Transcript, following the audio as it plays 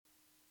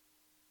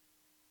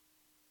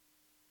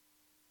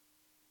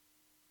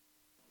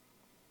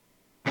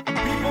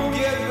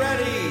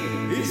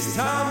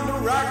time to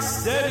rock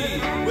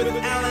steady with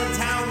Alan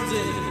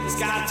Townsend,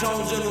 Scott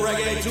Tones and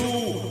Reggae 2,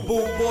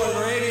 Boom Boy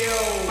Radio.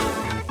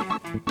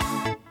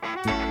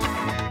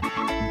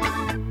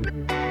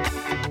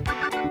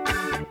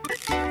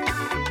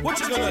 What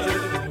you gonna do?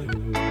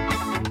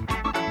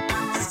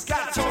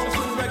 Scott Tones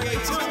and Reggae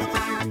 2.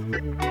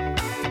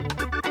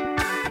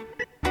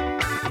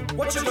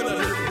 What you gonna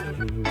do?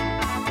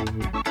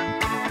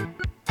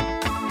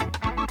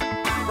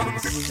 Rock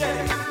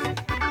steady.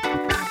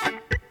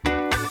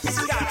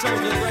 Scott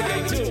Tones and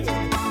Reggae 2.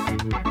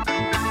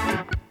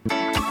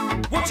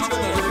 What you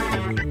gonna do?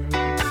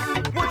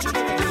 What you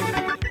gonna do?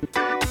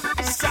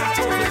 Scott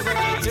Tones and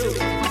Reggae 2.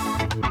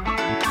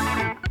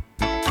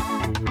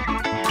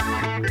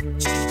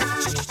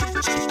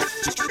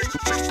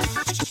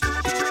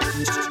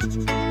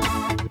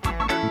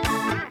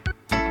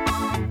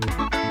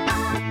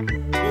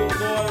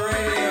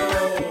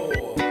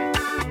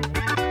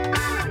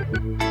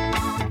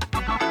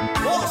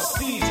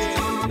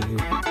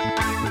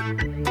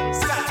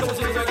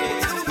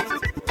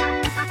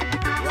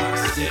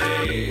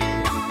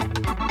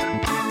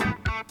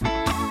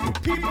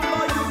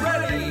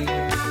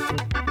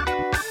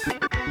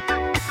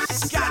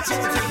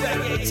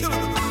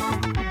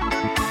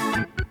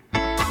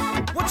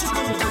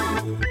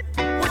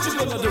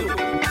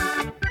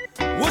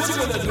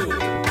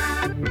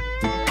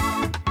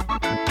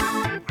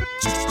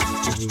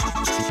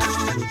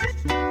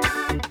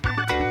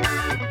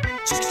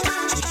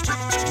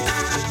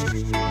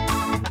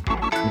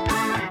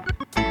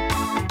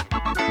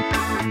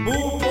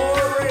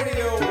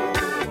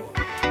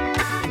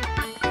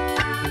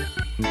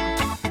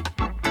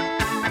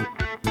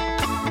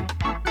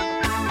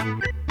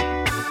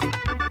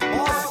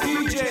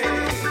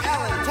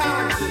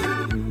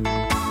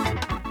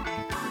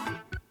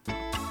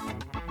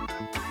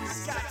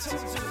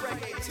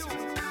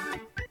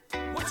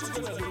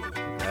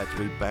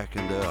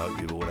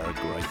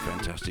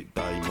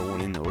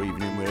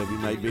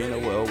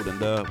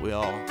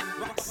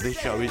 This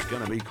show is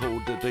going to be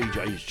called The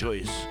DJ's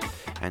Choice,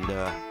 and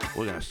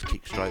we're going to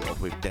kick straight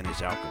off with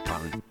Dennis Al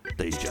Capone,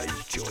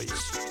 DJ's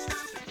Choice.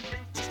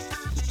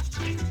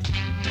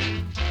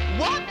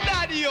 What,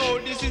 Daddy-O?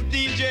 This is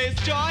DJ's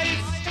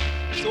Choice.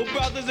 So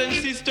brothers and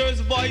sisters,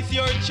 voice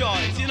your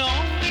choice, you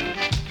know?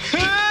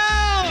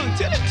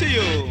 Tell it to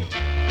you.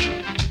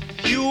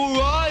 You,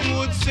 I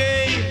would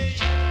say,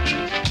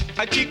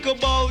 a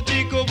chickaboo,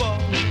 chickaboo.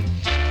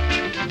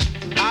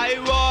 I,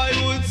 Roy,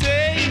 would say,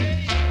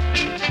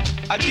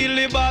 a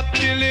tilly bop,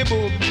 tilly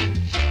boop.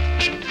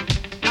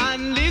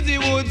 And Lizzie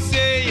would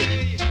say,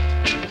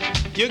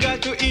 you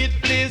got to eat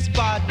this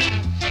pot.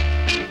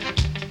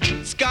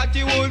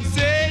 Scotty would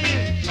say,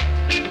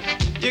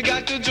 you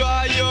got to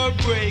draw your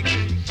break.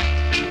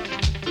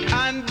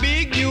 And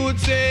Big you would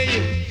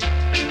say,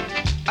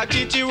 a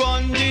titty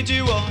run,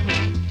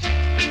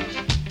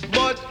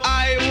 but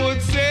I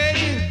would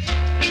say,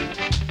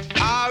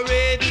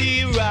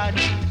 R-A-T rat,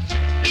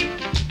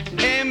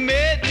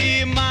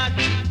 M-A-T mat,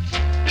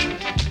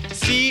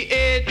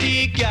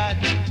 C-A-T cat.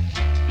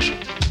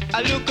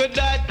 Look at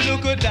that,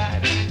 look at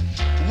that.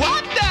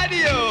 What,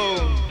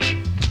 Daddy-O?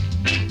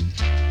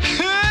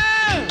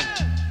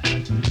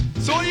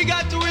 So you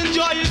got to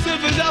enjoy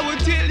yourself, as I would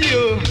tell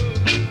you.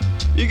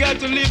 You got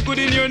to live good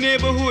in your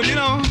neighborhood, you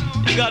know.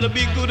 You got to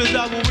be good, as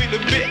I would really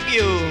beg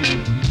you.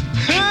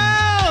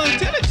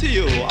 Tell it to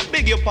you. I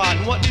beg your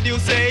pardon. What did you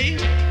say?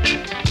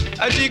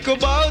 A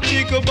chickaboo,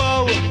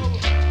 chickaboo.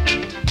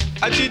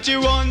 A chichi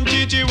run,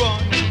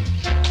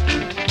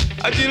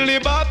 a tilly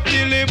bop,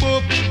 tilly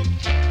boop.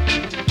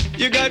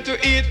 You got to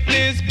eat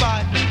this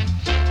pot.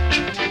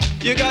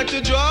 You got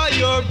to draw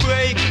your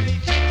break.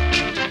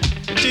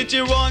 Chichi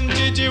run,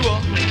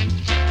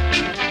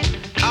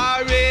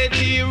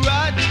 R-A-T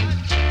rat,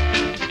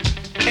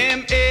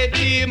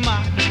 M-A-T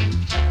mat,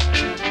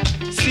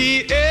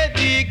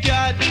 C-A-T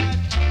cat.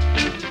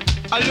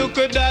 Look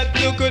at that,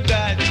 look at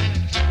that.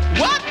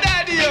 What,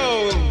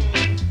 Daddy-O?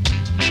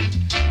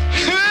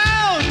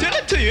 Tell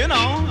it to you, you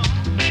know.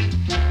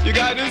 You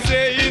gotta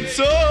say it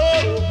so.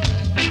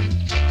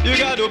 You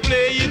gotta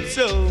play it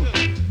so.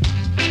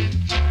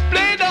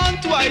 Play it on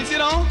twice, you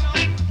know.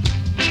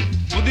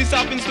 But this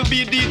happens to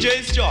be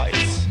DJ's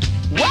choice.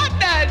 What,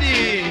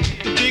 Daddy?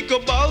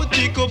 Chickaboo,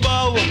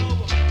 chickaboo.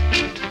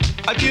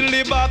 A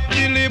tilly bop,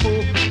 tilly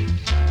boop.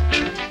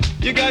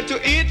 You got to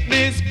eat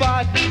this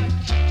pot.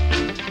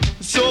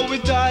 So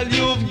it's all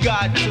you've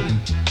got.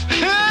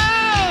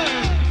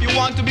 You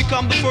want to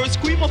become the first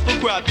cream of the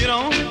crop, you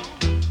know.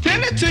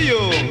 Tell it to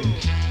you.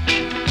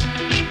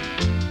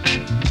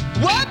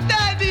 What,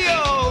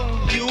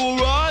 Daddy-O? You,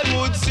 Roy,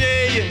 would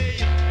say,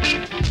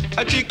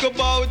 a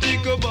chickaboo,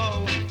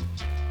 chickaboo.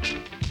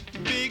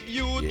 Big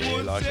youth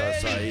would like say, I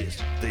say,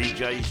 it's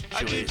DJ's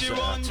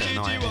Choice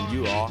tonight, and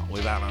you are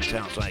with Alan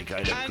Townsend,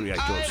 aka the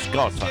creator of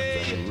Scott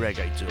Tones and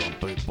Reggae 2 on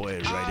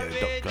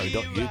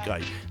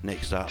bootboyradio.co.uk.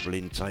 Next up,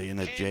 Lynn Tay and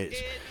the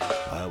Jets.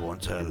 I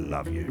Want to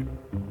Love You.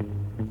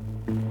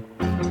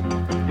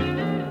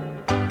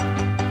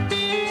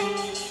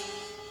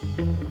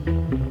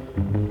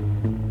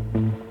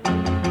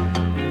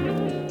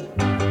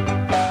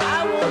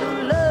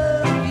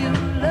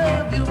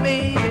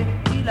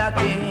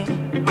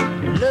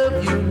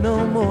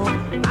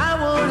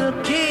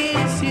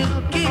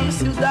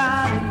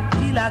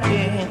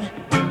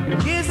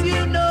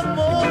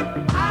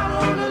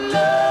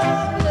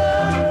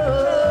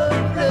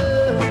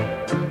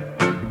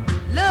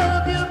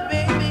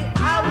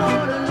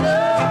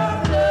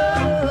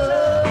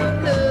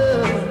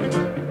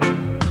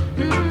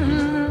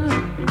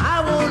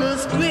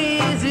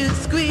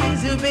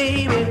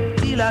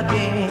 I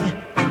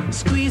can't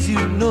squeeze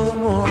you no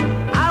more.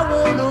 I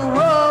wanna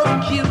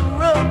rock you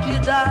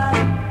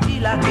down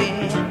till I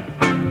can't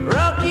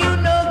rock you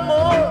no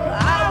more.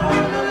 I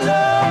wanna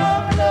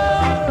love,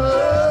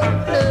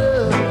 love,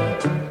 love,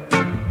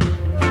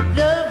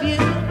 love you.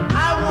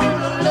 I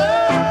wanna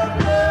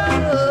love,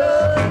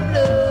 love,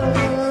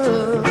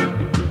 love,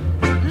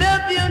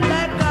 love you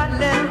like I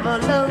never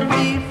loved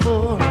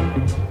before.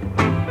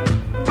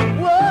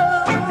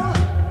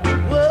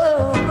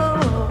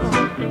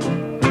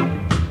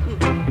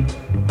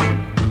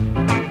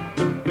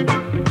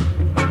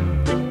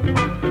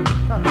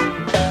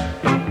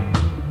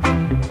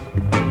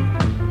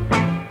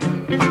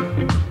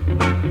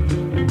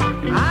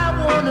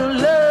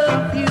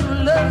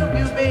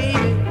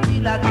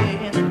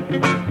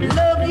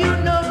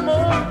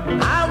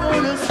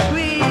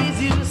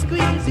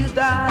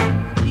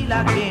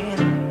 I can't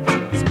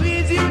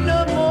squeeze you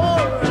no more.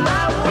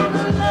 I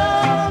wanna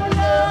love,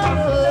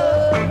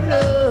 love,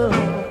 love,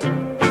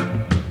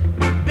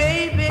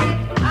 baby.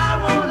 I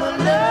wanna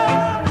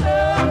love,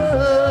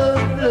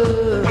 love,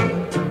 love,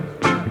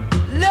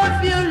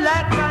 love you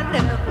like I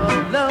never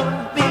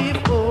loved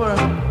before.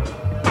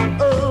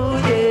 Oh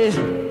yeah.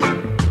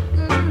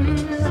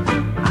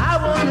 I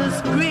wanna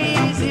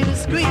squeeze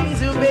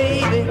you,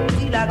 baby,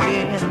 till I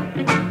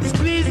can't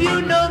squeeze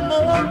you no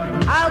more.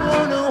 I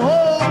wanna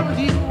hold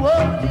you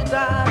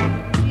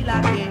down till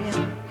I can't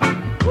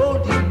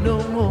hold you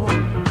no more.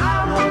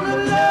 I wanna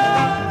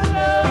love,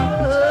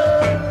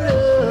 love,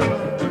 love.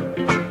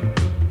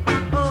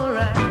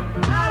 Alright,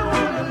 I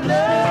wanna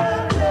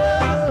love,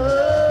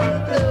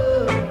 love,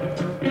 love,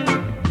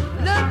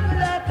 love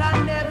like I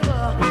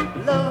never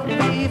loved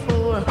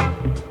before.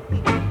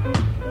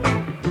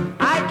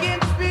 I can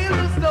feel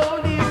the soul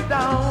deep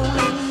down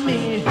in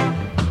me.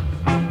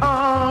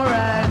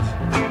 Alright.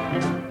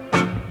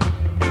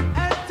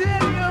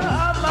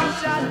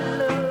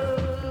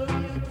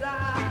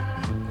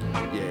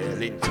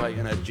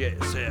 Taking a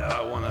jet set,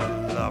 I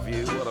wanna love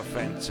you. What a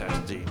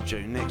fantastic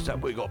tune. Next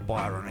up we got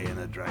Byron E and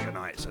the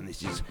Dragonites, and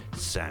this is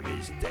Sam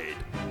Is Dead.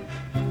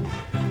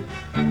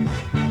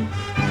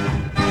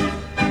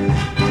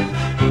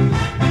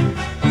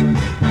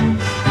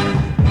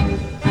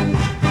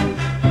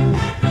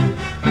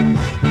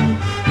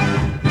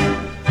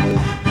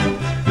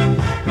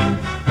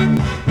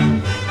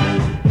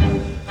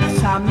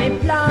 Sam me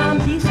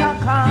plant is a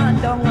can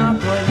down a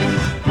gully,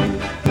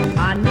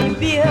 and me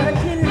beer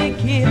till me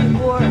kill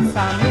poor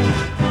Sammy.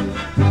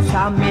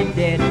 Sammy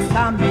dead,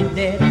 Sammy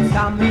dead,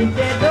 Sammy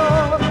dead,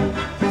 oh.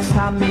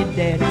 Sammy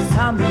dead,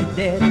 Sammy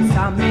dead,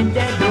 Sammy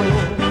dead, oh.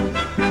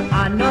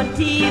 And no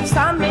thief,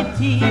 Sammy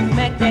thief,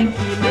 make them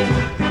kill him.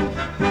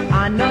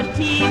 And no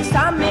thief,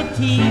 Sammy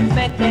thief,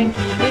 make them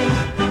kill him.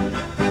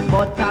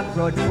 But a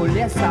grudgeful,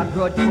 yes, a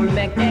grudgeful,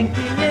 make them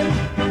kill him.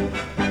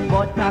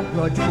 But a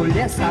grudgeful,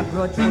 yes, a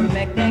grudgeful,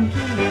 make them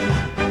kill him.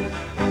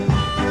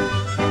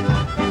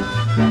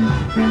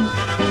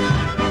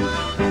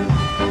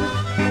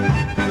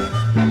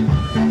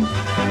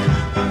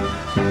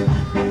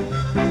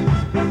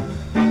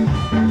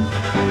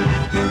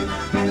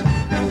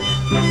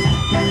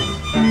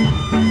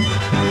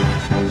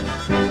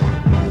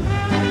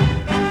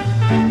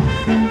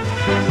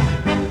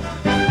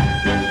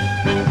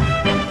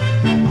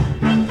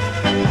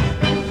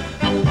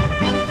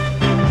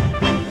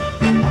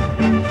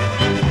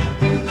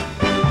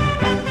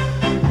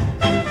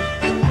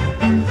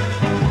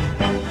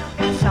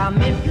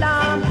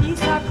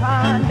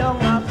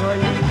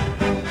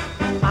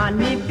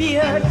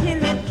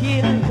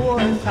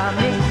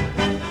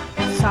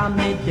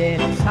 Sammy dead,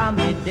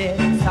 Sammy dead,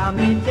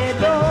 Sammy dead,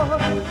 oh.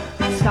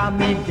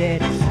 Sammy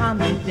dead,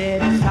 Sammy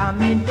dead,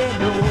 Sammy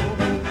dead, oh.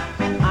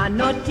 And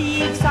no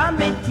thief,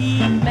 Sammy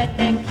thief, make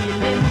them kill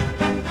him.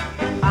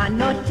 And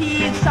no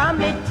thief,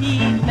 Sammy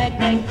thief, make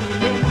them kill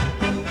him.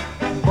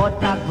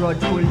 But a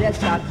grudgeful,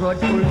 yes, a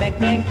grudgeful, make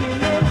them kill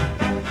him.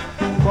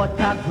 But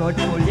a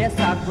grudgeful, yes,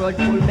 a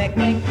grudgeful, make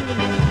them kill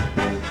him.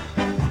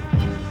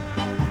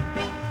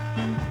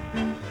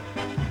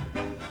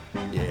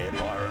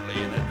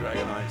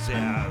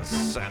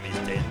 Sam Is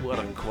Dead, what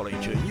a quality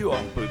tune. You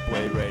on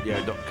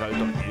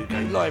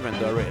bootboyradio.co.uk, live and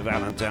direct of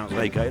Alan Towns,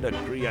 aka the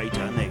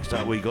creator. Next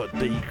up we got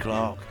D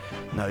Clark,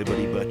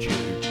 Nobody But You.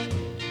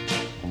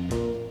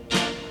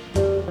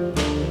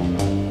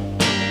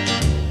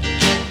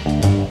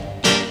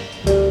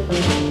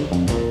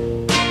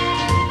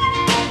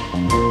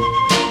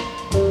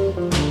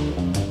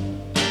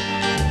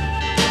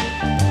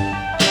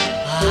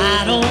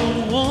 I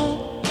don't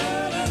want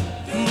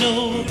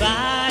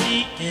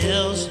nobody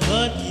else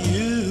but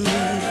you.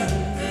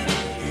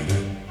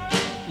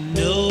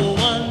 No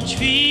one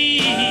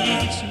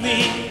treats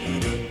me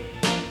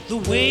the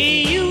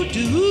way you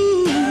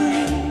do.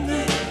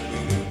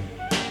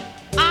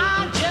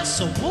 I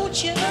just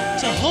want you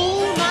to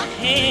hold my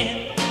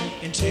hand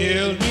and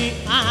tell me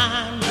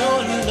I'm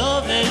your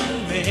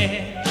loving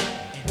man.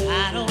 And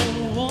I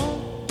don't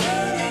want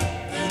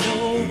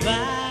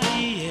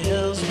nobody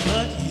else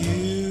but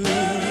you.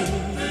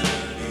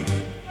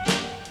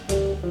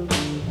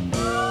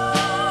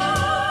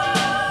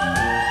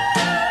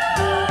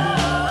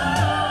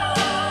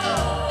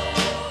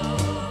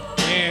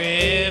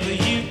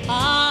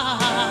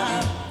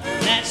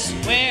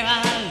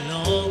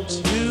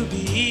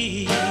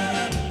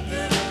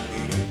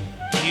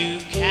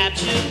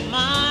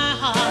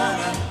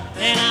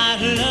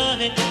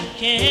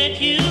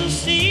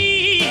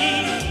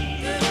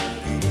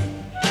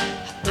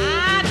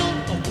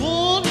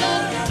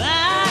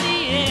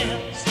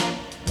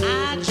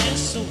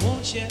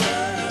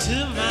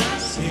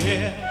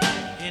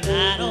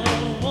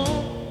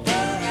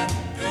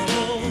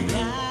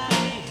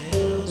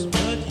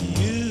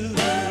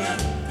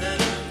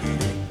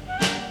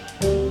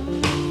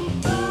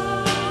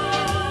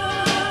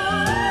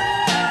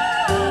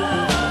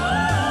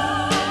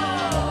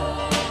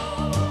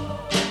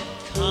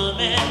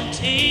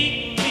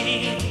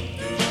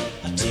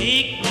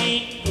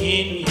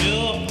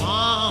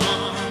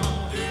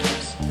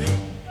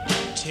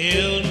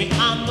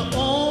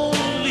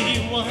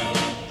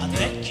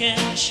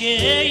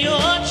 share your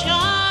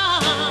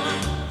charm.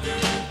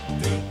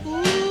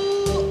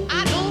 Ooh,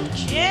 I don't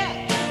care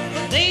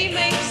what they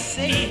may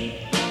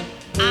say.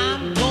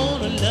 I'm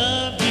gonna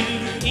love you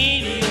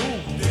any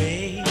old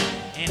way,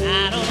 and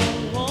I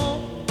don't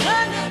want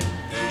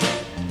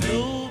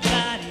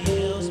nobody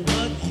else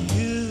but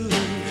you.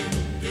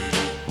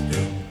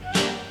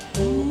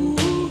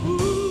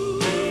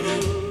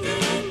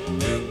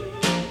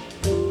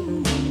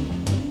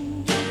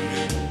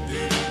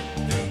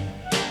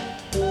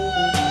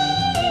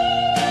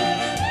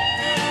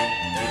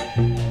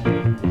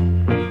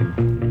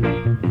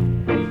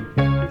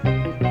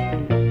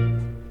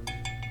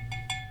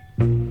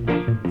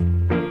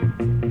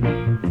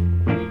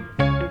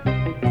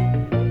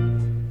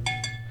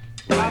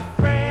 My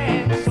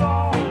friends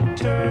all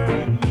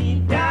turn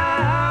me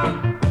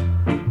down.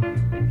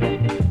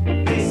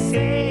 They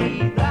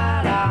say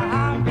that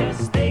I'm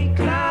just a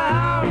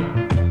clown.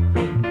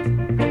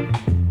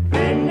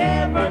 They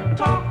never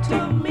talk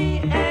to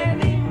me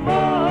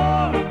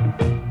anymore.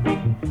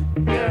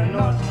 They're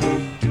not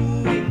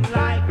doing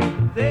like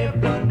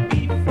they've done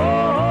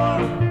before.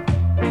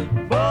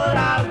 But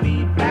I'll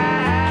be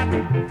back.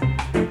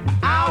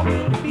 I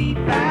will be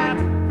back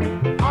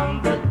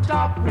on the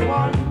top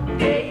one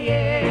day.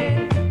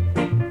 Yeah.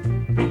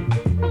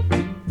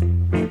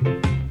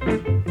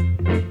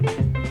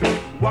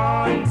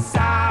 Once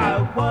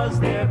I was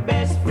their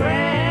best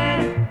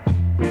friend,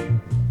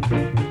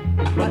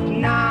 but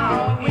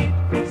now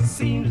it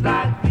seems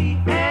like the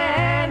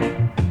end.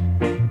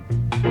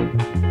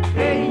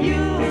 They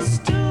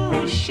used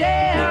to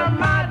share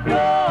my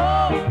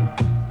door,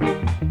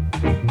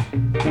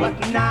 but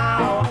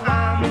now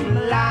I'm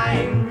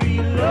lying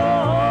real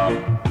low.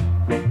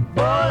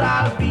 But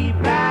I'll be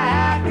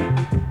back.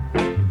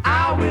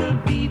 I will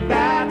be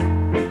back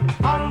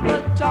on the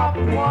top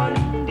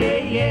one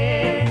day.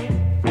 Yeah.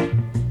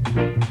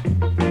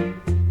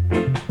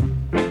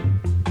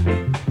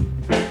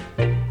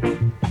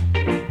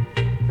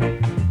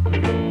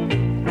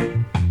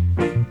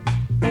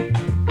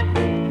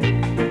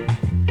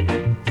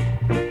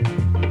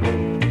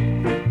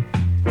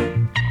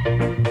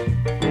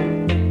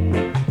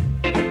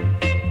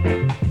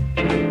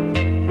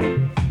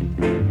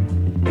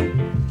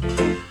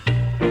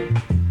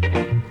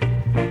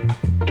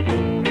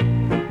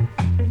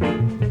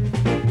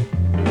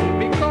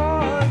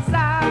 Because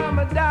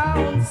I'm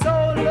down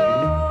so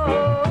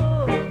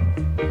low,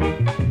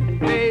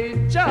 they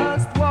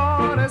just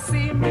wanna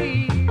see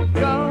me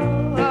go.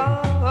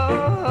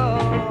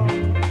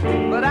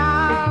 But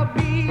I'll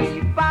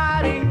be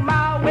fighting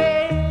my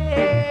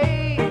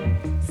way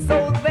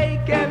so they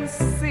can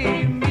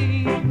see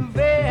me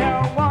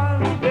there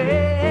one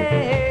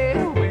day.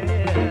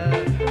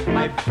 Well,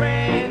 my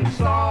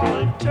friends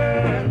all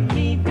turn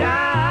me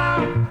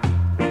down.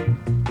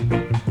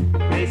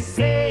 They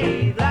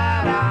say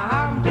that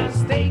I'm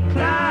just a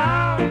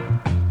clown.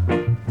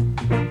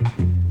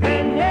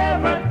 They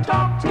never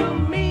talk to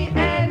me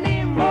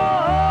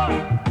anymore.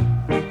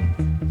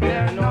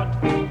 They're not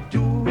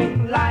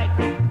doing like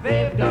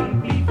they've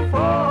done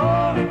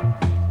before.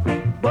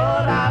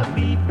 But I'll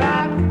be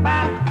back,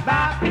 back,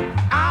 back.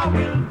 I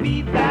will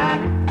be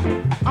back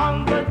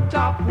on the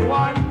top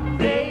one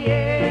day.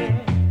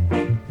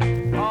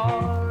 Yeah.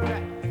 All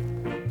right.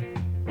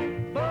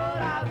 But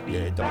I'll be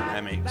Yeah, back,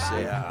 Dynamics back,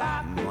 there,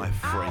 back. my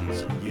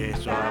friends.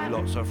 Yes, I have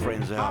lots of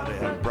friends out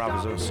there,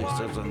 brothers and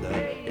sisters, and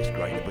it's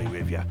great to be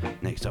with you.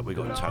 Next up, we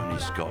got Tony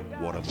Scott.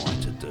 What am I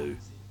to do?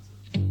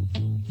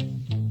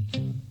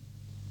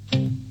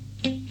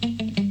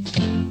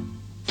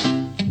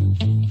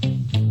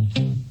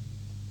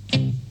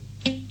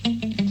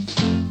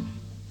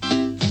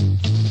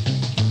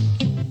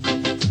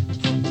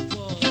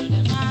 What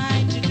am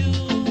I to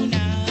do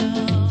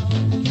now?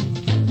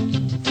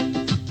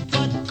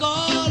 But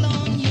call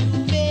on you,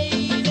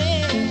 baby.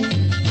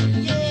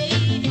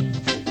 Yeah.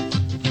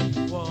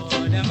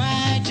 What am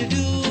I to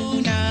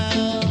do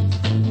now?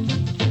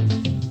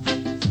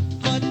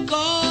 But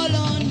call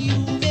on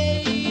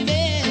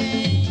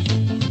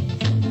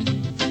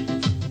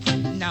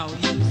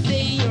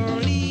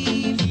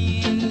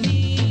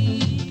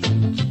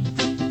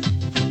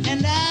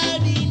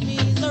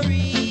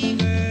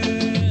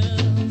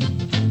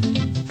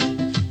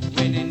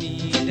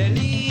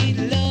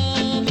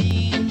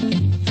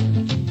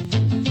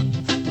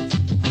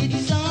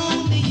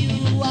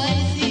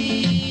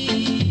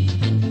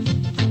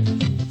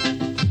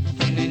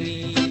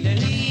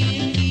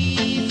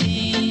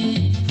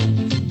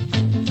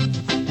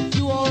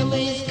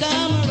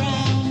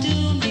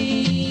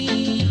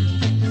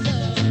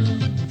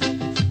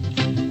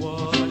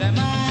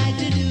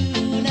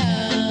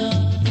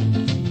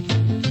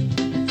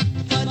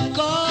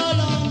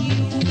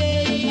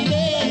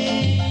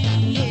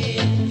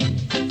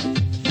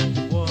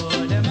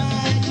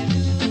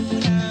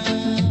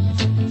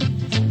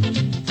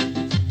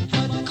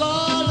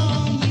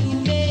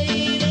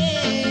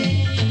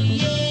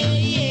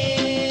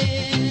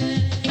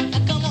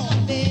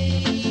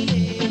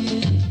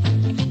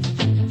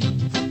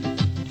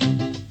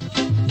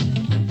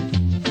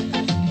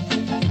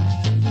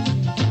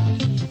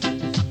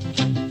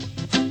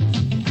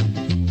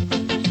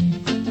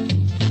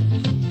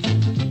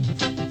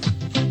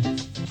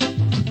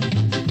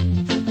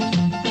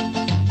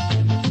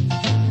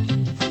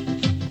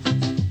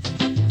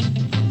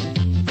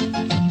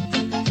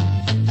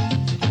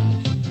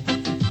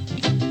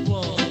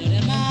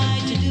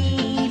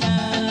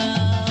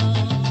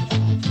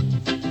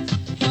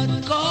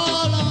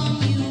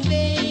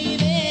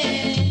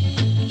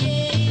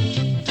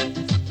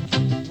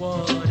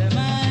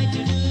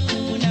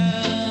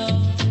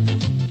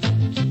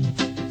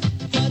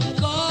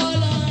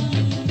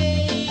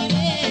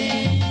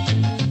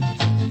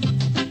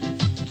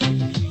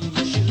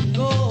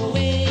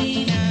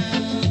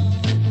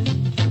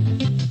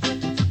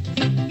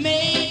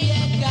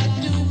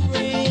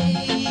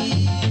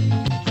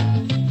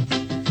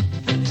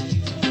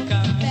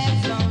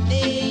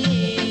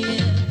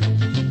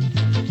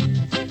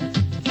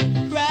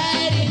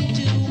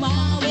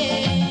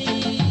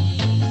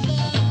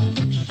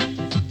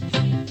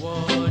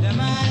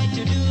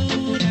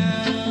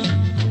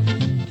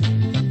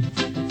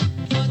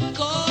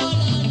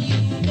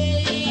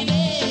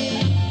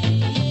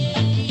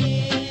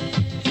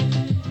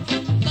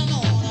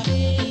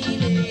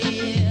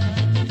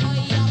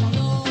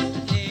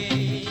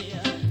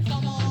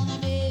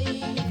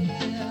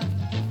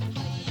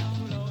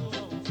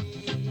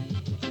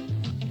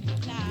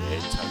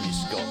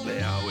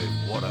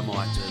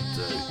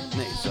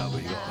Next up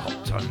we got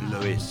Hot Tone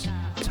Lewis,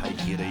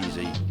 Take It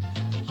Easy.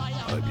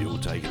 Hope you're all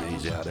taking it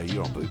easy out there.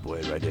 You're on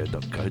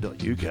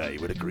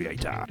bootboyradio.co.uk with a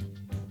creator.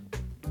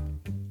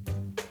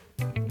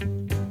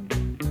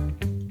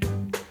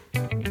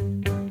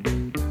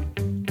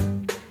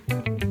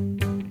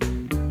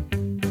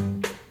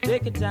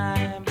 Take your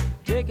time,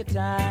 take your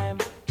time,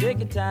 take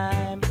your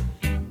time.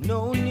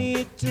 No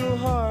need to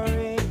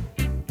hurry.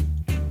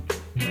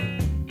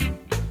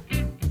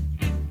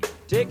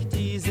 Take it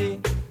easy,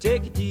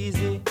 take it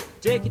easy,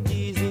 take it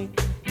easy.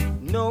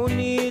 No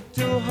need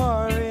to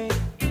hurry.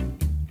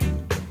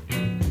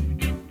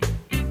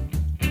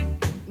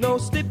 No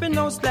slipping,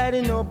 no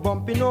sliding, no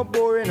bumping, no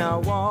boring. I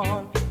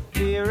want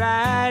to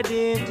ride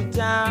into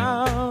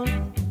town.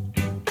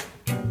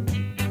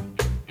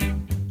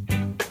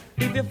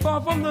 If you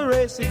fall from the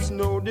race, it's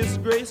no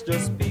disgrace.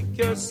 Just pick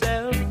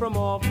yourself from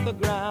off the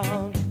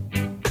ground.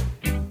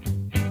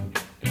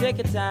 Take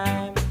your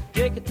time,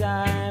 take your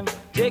time,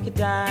 take your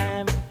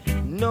time.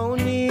 No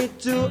need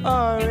to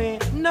hurry.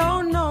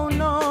 No, no,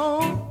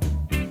 no.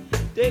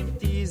 Take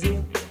it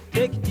easy,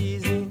 take it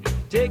easy,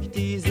 take it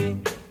easy,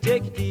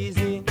 take it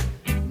easy.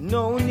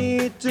 No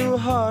need to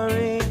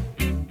hurry.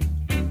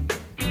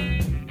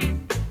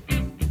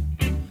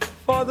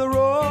 For the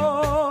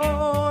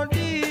road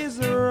is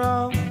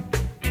rough,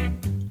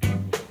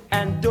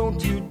 and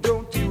don't you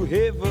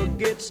ever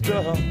get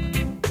stuck.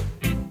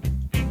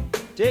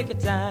 Take your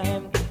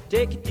time,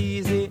 take it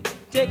easy,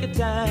 take your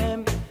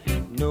time.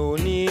 No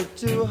need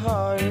to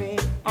hurry.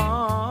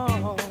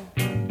 Oh.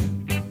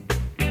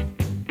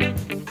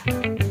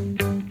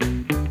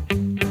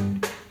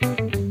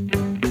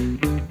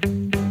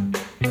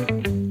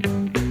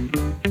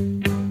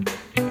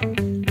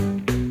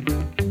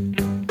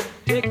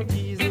 Take it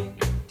easy,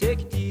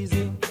 take it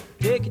easy,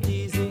 take it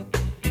easy.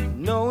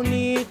 No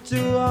need to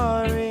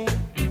hurry.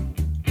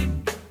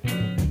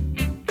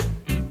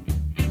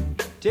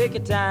 Take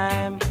your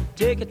time,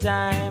 take your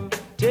time,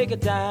 take your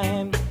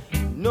time.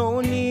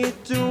 No need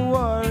to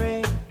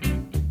worry.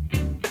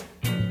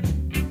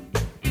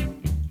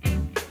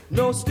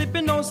 No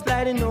slipping, no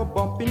sliding, no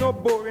bumping, no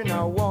boring.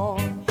 I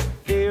want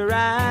to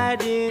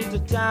ride into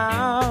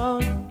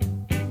town.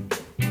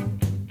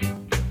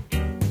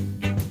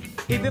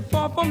 If you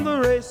fall from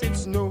the race,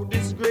 it's no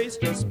disgrace.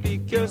 Just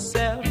pick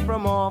yourself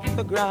from off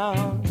the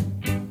ground.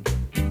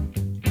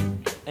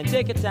 And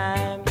take your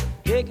time,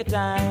 take your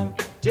time,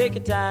 take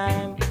your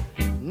time.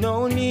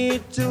 No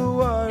need to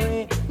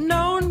worry.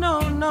 No,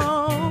 no,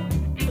 no.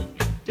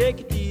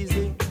 Take it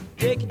easy,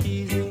 take it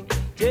easy,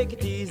 take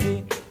it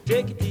easy,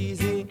 take it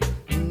easy.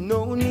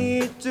 No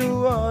need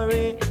to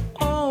worry.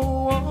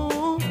 Oh,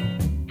 oh.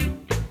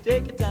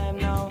 Take your time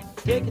now,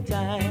 take your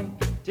time,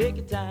 take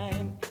your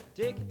time,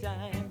 take your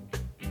time.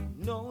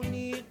 No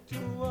need to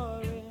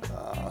worry.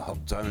 Hot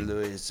Tone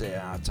Lewis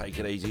there, Take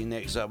It Easy.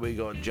 Next up we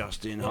got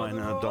Justin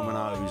Heiner,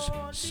 Dominoes,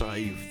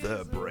 Save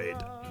the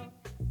Bread.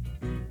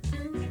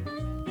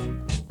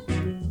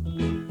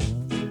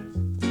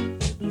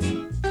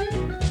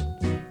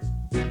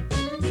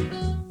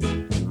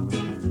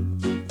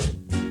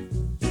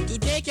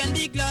 Can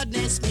be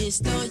gladness,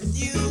 mister,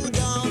 you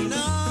don't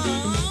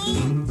know.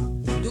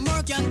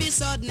 Tomorrow can be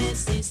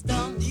sadness,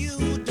 sister,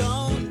 you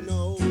don't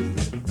know.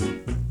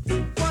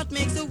 What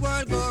makes the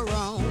world go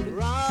round,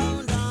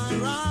 round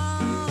and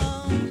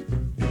round?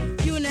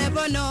 You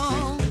never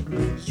know,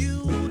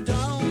 you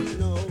don't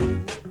know.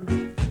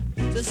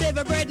 So save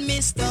a bread,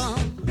 mister,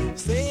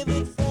 save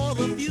it for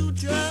the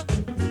future.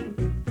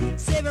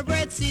 Save a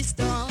bread,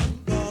 sister,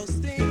 cause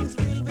things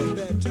will be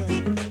better.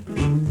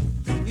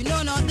 You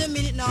know not the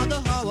minute nor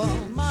the hour,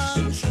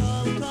 man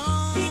shall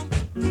come.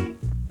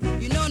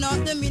 You know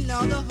not the minute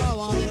nor the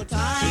hour, the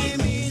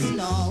time is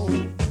now.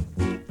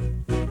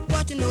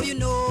 What you know.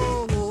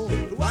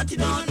 What you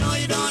don't know,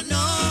 you don't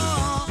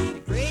know.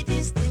 The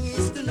greatest thing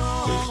is to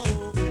know.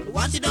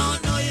 What you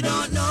don't know, you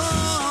don't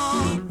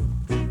know.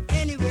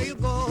 Anywhere you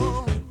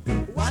go,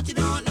 what you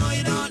don't know,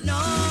 you don't know.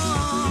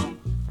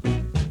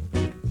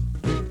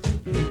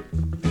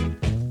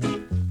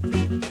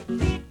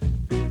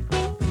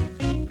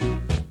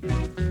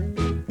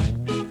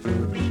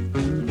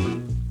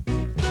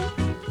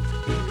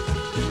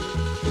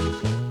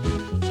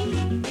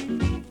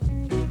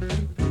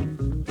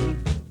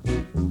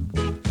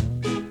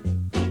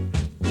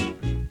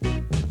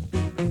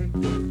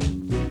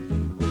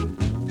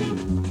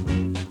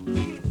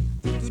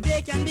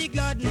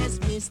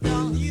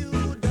 Mister, you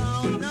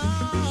don't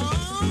know.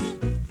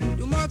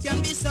 Tomorrow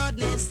can be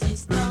sadness,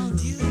 sister,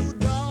 you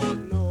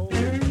don't know.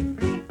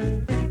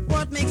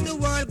 What makes the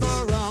world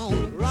go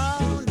round,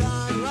 round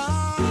and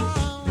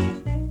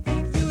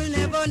round? You will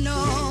never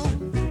know,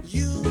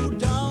 you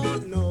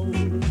don't know.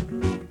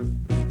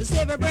 The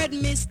save a bread,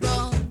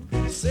 mister,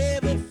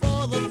 save it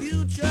for the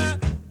future.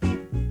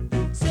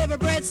 Save a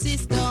bread,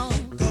 sister,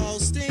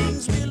 cause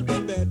things will be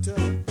better.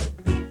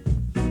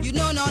 You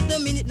know not the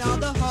minute nor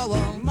the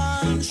hour,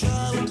 man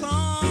shall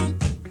come.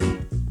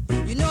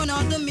 You know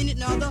not the minute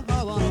nor the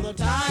hour, the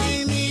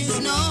time is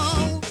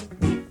now.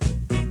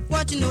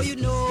 What you know, you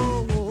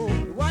know.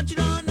 What you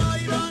don't know,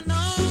 you don't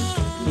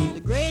know.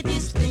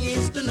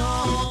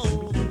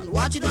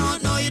 What you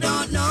don't know, you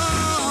don't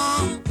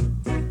know.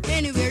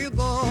 Anywhere you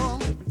go,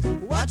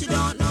 what you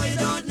don't know, you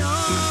don't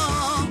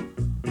know.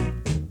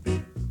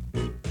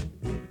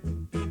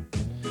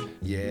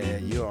 Yeah,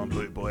 you're on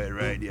Boot Boy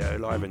Radio,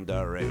 live and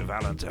direct with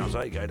Alan Towns,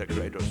 aka the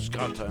creator of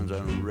Ska Tones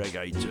and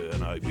Reggae Tour.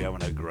 And I hope you're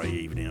having a great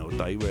evening or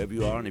day wherever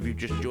you are. And if you've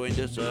just joined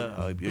us, I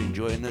hope you're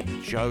enjoying the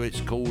show.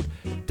 It's called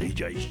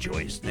DJ's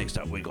Choice. Next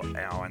up, we've got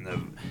Al and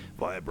the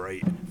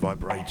vibrators.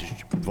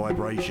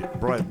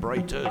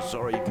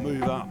 Sorry,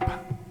 move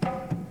up.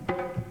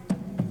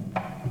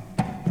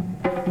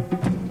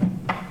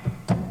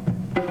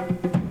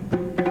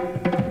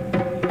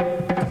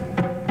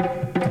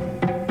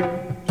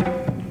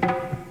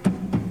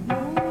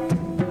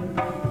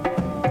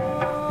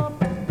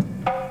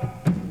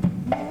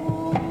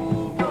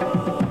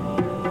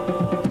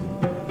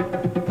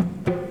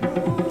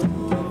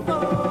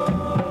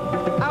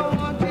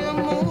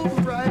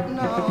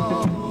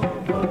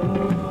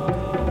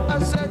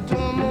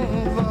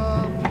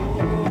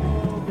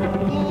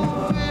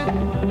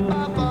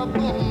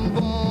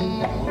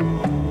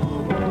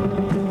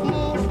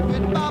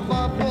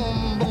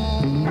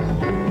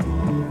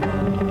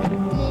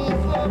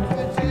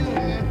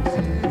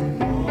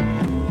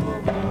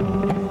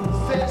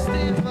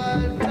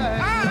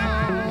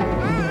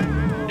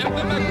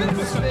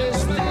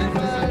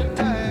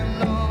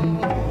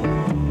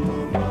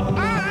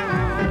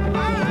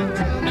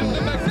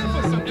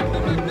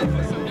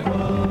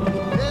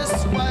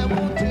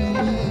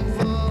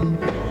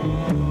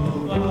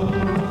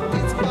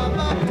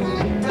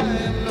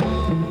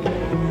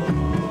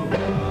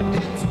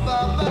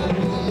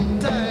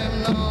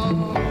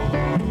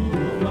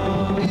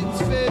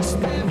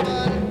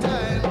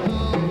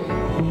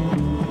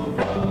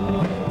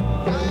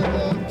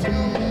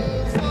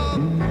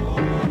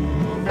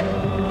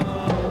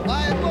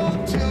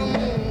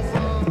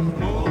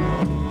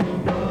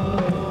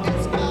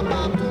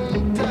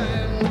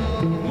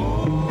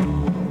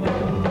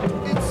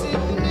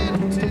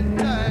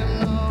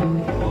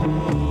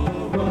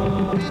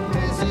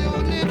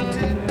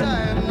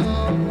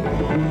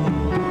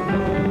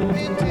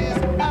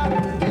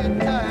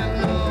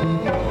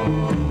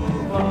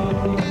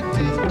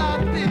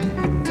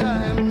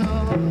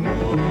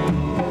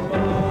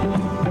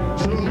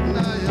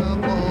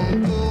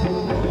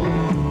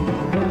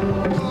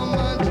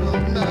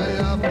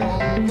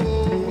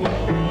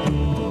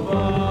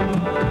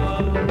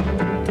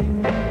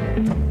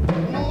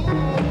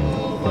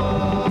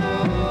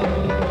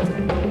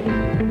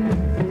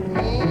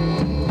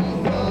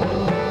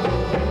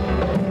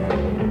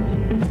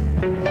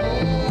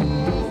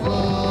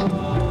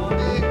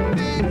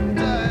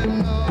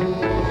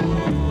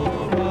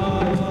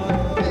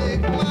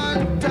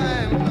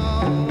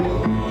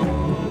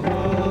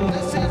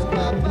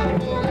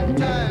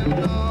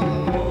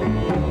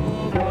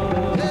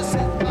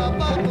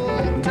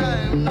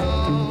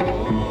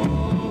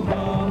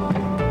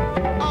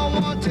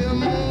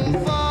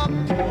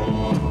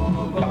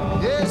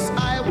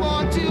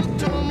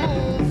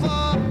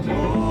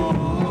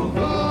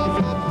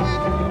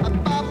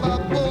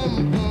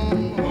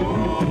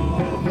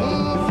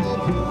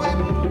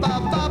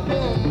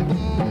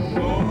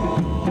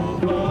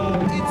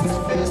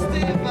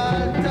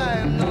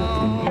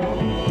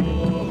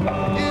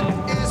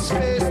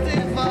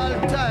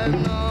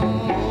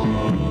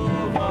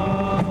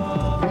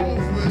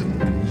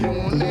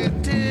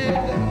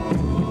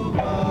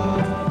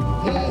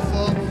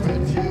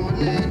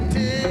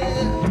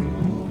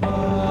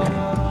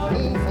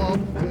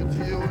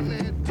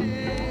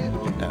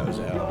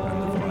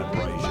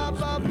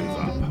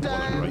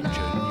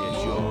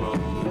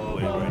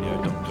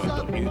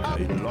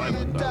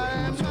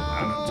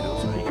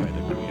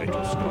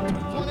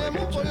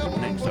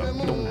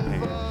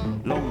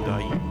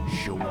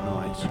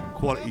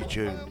 Quality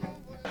tune.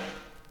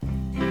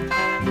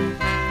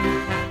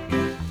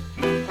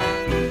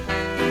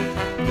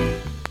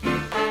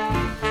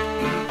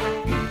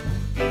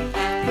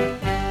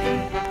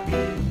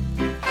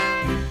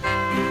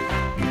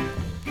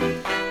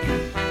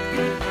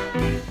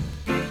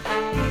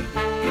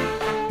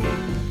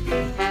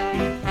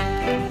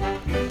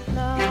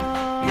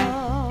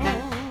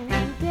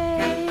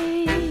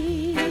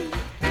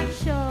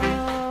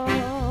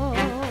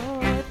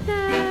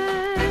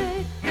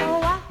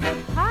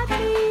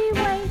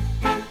 Wait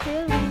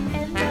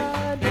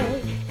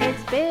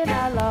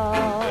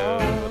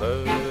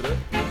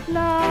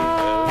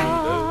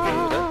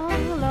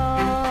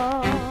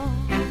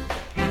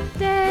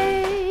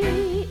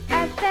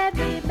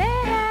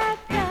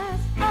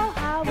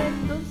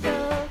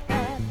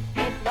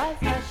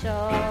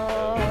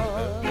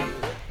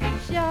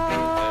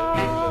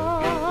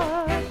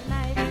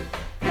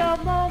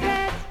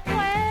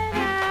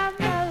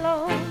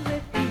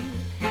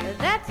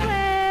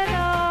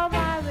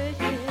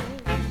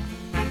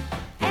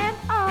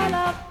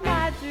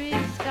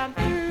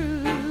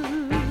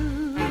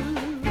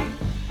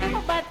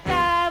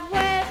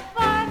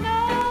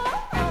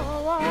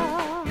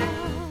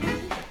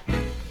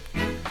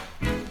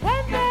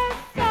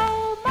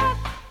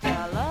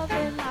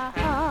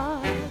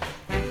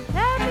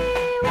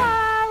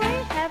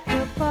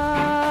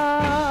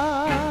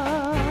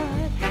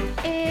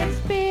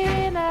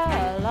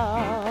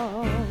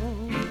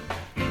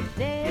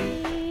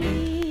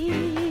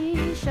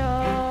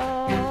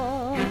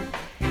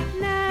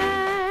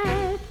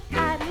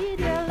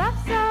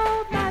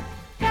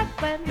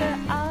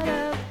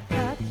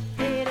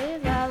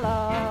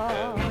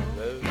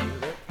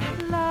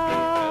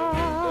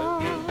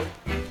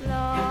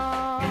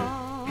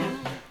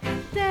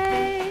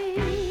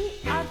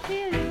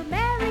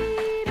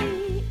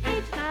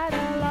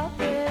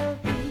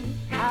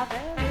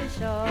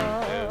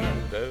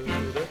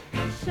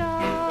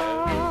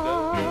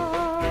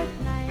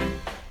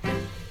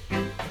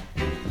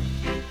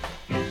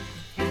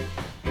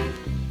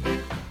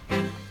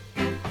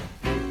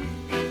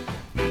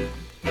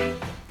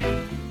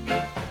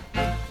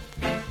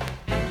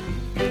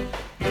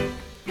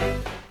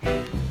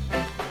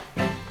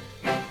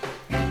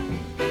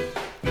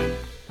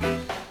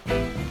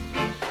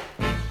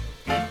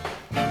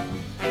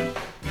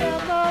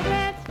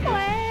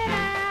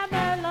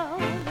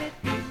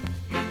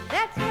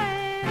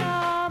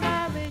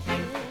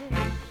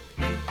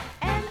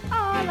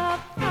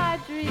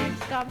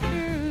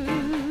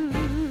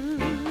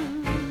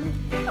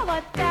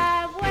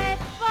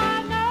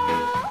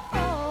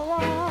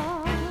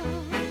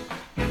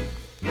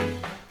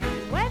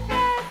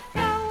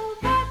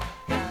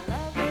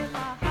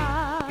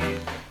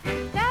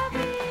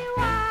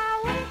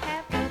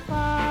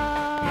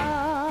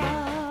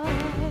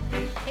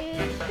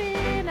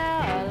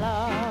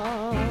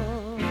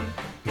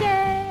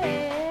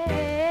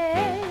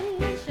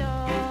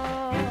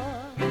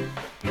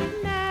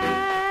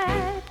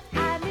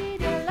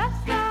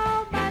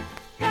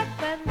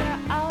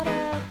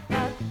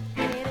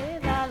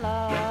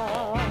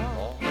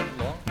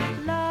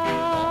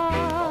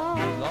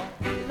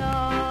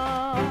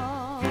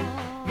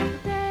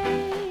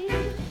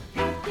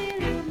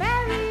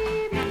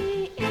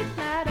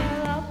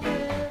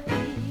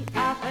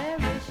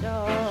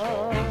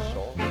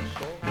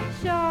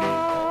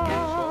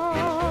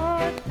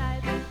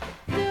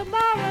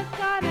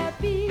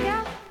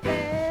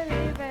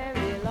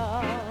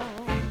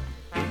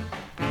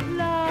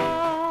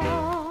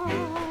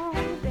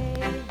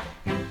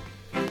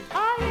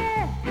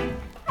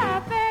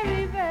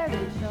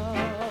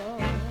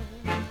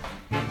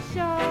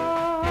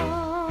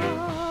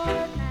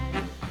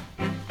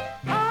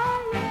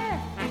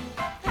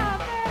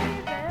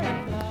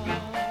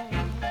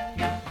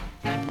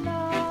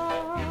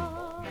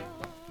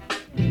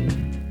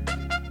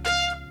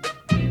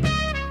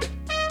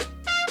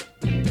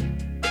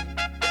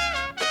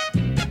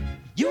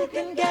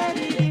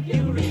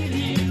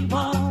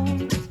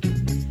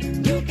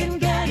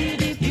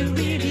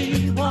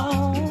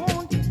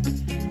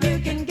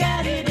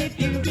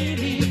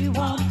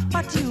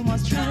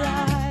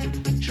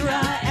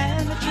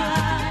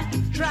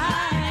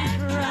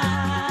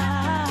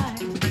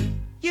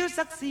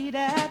succeed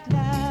at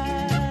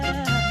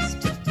last.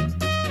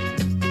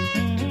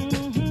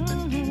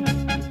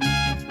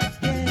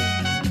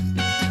 Yeah.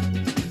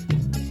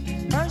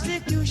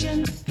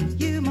 Persecution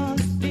you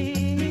must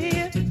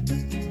fear.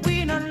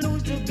 We don't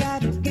lose, you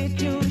gotta get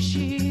your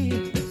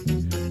shit.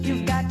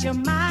 You've got your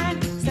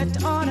mind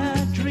set on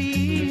a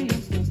dream.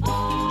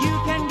 You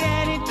can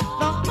get it,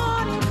 the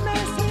money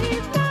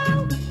messes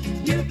down.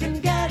 You can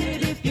get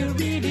it if you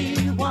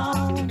really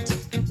want.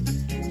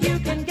 You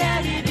can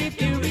get it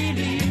if you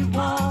really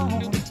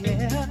want,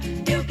 yeah.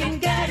 You can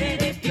get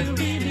it if you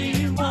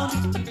really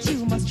want. But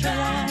you must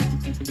try,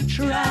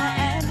 try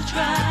and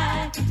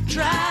try,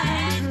 try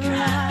and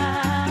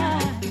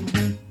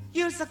try.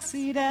 You'll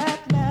succeed at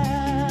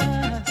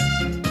last.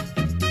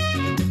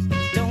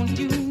 Don't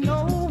you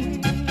know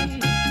it?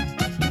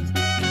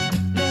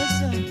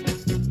 Listen,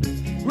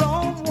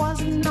 Rome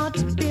was not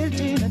built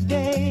in a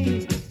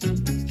day.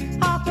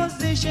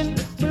 Opposition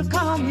will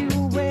come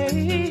your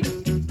way.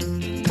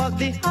 But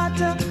the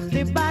hotter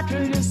the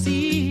battle you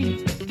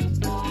see,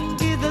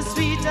 the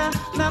sweeter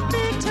the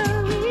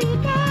victory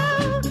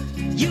now.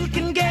 You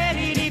can get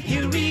it if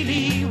you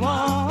really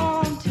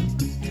want.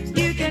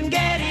 You can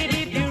get it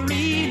if you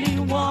really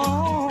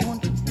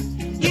want.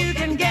 You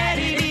can get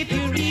it if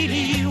you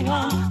really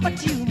want.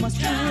 But you must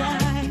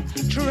try,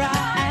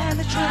 try and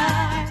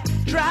try,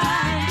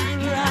 try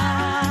and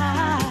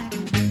try.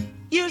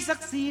 You'll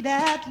succeed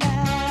at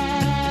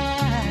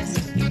last.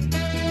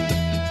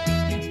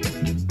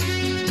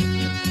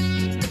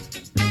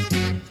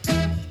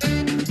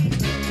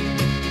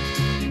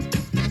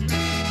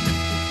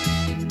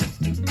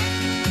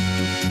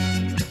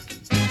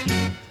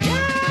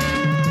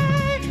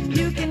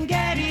 You can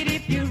get it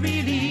if you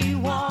really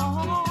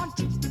want.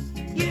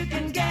 You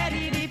can get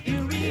it if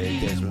you really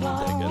Desmond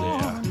want. Decker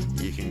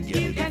there.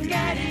 You can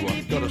get it if you really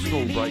want. Got a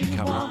small break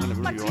coming up. I'm going to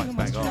be right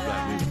back after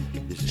that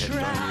with this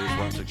headphone news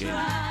once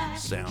again.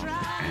 Sound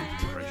and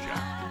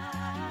pressure.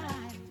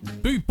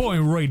 Bootboy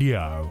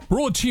Radio,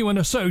 brought to you in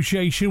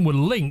association with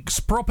Links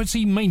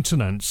Property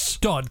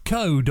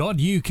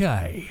Maintenance.co.uk.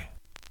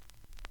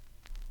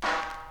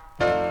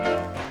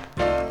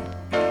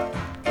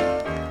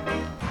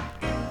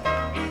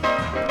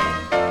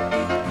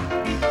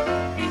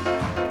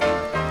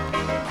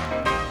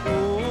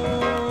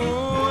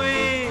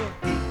 Ooh,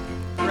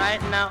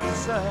 right now,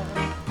 sir.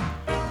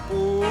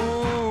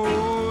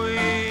 Ooh,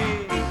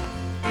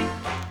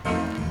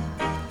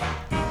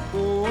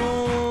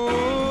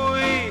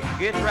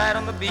 get right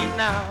on the beat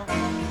now.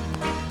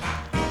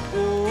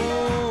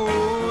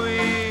 Ooh,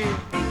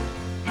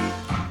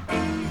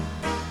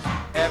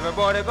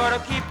 everybody gotta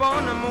keep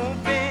on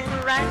moving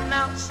right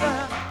now,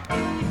 sir.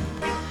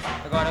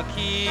 They gotta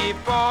keep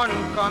on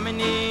coming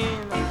in.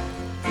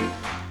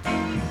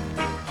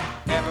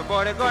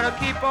 Everybody gotta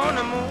keep on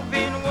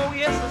moving. Oh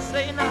yes, I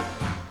say now.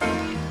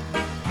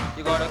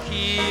 You gotta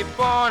keep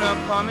on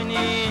coming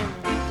in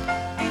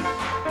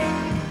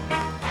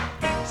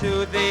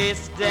to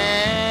this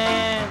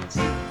dance,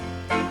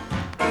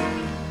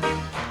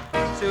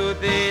 to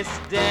this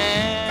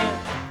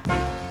dance.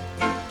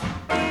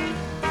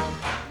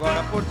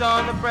 Gonna put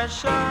on the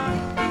pressure,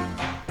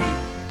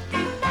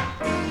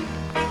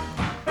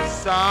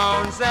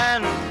 sounds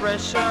and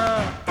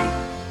pressure.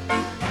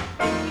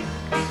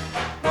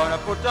 Gonna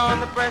put on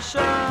the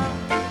pressure,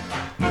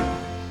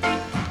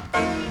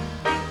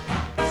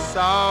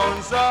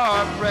 sounds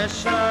of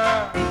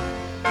pressure.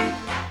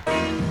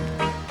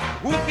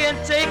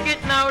 can't take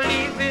it, now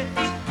leave it.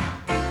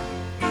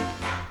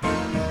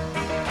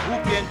 Who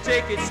can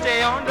take it,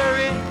 stay under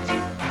it.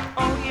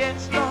 Oh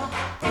yes, Lord.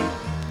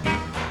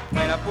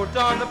 When I put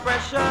on the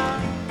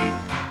pressure,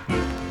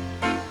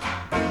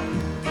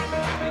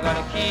 you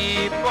gotta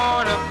keep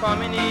on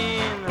coming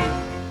in.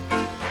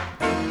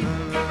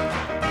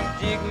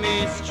 Dig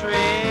me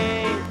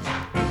straight.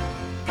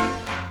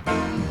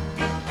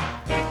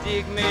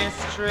 Dig me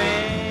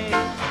straight.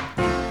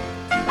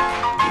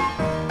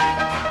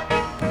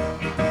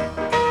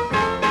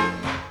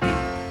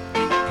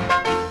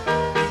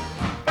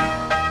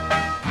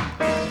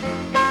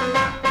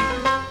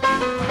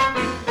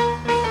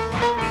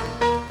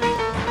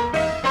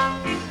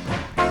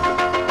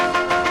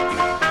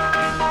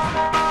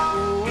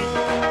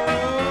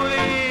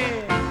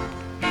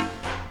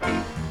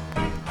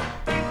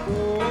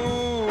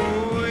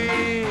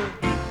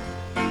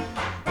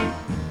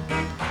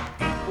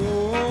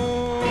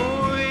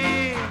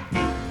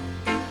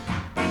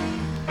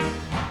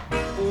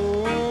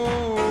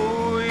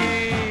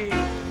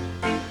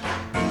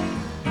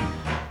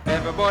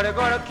 Everybody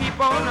gotta keep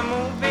on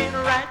moving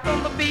right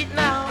on the beat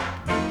now.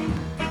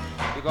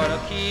 You gotta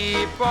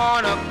keep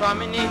on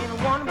coming in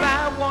one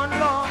by one,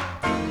 Lord.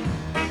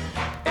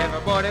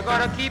 Everybody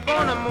gotta keep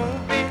on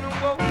moving,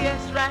 oh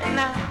yes, right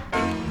now.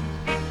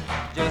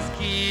 Just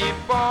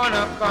keep on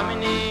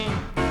coming in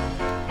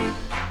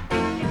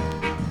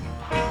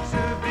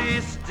to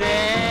this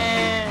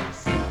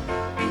dance,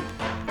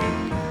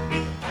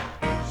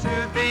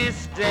 to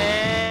this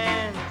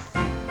dance.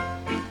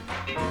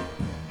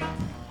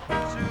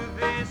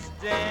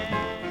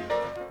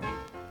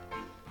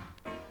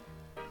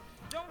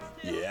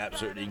 Yeah,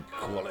 absolutely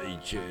quality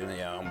tune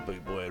here on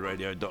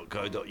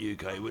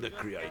bootboyradio.co.uk with the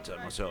creator,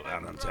 myself,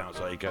 Alan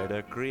Townsend, aka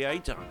the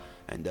creator.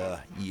 And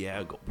yeah,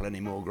 I've got plenty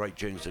more great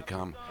tunes to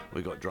come.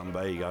 We've got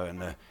Drumbago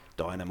and the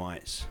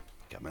Dynamites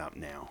coming up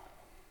now.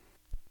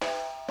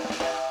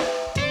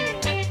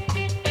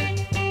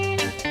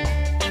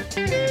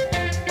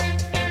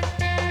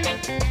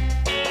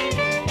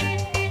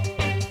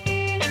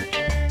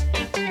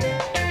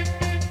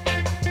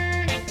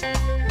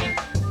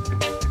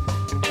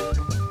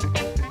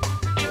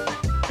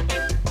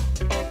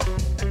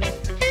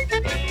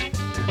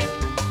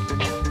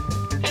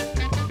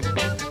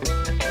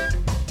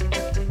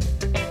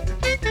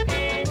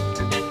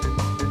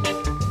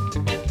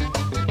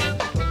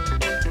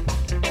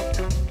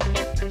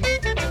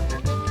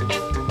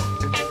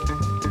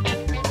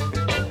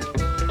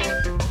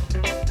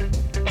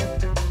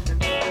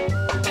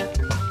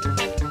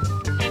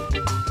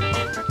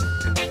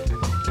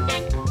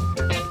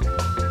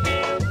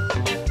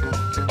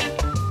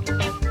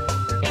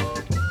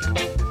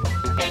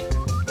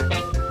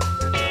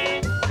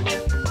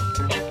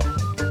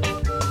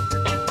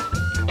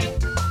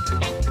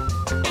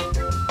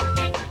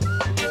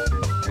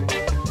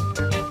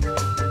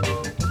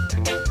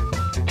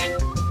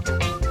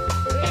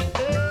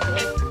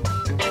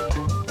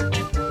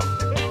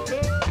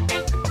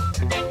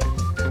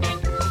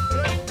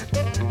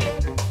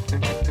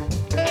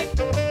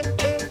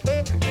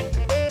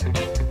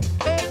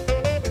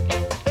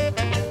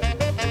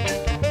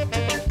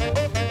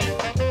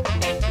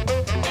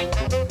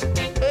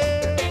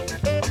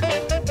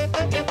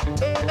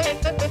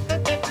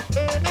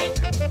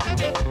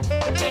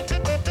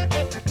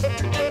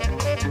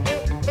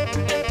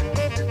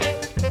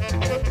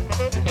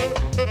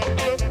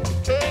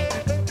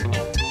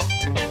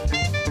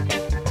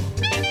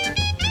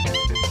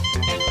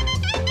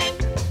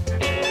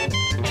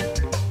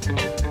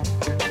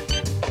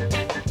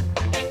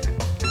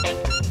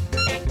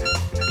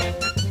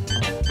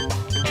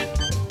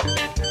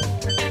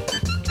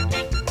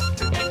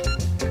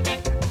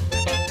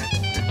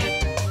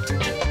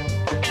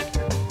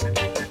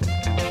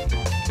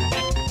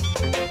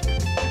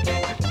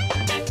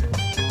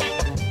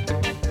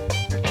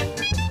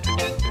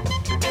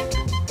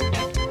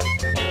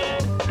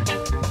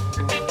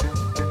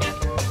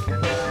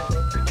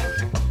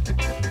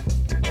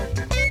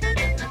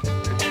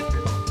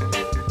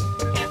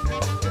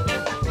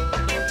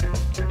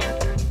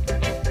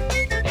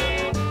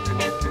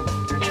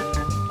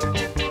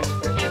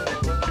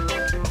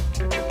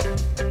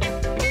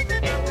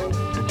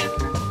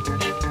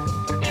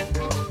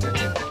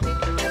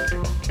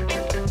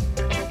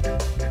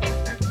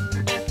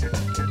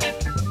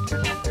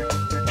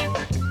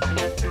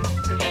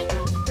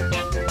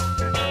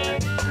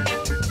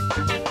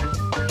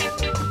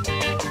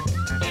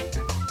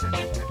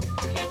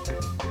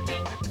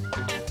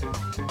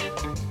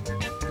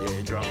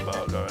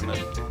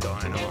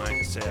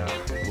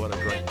 What a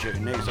great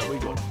tune. Next up,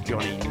 we've got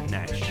Johnny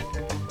Nash.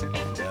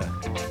 And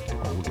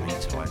hold me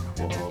tight.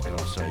 What more can I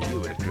say? You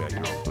were the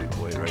creator of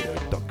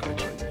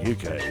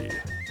bootboyradio.co.uk.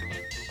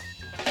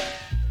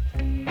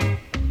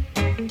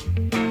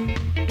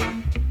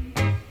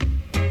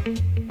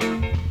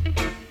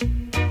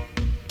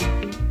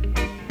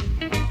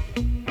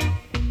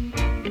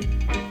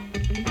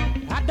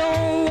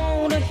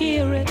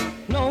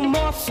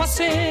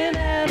 Fussing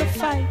and a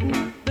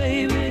fighting,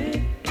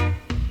 baby.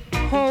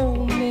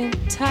 Hold me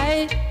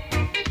tight.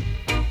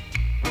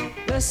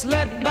 Just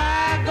let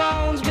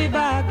bygones be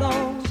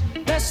bygones.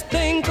 Let's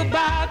think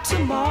about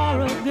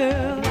tomorrow,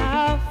 girl.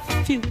 Our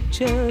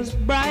future's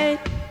bright.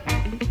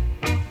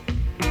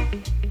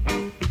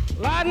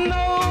 Well, I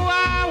know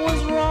I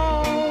was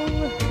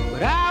wrong,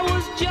 but I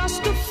was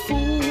just a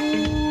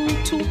fool,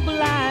 too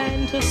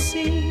blind to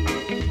see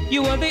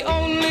you were the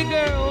only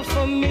girl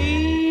for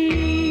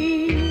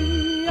me.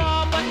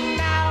 Oh, but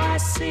now I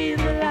see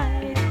the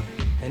light,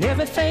 and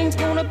everything's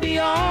gonna be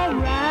alright,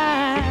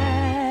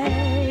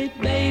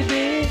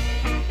 baby.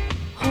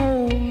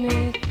 Hold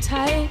me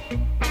tight.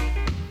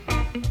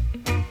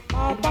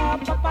 Ba ba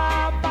ba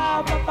ba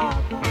ba ba ba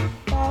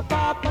ba ba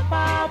ba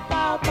ba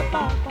ba ba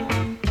ba.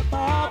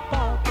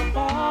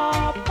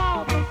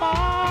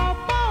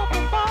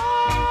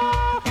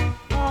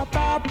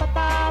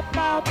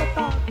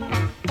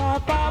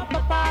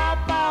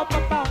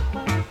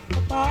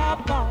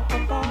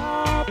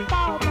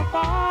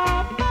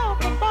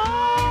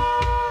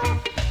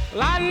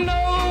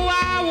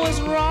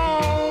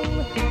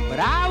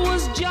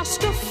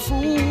 Just a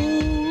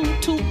fool,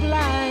 too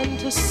blind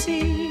to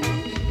see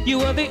you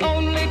were the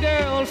only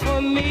girl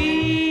for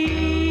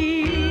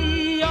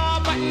me. Oh,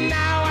 but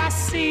now I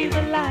see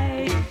the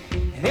light,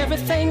 and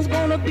everything's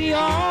gonna be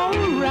alright,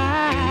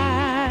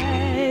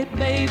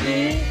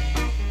 baby.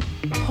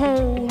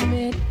 Hold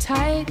me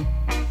tight,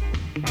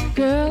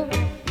 girl,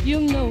 you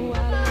know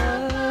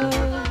I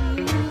love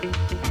you.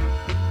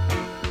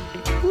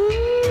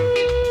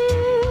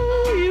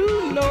 Ooh,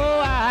 you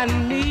know I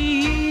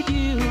need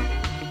you.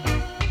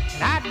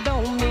 I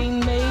don't mean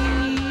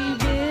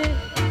maybe.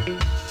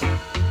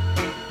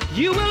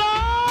 You will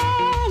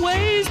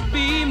always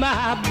be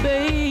my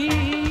baby.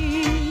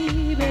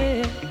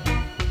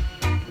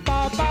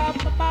 Ba ba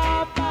ba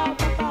ba ba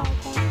ba ba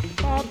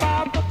ba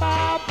ba ba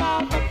ba ba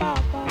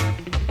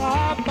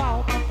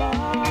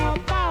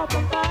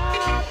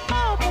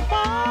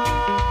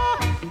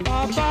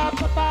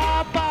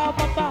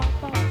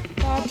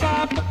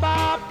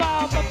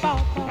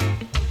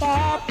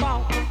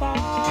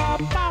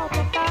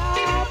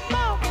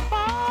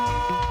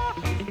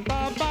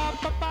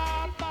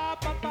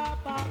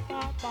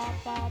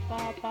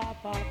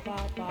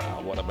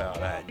What about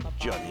that?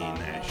 Johnny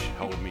Nash,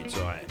 Hold Me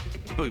Tight.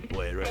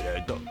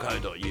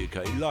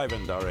 Bootboyradio.co.uk, live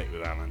and direct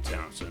with Alan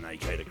Townsend,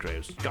 aka The Crew,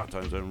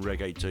 Scartones and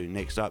Reggae 2.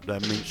 Next up, the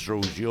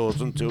Minstrel's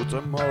yours until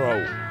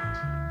tomorrow.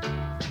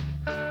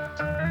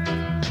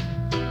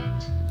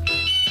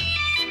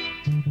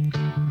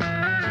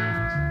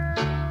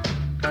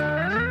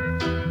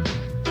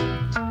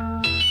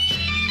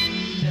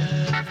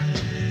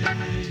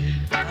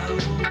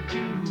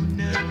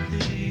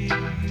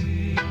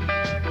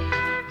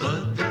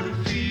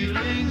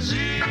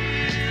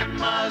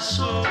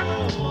 Soul,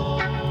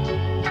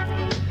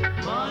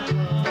 my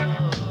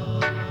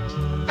heart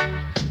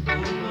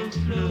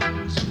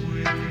overflows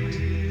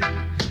with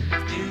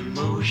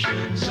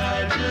emotions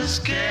I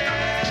just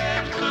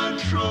can't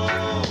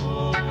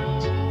control.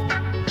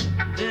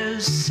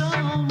 There's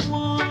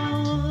someone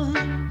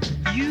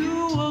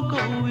you are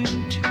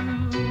going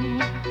to,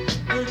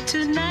 but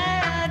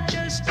tonight I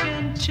just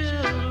can't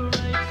tell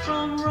right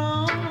from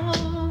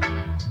wrong.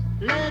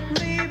 Let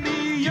me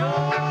be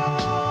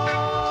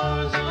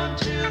yours.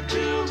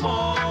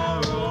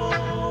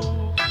 Tomorrow,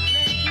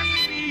 let me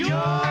be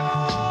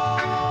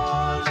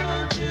yours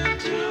until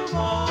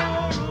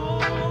tomorrow.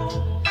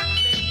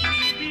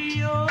 Let me be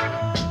yours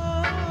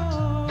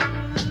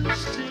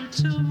till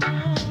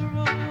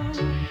tomorrow.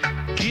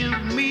 Give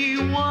me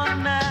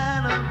one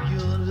night of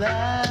your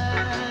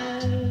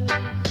life,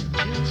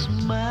 just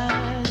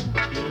mine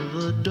till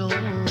the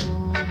dawn.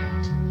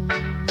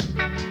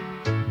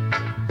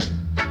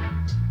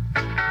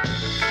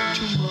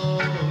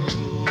 Tomorrow.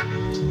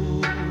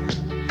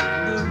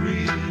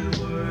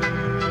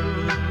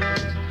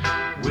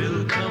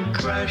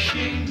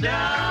 Crashing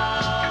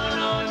down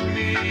on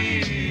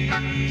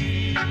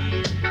me.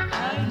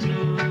 I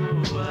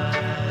know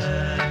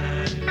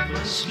I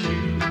must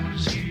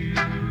lose you,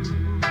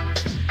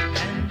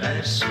 and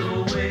that's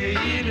the way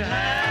it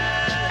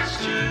has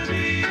to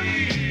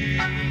be.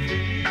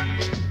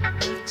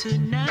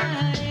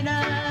 Tonight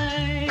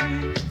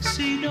I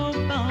see no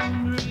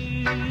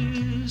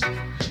boundaries,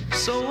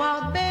 so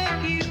I'll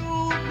beg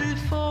you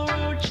before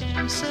our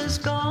chance is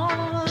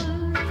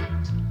gone.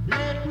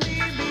 Let me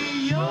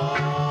be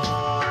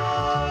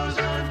yours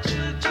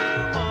until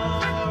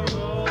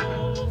tomorrow.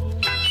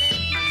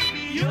 Let me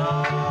be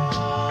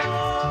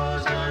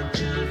yours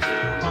until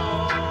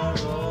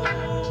tomorrow.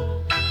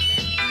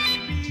 Let me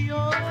be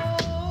yours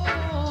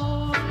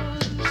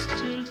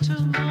till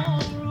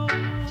tomorrow.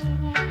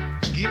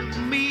 Give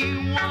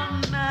me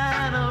one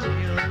night of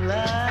your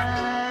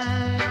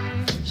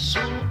life so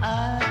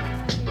I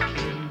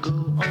can go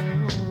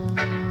on.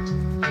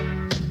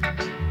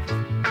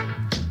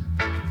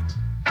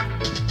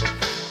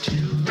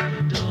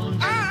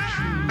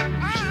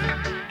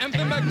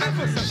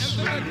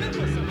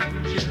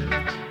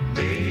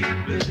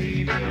 Make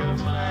believe you're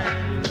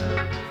my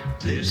love.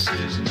 This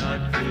is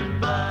not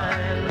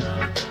goodbye,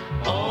 love.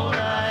 All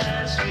I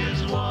ask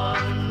is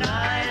one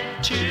night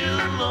till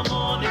the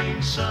morning.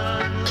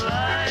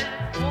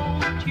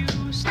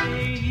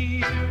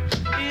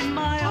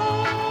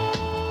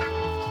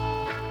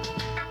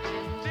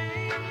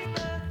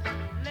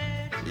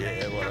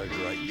 Yeah, what a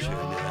great tune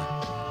there.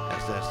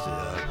 That's the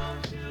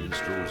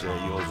minstrels there,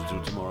 yours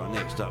until tomorrow.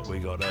 Next up we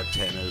got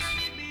Tenors.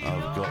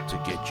 I've got to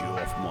get you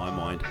off my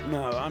mind.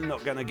 No, I'm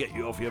not going to get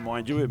you off your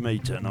mind. You're with me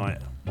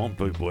tonight on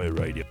Boot Boy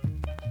Radio.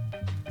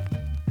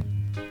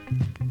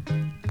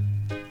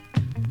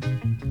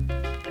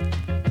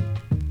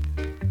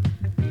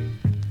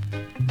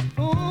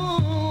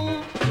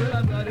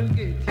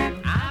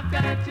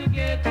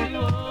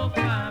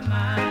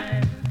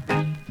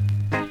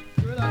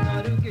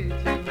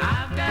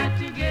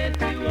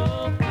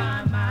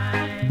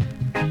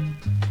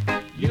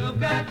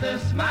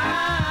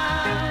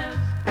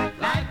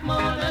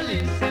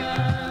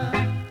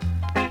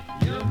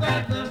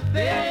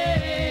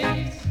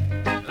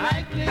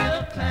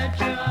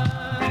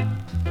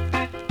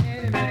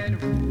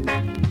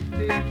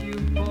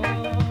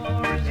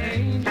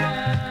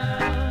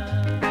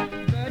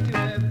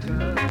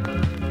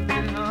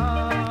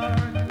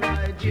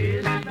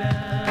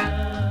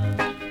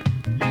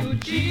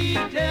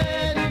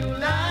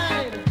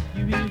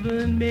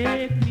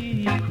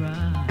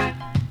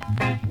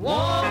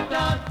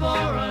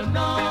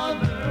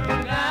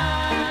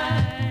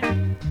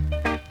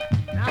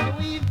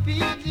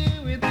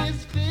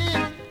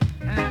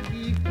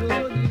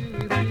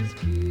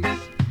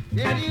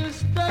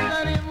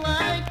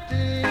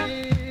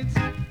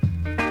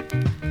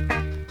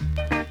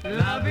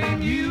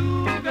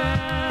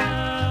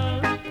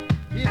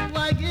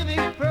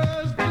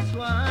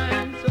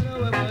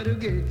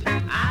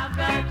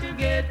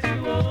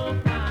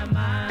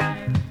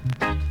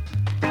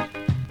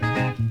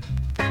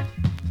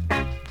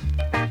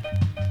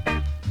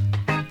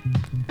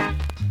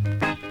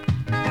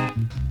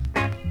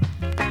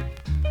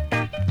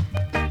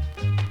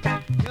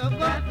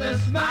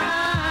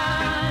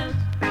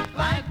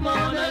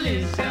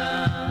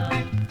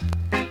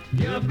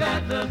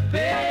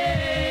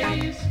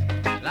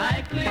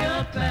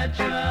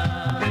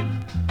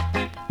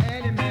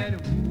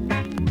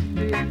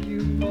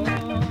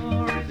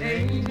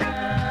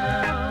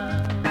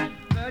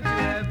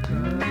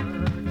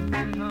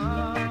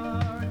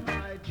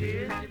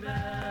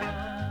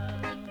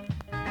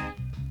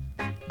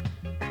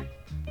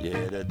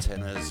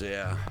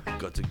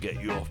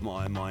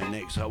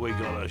 So we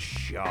got the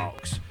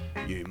Sharks.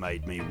 You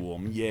made me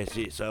warm. Yes,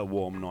 it's a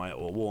warm night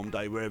or warm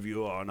day wherever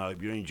you are, and I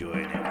hope you're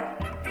enjoying it.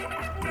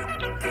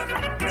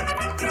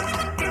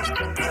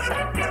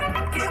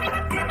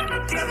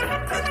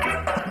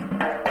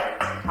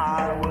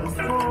 I was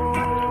cold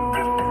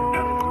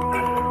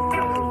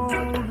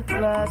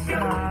last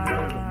night.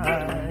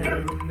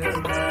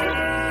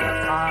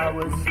 I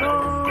was so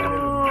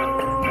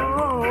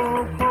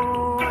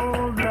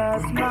cold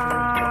last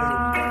night.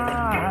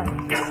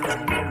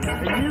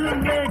 You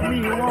made me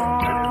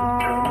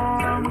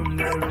warm.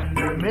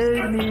 You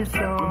made me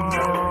so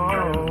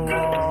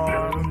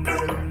warm.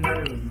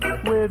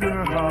 With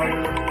your heart,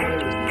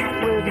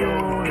 with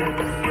your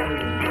lips,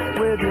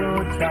 with your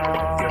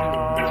charm.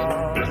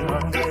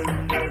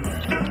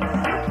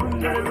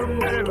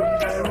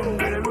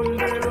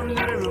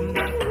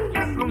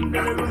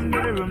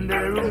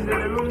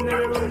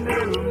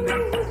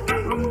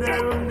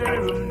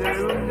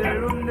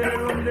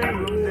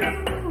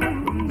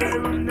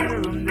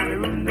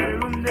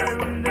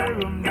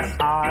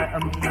 I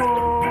am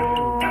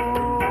cold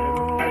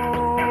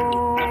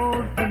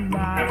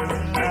tonight.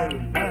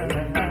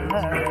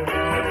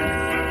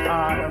 I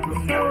am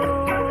so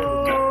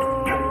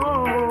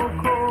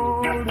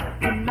cold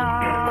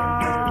tonight.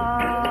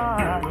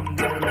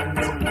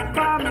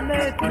 Come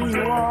make me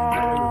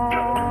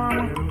warm.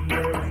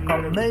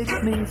 Come make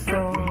me so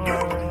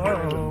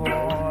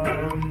warm.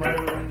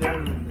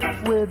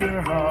 With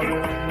your heart,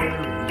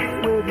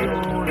 with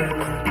your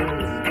lips,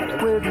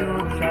 with your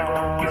charm.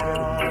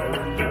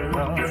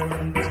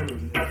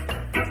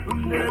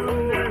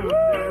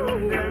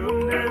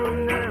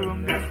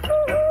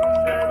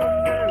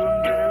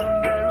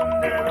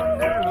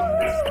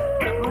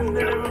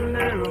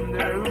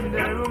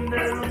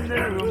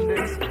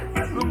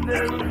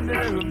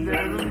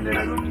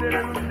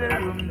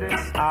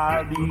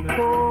 I'll be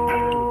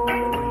cold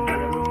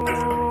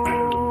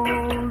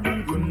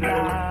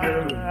tonight.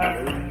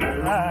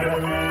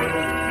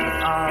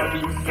 I'll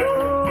be so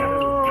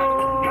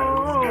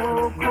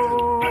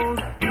cold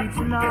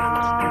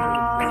tonight.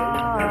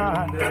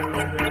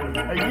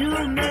 You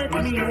make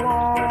me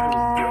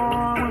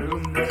warm.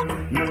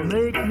 You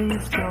make me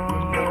so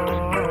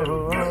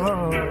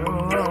warm.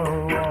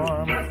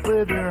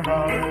 With your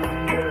heart,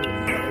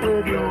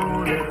 with your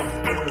lips,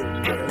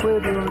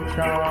 with your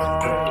charm.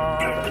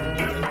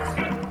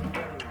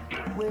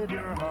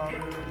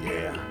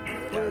 Yeah,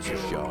 that was the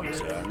Sharks.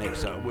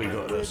 Next up, we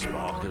got the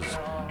Sparkers,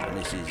 and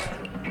this is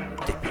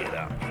Dip It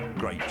Up.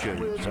 Great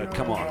tune. So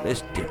come on,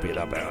 let's dip it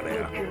up out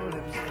there.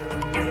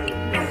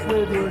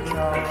 With your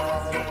charm.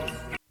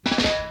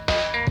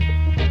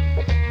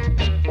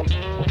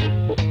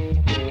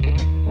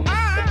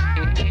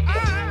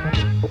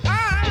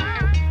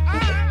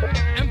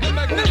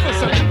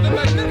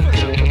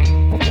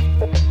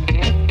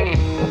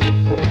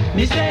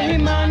 Me say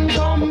man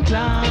come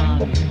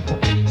clown,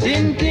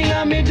 Same thing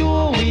I me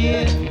do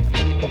it.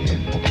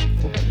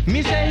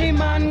 Me say him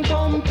man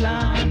come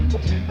plant.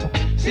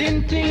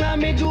 Same thing I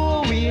me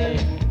do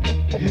it.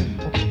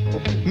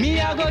 Me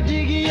a go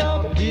diggy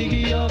up,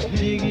 diggy up,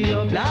 diggy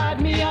up.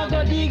 Lad, me a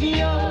go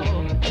diggy up.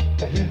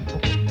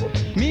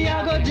 Me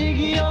a go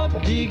diggy up,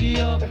 diggy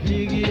up,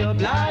 diggy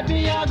up. Lad,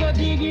 me a go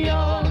diggy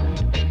up.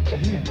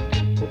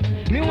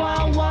 Me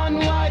want one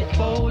white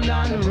fowl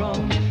and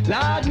rum.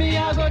 Lad, me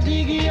a go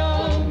diggy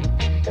up.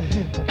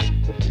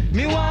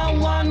 Me want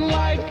one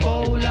white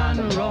fowl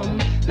and rum.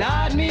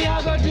 Lad, me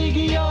a go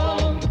diggy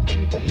up.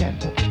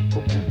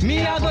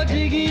 Me a go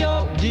diggy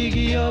up,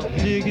 diggy up,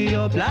 diggy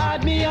up.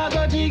 Lad, me a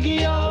go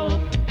diggy up.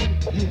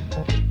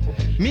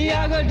 Me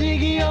a go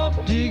diggy up,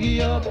 diggy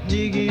up,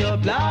 diggy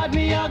up. Lad,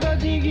 me a go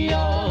diggy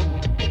up.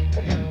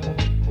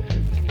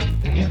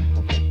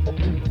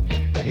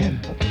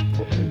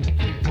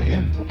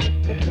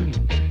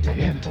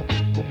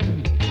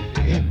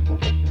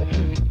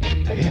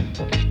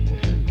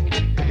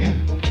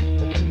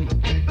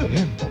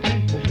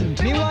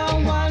 Me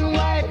want one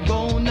white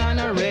bone and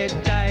a red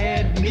tie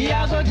head. Me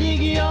a go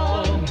diggy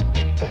up.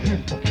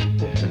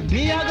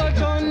 Me a go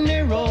turn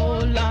the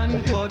roll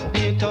and cut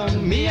the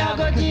tongue. Me a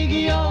go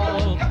diggy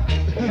up.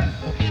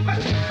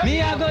 Me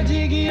a go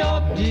diggy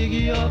up,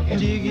 diggy up,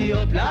 diggy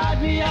up.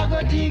 Lad, me a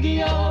go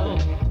diggy up.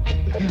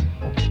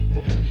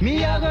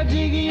 Me a go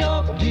diggy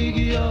up,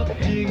 diggy up,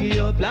 diggy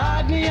up.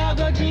 Lad, me a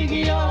go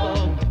diggy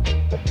up.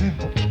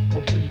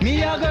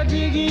 Me a go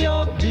diggy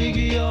up,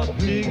 diggy up,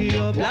 diggy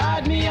up.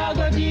 Lad, me a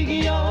go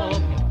diggy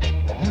up.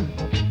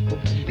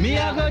 Me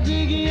a go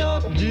diggy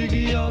up,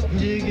 diggy up,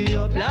 diggy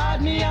up.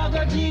 Lad, me a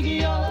go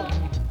diggy up.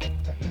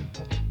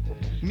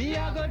 Me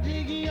a go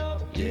diggy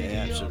up.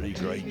 Yeah, absolutely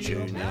great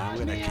tune now.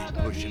 We're going to keep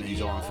pushing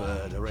these on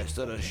for the rest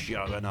of the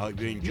show, and I hope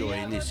you're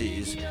enjoying. This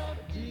is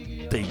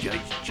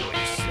DJ's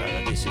Choice.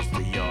 This is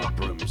the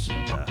Yardbrooms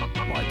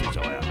and My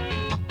Desire.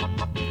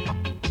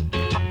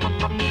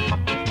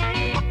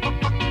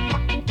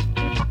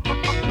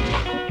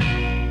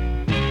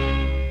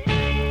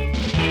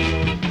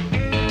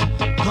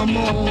 Come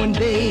on,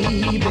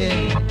 baby,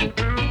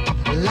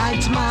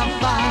 light my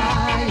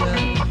fire.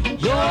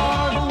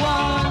 You're the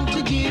one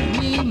to give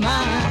me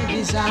my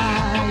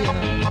desire.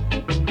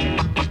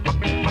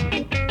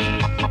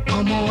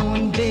 Come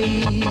on,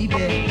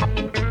 baby,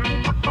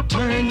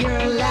 turn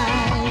your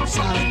lights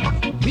out.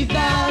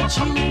 Without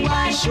you,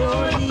 I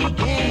surely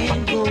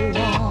can't go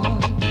on,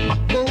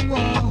 go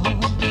on.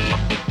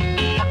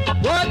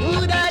 What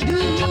would I do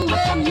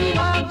when you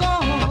are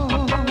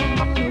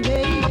gone,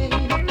 baby?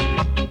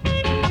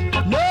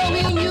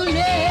 Knowing you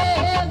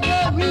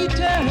never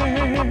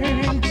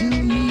return to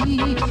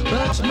me,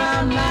 but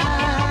my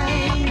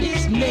mind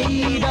is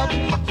made up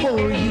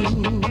for you,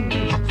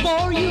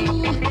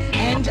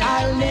 and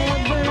I'll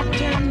never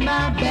turn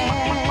my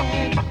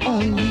back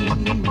on you.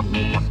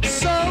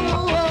 So,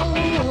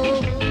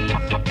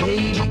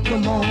 baby,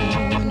 come on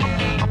now,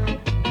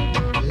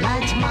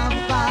 light my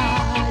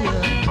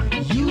fire.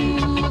 You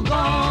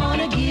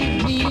gonna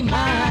give me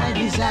my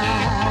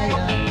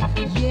desire,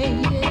 yeah,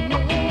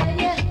 yeah,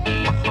 yeah.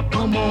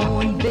 Come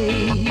on,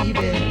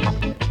 baby,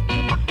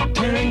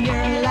 turn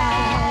your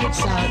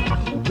lights out.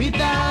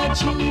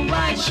 Without you, I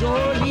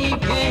surely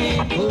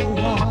can't go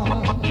on.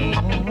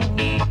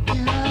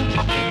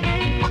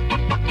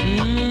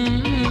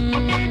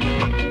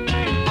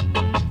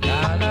 La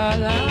la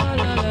la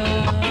la la.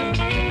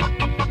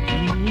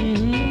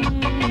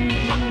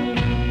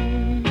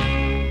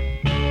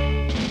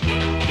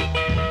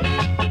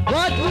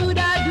 What would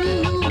I do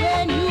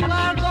when you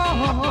are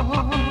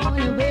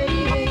gone,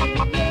 baby?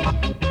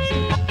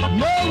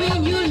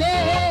 Knowing you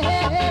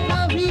never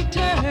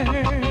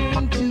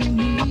return to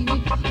me,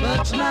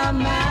 but my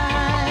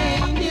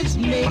mind is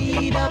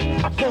made up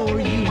for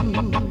you,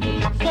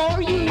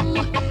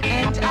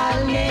 and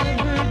I'll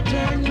never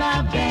turn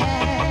my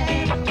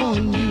back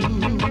on you.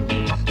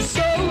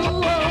 So,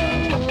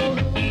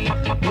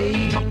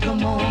 baby,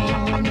 come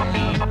on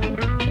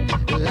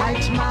now,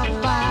 light my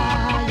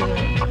fire.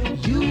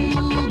 You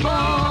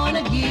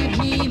gonna give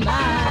me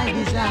my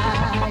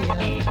desire,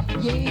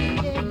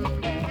 yeah, yeah.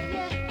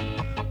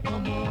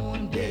 Come on,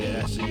 baby. Yeah,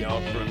 that's the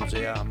Yardbrooms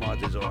here, My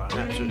Desire. An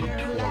absolutely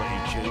quality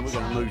tune. We're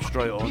going to move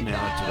straight on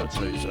now to the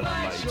Toots and the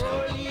Mates.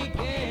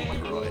 Pump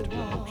on Pride,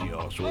 Milky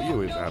Arsehole. You're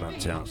with Alan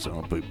Townsend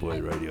on Bootboy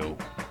Radio.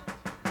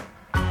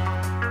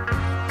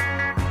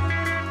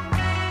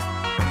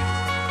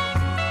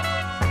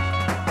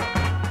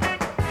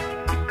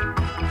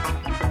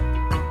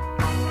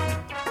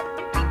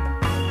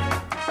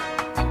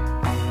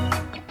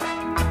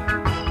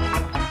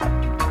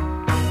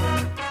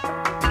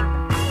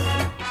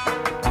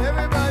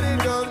 Everybody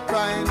just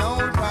crying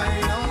out,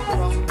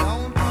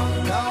 from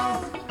down,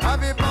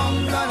 have it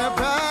pumped on a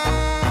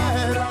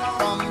pride,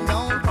 from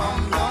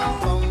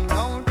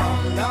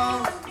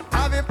down,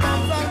 have it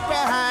pumped on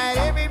pride.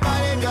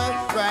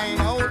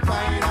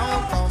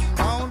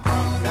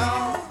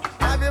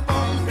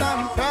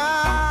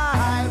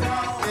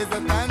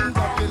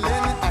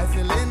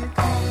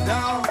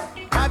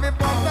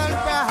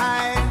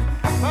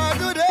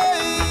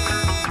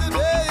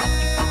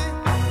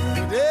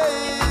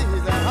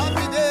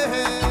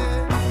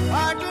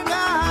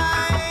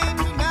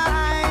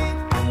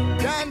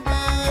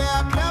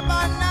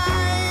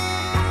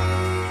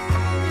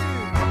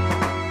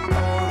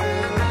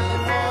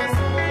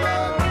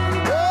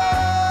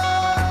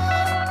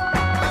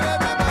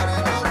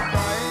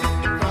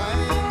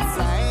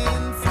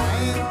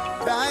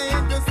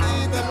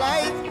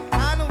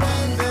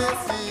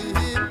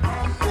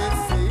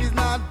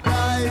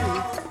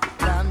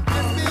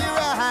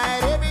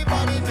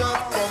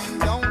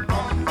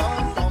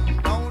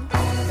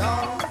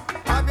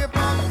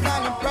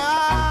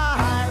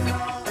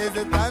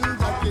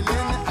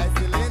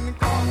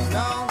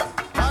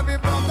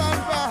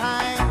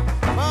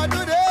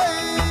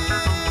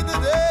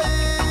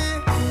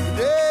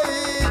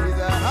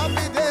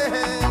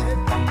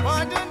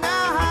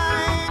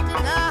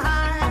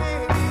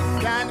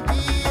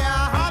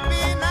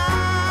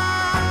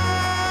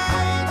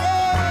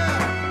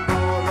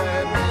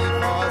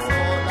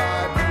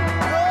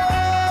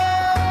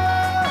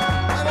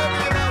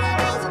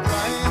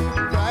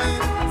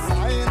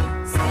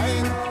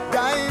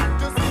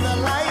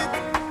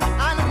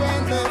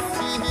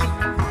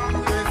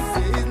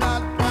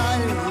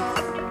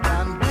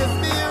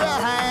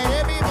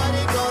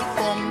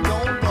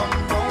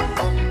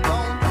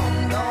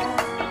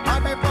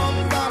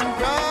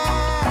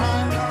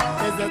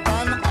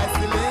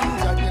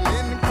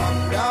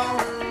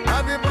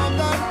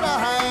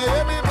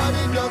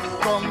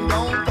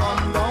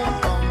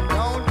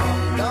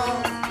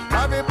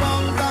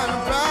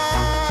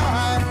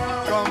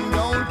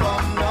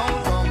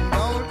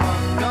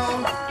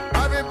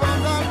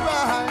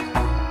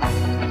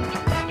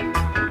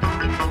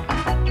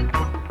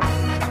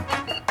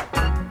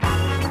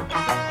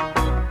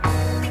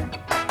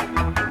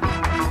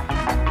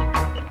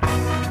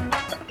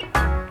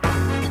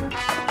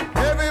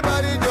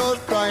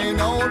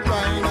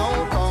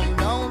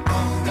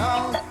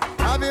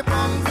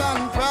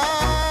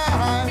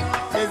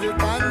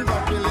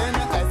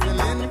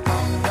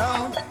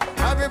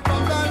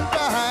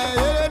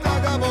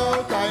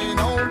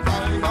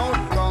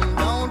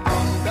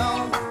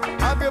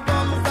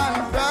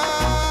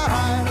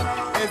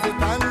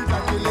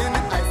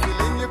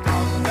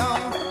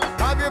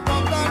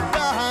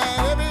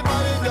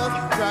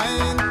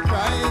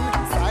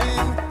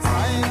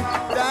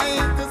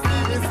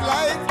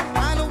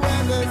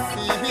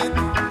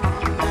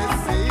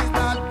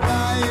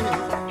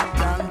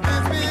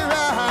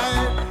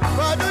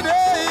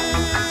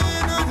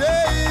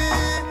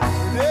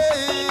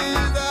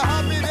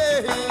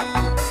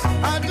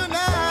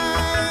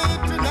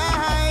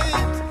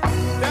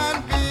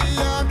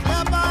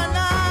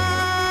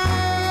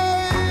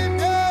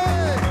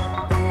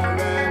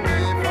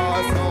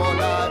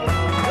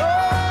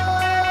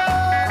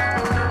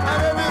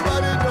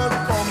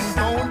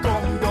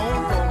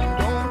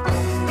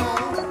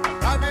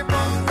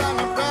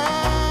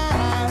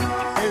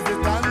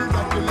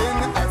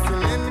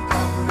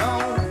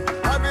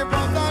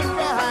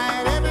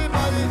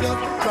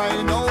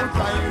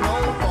 try, no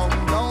bum,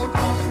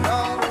 no.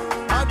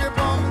 Have your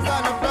bums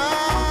on the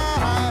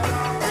fly.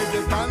 If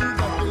you stand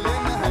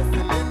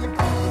hustling,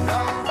 come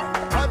down.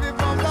 Have your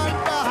bums on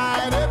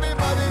fly.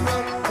 Everybody go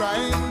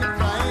crying,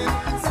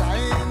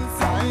 sighing,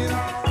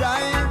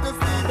 dying to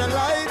see the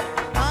light.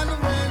 And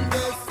when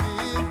they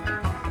see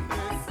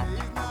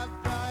not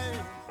right.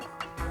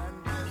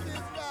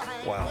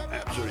 Wow,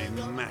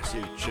 absolutely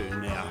massive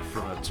tune now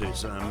from the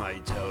Tucson and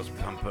Maytals,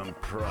 Pump and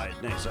Pride.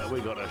 Next up,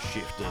 we got the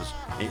Shifters.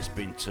 It's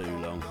been too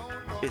long.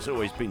 It's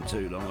always been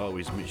too long. I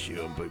always miss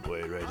you on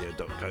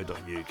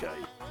bootboyradio.co.uk.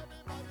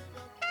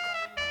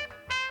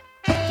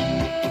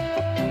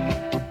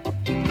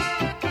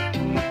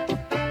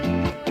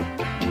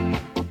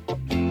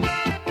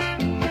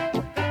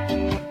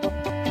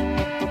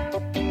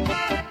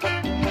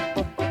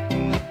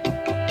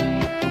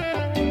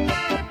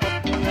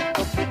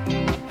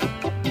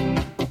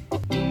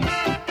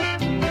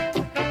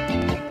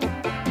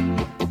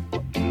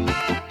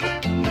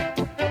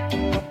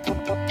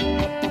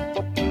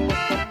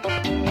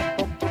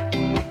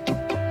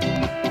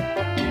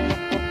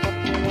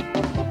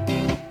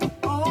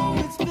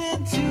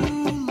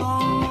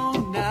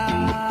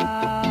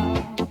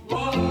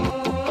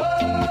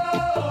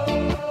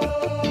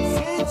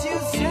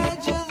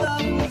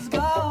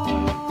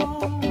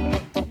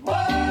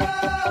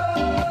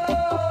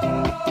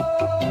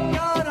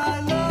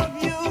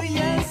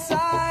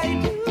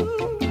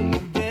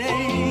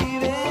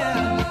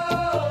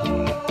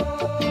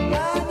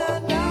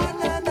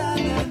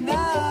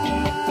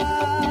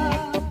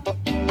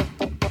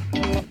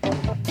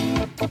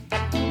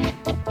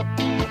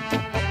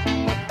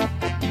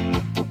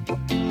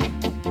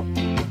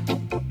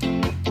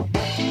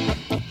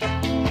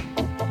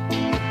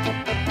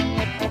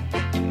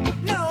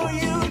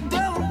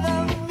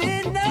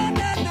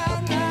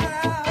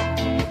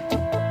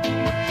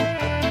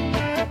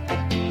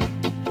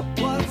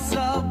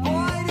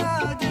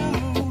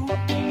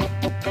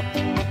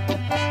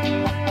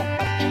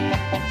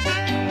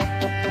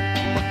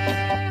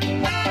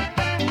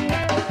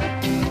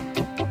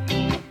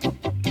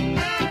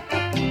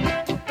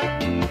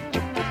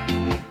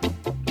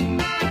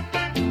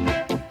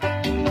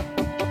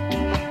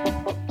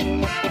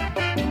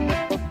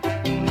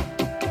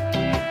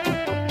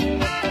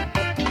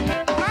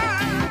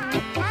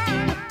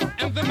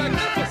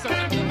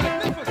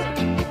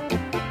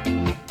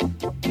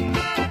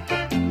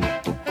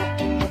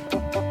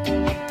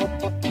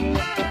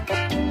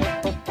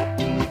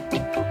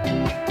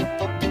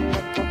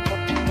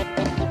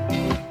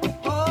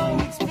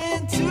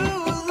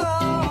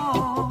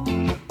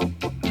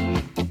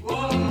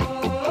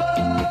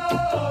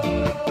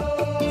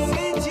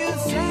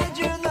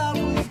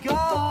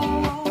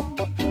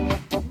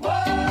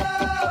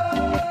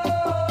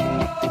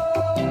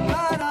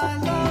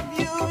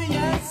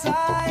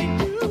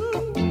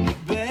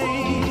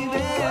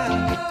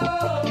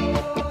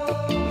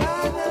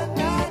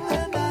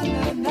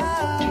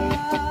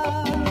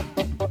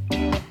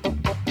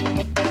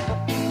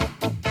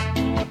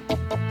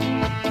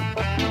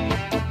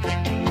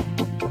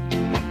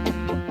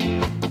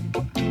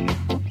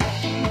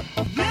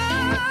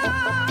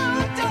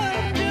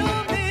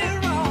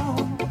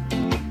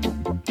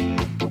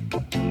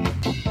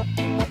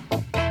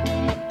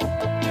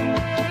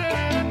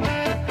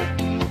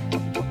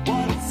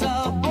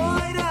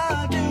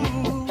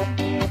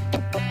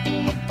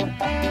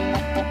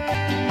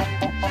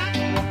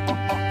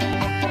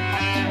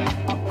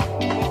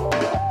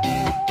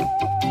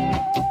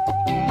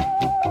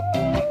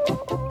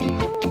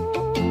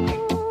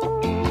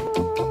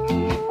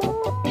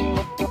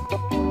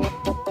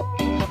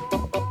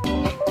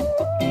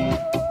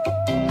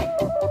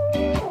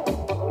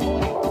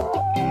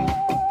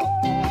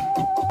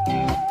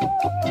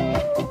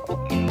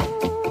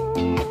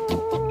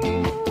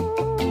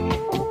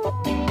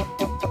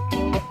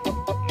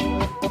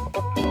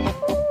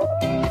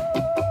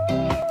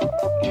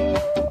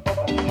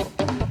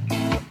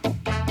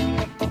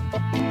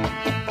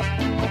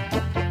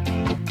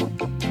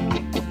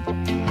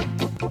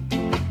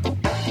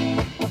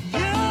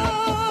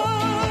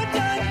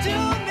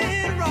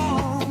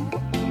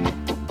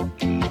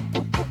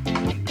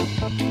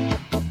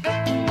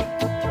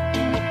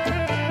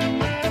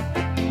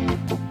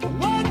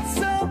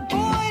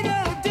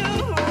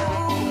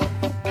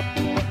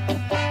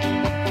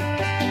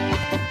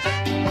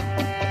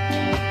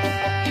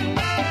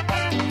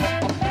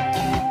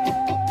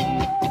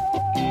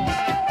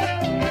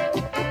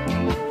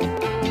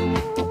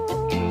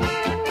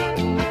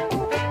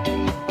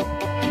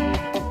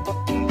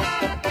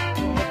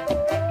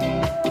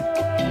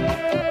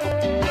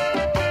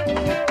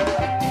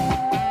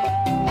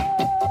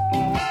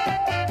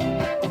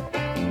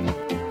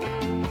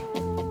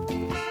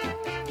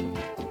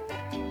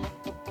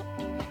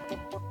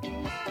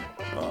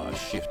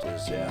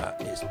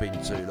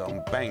 Been too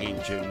long,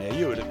 banging tune there.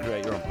 You were the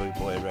creator on Boot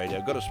Boy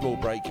Radio. Got a small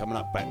break coming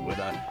up, back with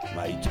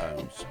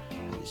Maytones.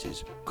 This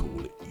is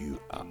Call It You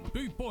Up.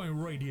 Boot Boy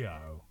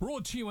Radio,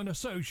 brought to you in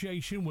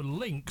association with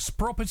Links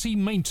Property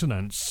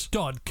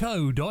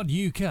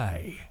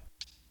Maintenance.co.uk.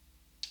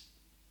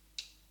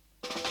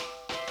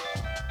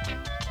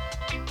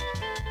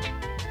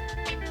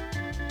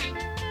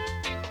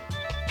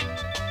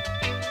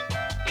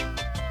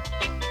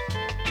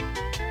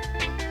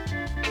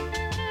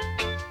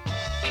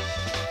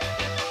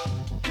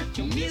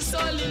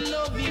 only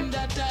loving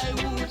that I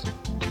would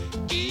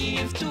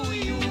give to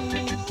you.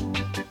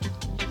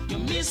 You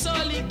miss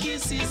all the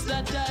kisses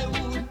that I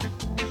would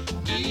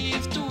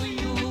give to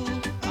you.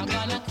 I'm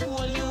gonna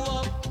call you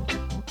up.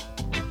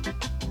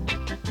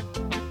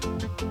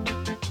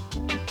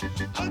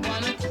 I'm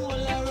gonna call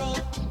her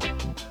up.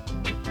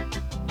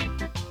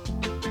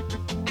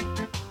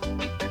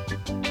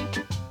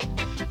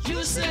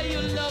 You say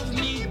you love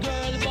me,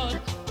 girl, but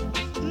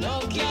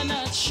love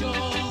cannot show.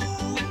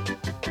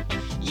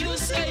 You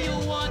say you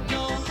want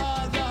no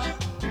other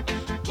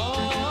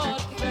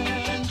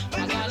boyfriend.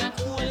 I'm gonna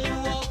call you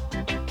up.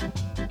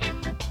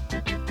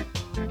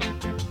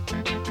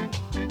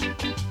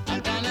 I'm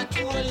gonna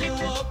call you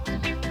up.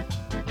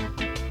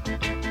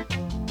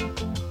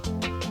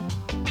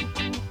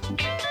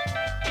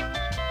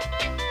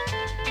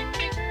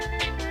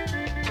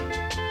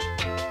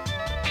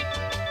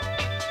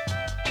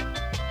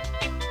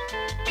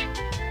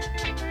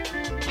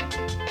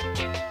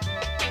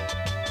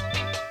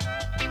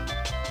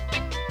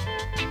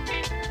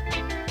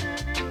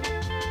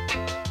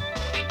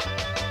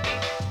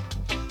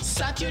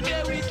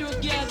 Saturday we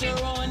together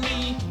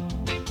only,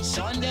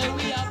 Sunday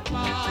we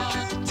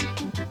apart.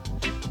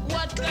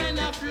 What kind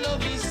of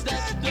love is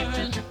that,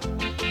 girl?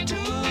 Too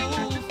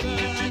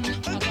fern.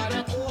 I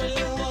gotta call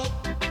you up.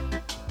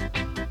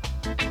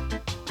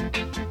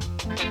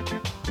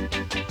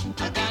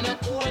 I gotta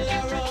call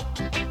her up.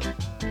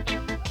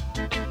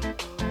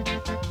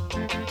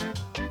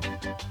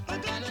 I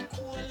gotta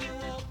call you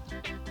up.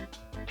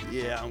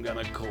 Yeah, I'm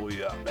gonna call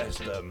you up. That's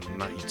the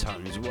Matty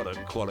Tones. What a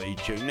quality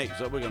tune.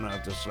 Next up, we're gonna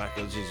have the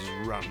Slackers. This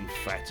is Run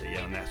Fatter.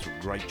 Yeah, and that's a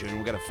great tune.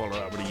 We're gonna follow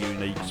up with a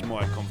unique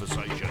My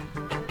Conversation.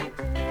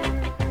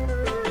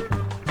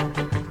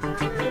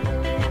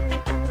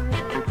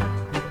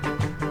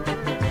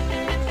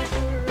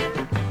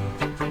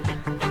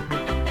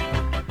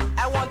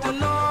 I want to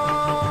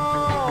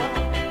know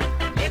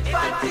if I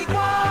think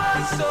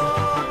was so.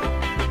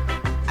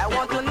 I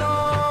want to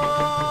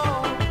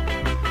know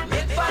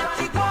if I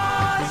think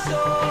was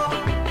so.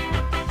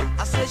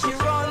 I said she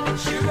run,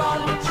 she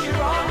run, she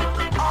run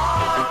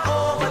all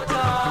over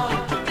town.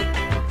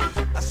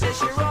 I said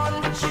she run,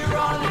 she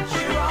run,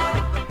 she run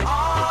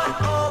all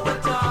over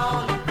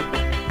town.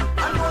 I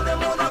know them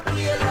wanna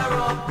clear her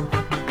up.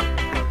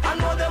 I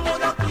know them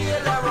wanna clear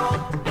her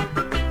up.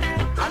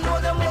 I know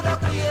them wanna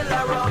clear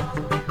her up.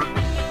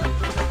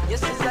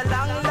 Yes, it's a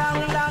long, long,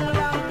 long,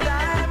 long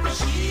time.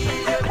 She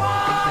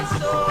was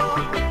so.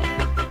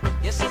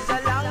 Yes, it's a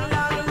long,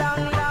 long,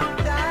 long, long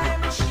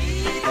time. She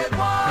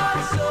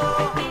was so.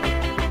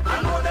 I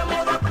know them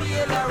wanna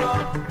clear her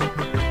up.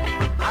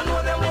 I know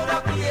them wanna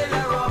clear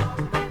her up.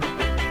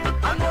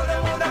 I know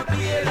them wanna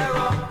clear her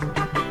up.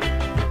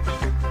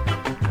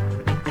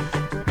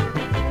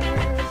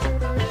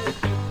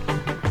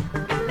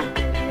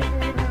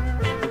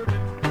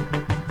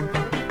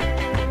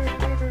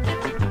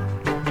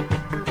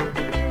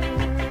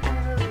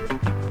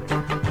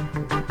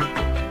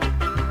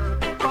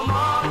 Come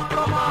on,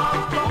 come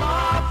on, come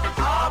on,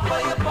 up for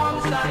your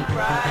bumps and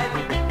pride.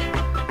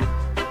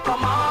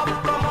 Come on,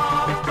 come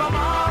on, come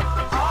on,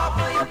 up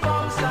for your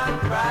bumps and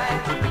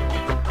pride.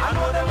 I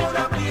know them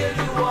wanna clear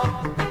you up.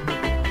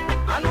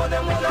 I know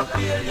them wanna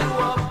clear you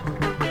up.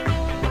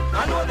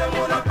 I know them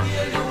wanna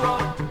clear you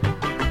up.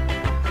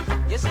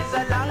 Yes, it's a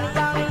long,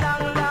 long,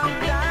 long, long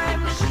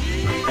time. She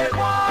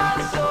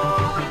was so.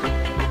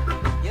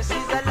 Yes,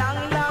 it's a long,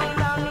 long,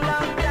 long,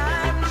 long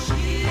time.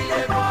 She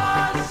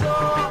was so.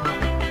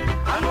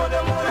 I know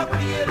them wanna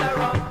clear her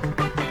up.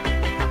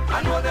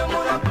 I know them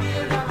wanna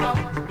clear her up.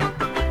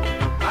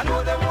 I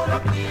know them wanna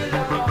clear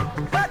her up.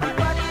 Body,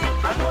 body.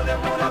 I know them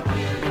wanna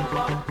clear you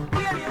up.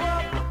 Clear you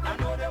up. I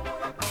know them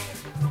wanna clear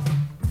you up.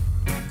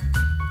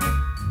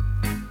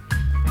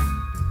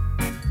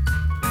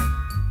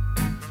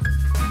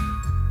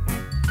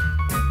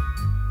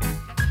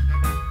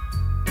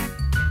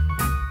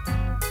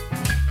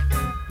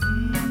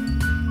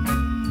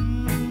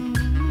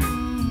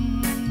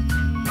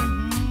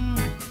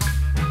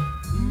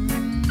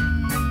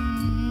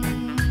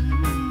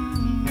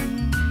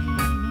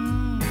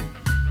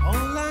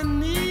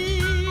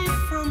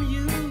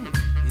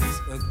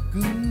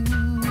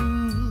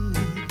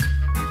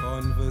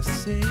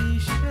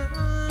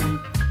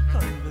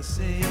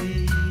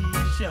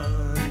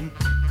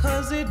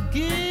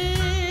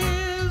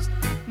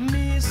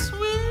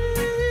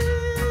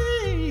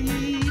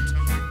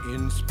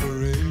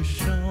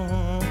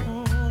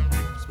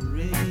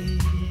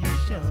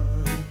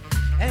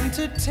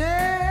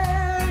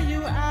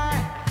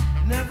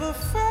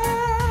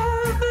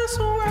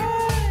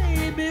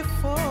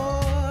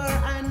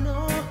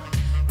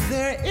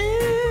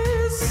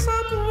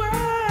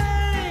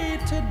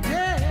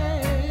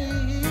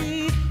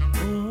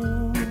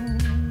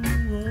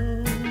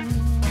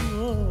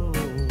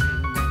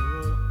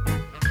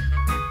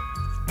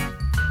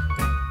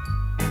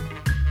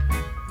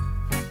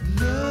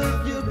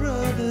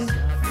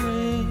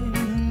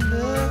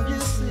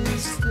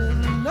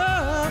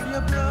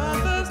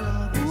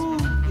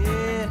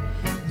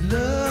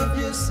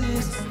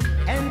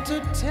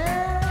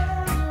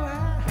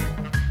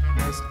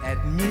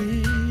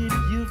 Admit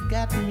you've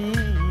got me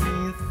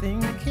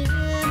thinking.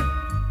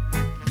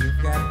 You've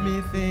got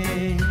me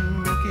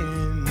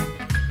thinking.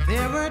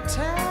 There were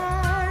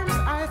times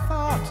I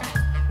thought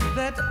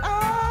that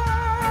I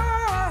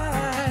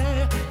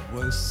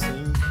was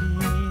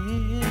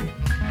sinking.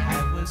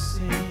 I was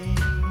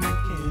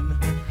sinking.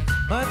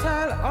 But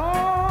I'll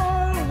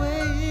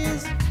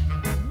always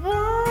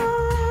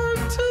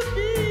want to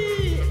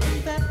be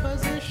in that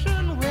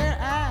position where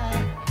I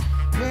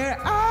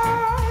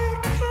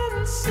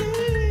can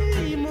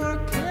see more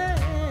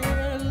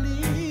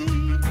clearly,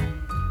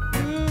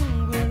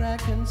 where I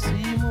can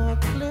see more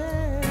clearly.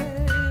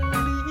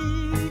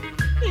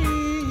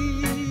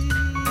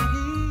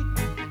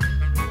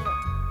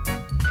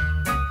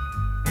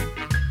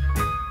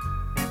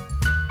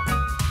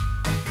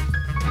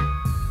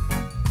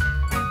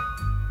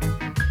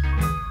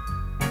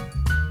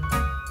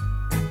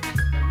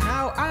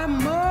 Now I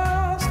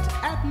must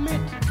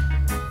admit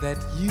that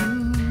you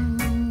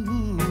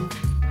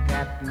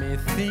got me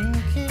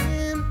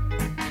thinking,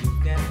 you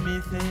got me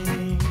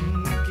thinking.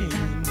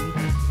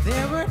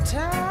 There were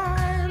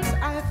times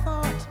I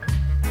thought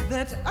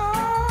that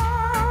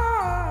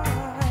I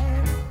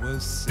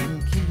was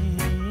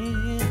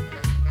sinking,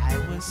 I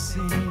was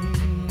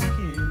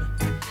sinking,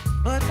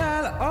 but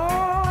I'll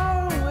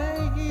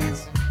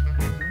always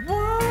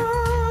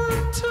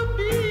want to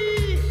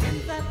be in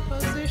that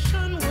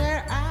position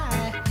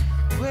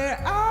where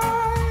I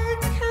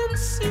can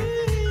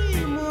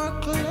see more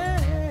clearly.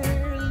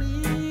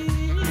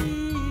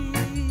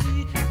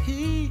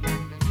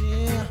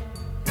 Yeah,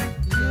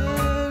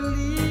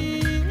 clearly.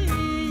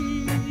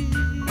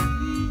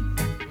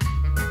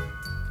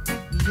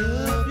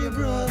 Love your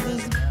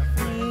brothers, my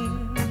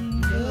friend.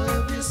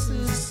 Love your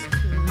sisters.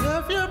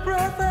 Love your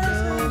brothers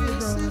and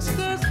your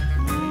sisters.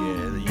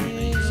 Yeah, the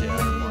unique sound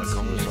of my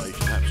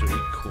conversation, absolutely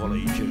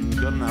quality tune.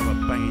 We've got another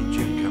banging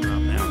tune coming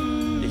up now.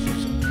 This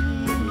is The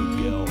Rude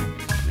Girl,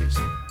 and it's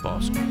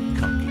Boss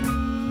Cocky.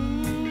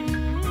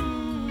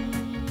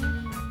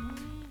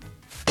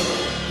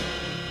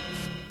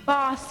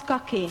 Boss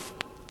cocky.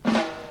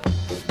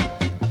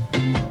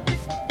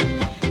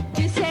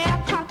 You say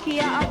a cocky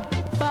a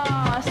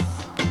boss.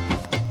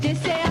 You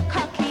say a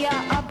cocky a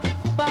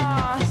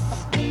boss.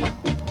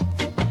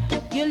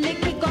 You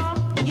lick it go,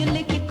 you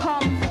lick it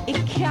come,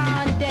 it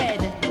can't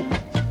dead.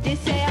 You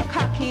say a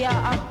cocky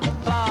a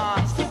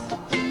boss.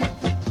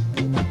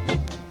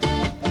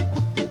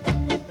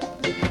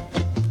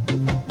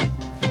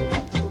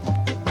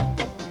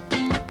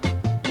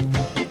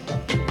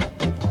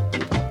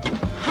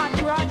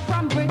 Hot rod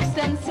from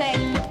Brixton say,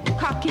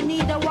 cocky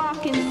need a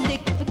walking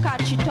stick to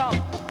catch it up.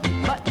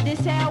 But this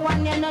here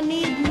one you no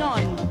need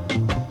none.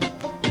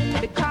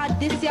 Because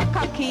this your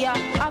cocky a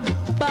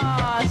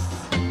boss.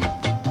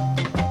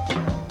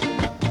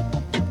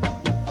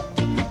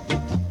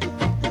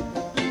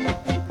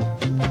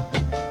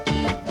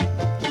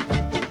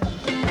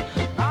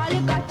 All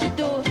you got to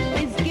do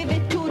is give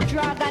it 2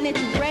 drag and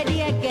it's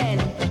ready again.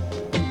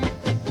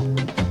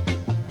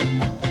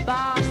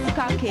 Boss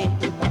cocky.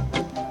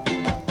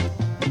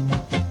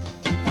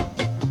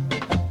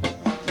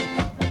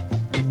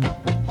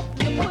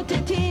 You put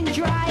it in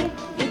dry,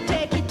 you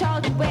take it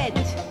out wet.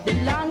 The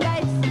longer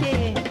it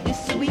stay, the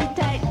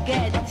sweeter it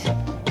get.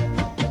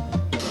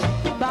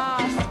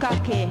 Boss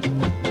cocky.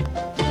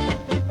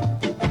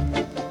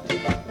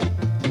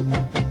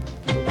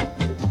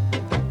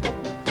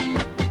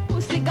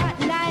 Pussy got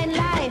 9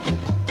 life,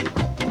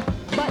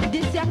 but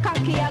this your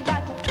cocky I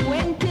got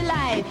 20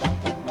 life.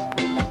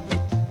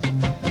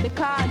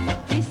 Because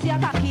this your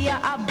cocky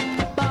a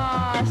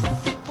boss.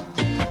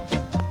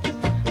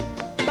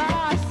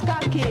 Boss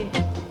cocky.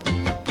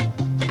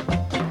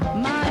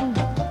 Man,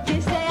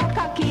 this your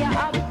cocky a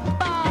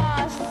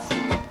boss.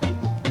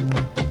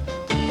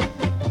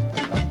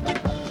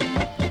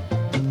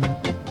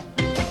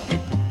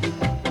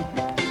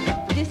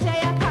 This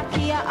your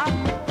cocky a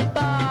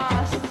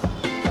boss.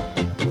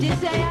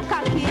 This your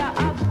cocky a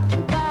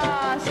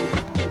boss.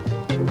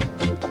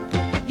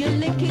 You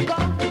lick it go,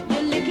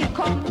 you lick it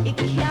come, it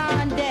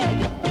can't dead.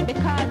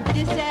 Because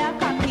this your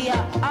cocky a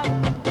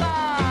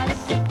boss.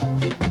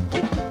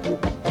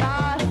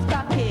 Boss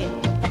cocky.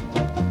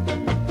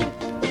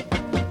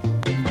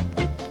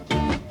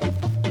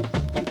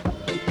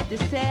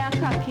 This your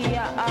cocky a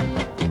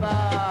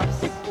boss.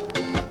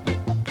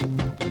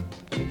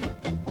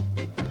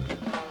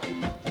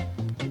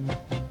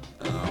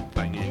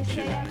 Banging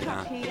tune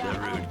now. The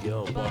Rude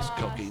Girl, Boss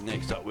Cocky.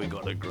 Next up, we've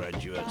got The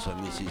Graduates,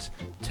 and this is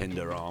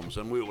Tender Arms.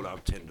 And we all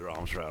have tender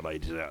arms for our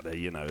ladies out there,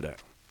 you know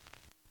that.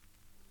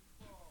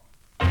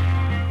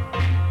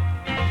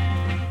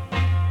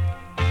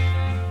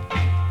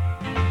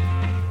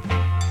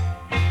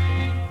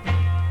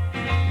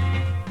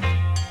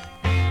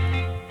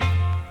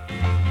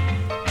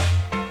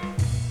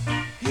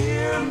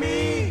 Hear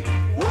me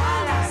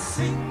while I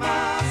sing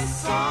my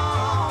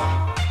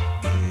song.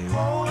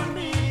 Hold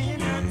me in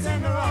your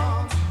tender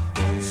arms.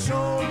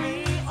 Show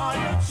me all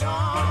your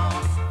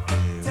charms.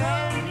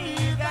 Tell me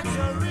that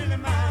you're really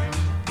mine.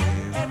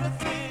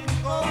 Everything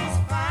goes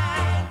fine.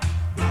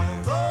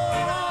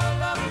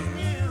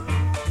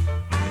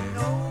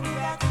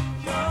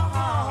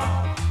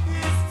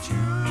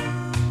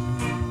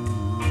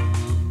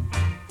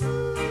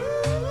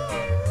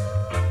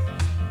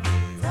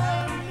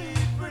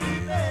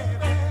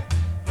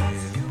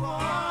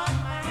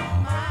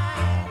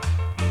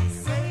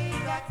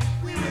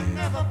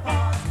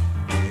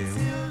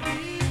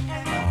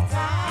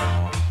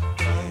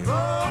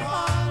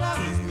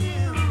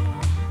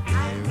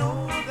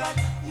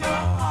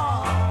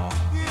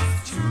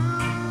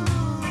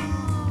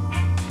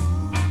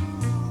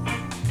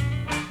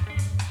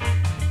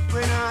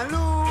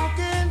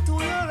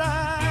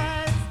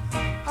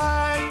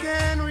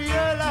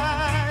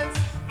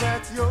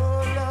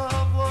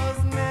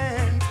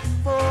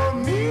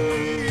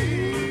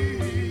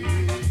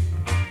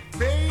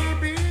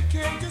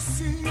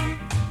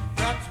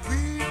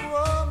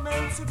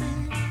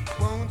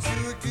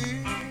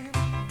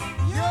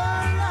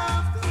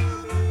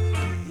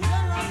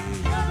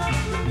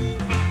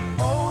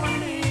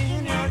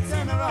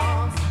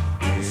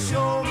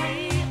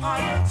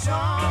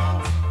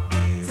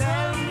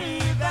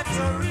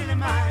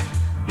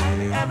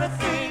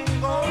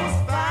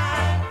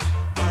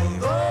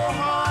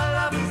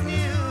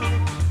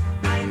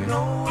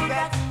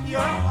 your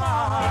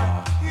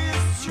heart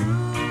is true.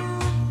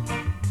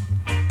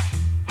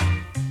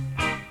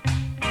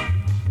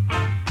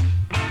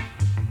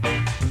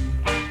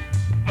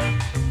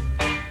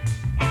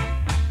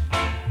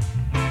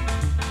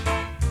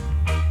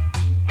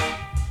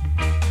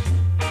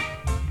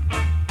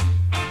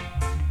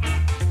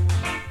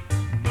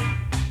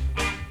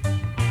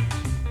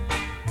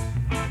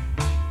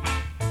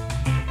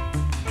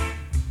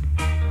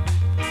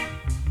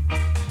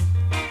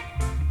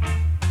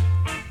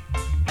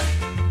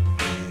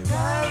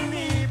 Tell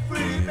me,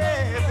 pretty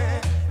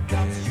baby,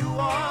 that you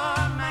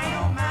are mine,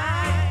 oh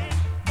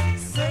mine.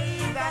 Say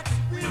that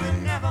we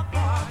will never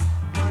part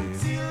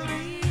until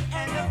the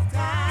end of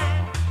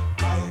time.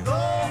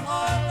 Although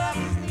our love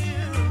is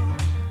new,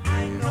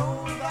 I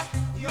know that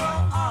your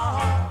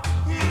heart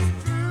is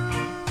true.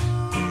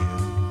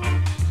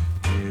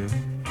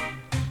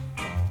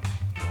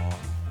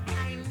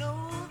 I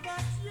know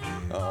that your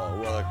Oh,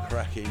 what a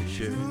cracking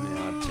tune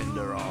there,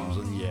 Tender Arms,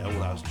 and yeah, all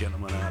those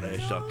gentlemen out there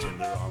shot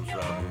Tender Arms for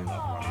our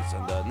loved ones.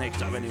 And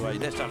next up, anyway,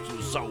 let's have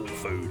some soul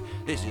food.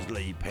 This is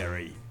Lee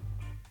Perry.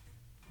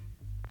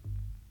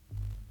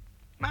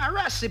 My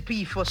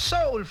recipe for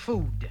soul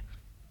food.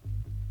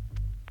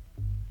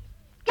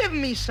 Give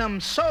me some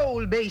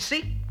soul,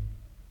 Basie.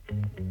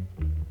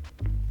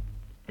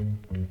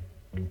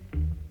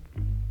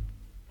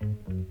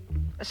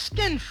 A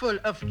skinful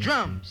of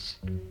drums.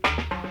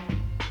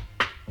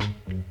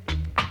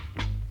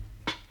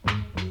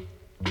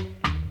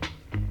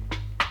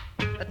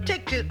 A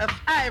tickle of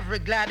ivory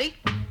gladdy.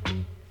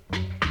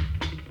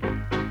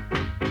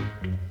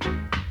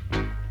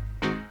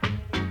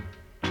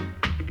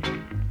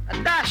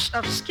 A dash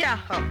of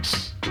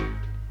scarhawks.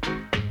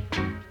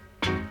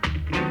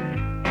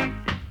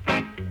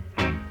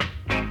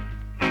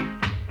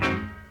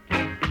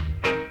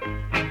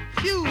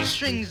 Few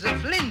strings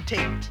of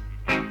lintate.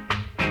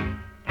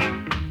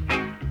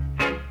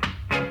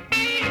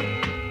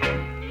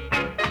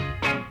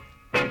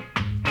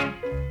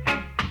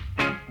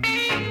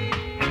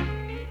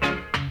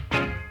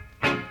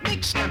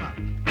 Mix them up.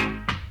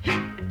 You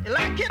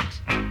like it?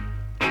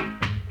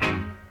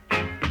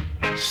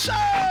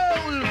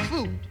 Soul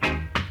food.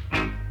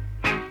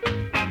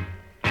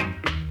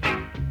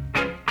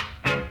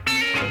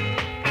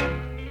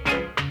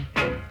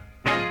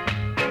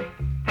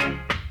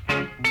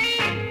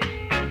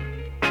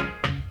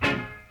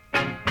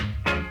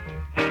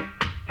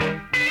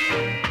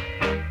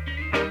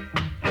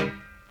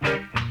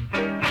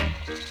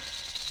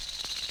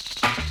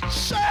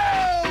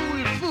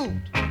 Soul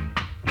food.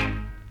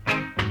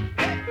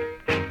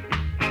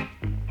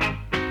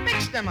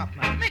 Mix them up,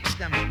 man. Mix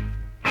them up.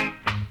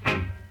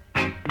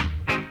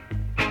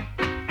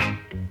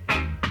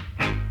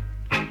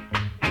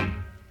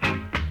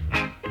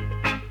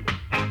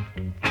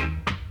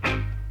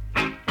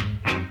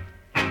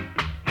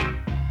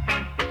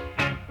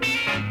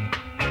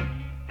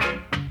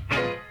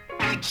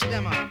 Mix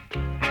them up.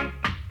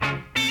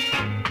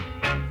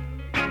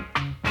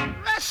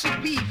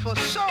 Recipe for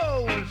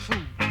soul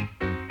food.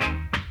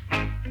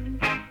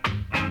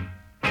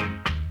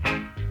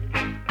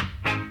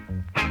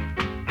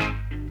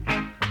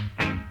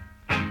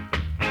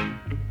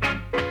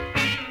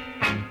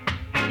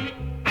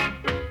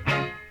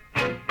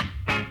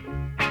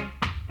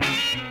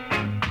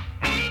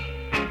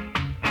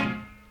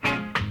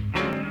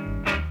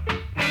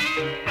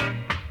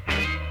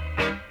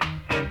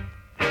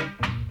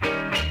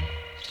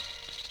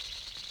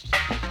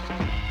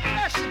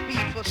 Recipe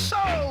for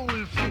soul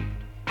food.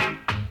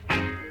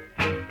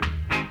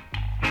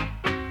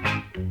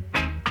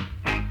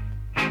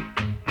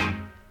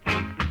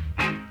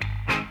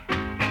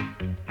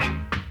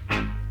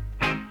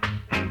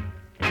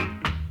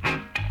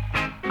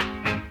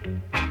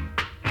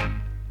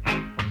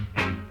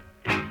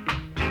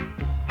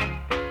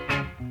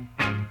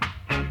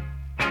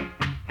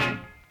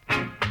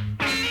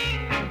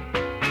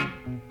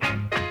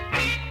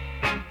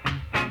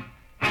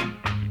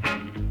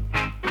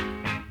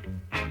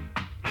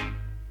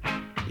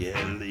 Yeah,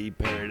 Lee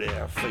Perry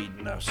there,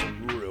 feeding us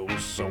some real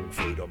soul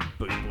food on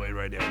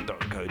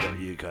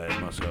bootboyradio.co.uk.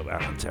 And myself,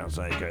 Alan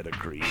Townsend, the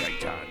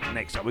creator.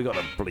 Next up, we got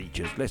the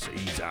Bleachers. Let's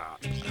ease up.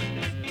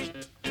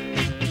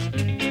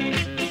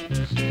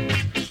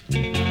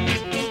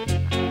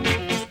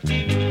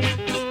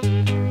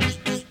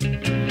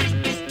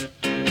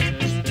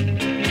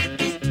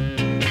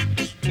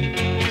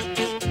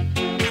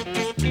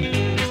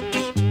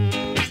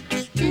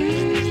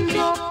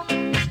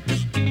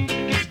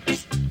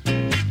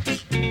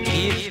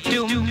 Give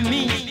to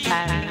me a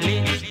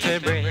little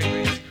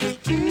bread.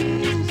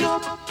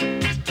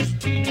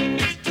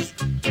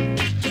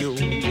 You're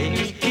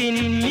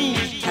making me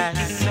a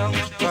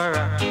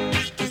sufferer.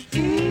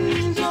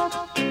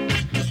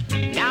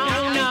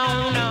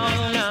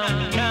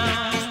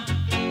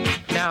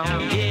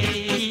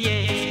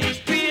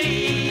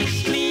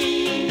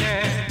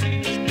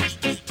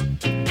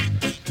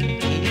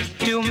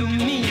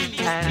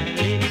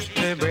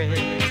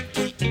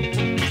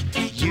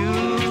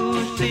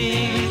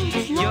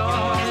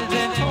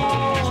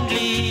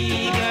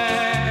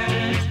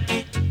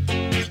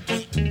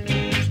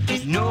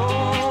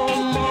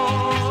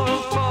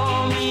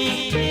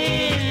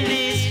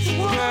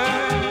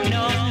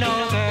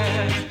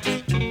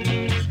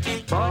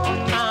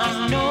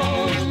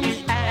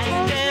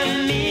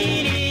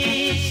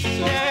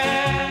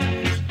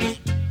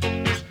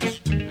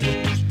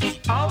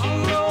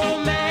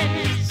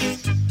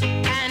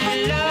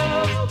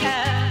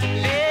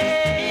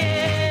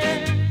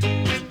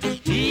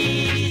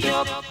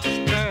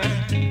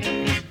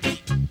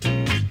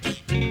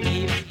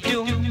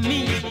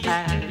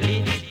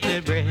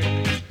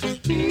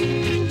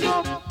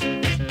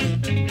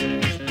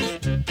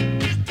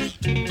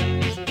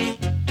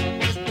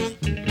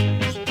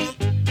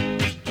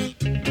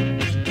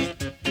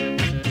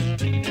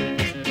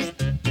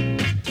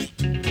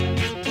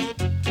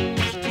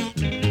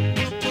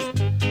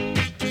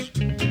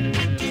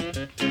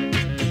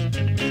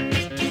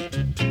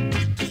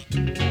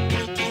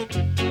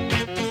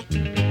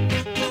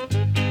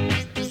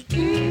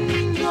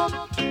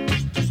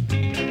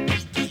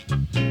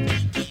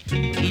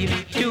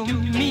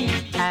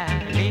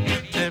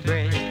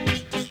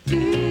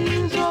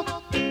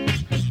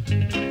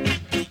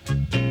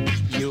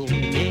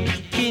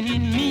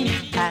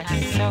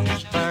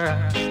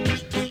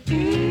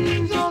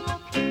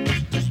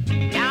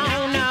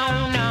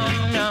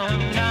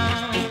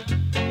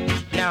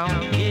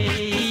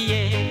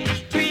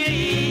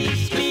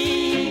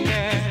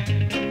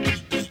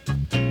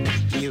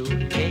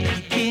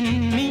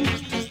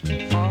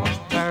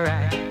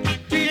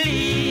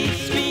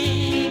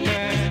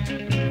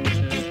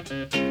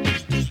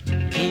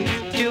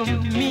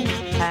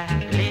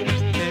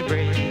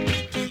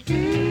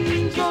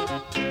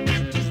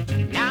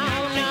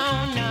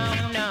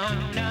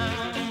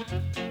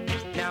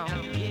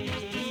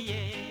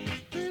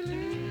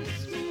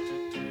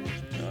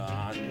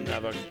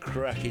 Another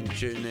cracking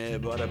tune there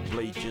by the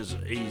Bleachers.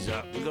 Ease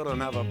up. We've got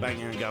another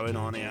banger going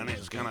on here, and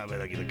it's gonna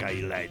be the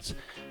Gay Lads.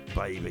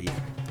 Baby,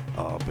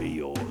 I'll be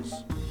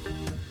yours.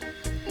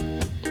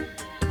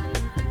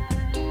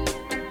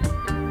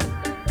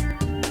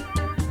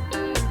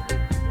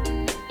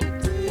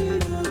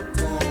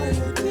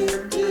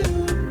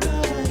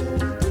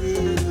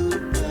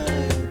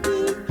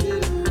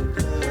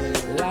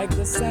 Like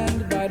the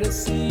sand by the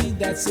sea,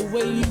 that's the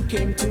way you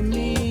came to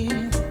me.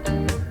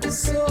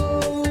 So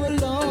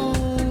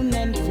alone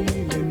and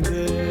feeling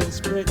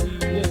desperate,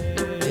 yeah.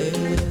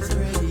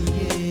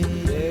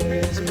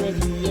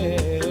 Desperate,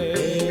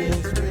 yeah.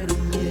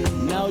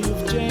 Now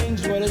you've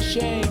changed, what a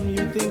shame.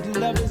 You think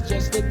love is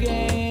just a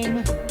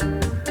game.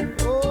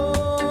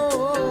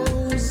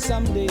 Oh,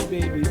 someday,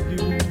 baby,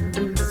 you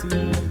will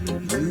see. You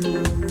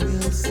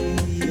will see.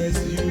 Yes,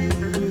 you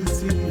will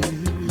see.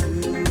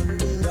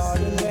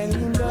 Darling, when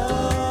you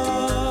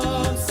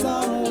love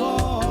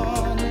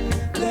someone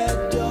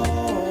that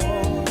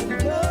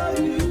don't love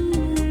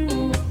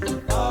you,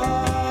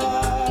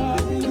 I'll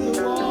be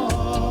the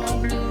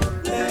one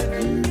that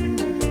you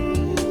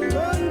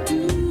run to.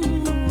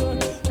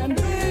 And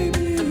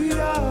baby,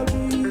 I'll be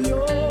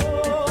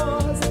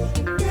yours.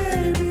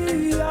 Baby,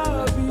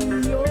 I'll be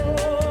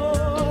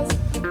yours.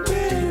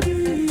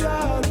 Baby,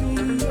 I'll be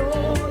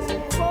yours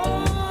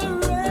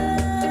forever.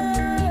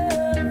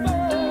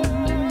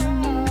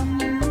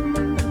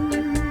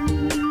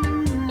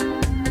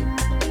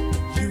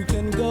 You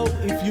can go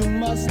if you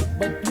must,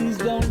 but please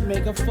don't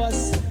make a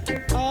fuss.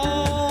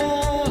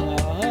 I'll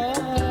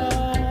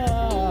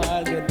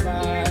get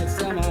by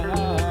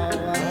somehow.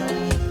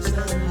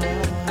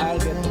 I'll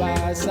get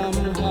by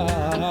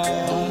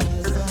somehow.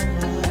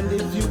 And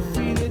if you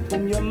feel it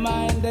in your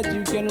mind that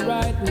you can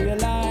write me a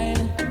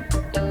line,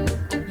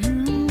 you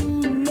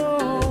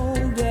know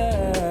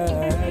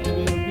that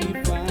will be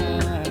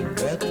fine.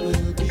 That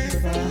will be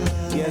fine.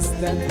 Yes,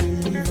 that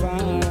will be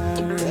fine.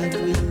 That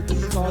will be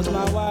fine. 'Cause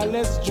my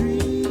wildest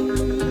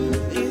dream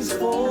is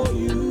for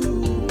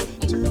you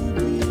to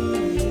be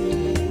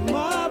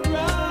my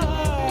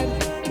bride.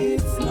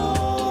 It's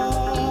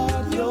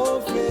not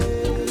your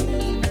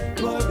fate,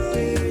 but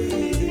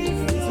baby,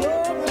 it's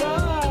your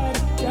pride.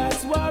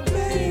 That's why,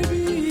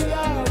 baby,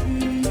 I'll be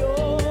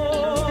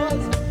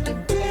yours.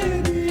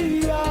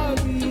 Baby, I'll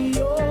be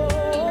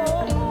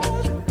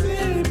yours.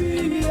 Baby,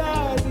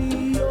 I'll be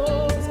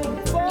yours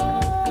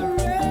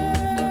forever.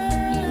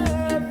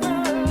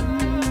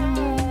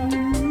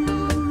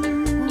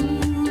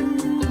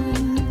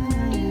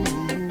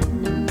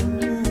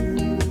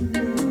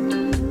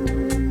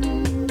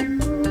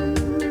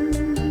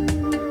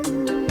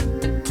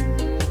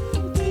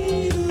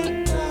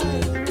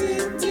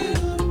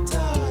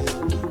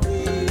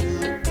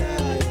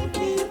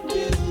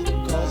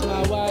 Cause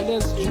my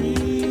wildest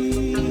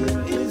dream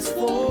is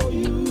for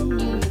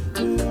you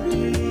to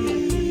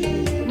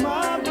be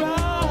my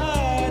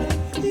bride.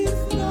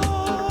 It's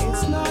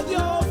not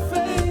your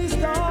face,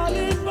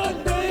 darling,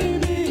 but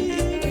baby,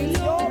 it's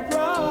your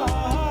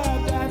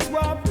pride. That's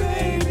why,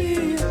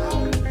 baby,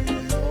 I'll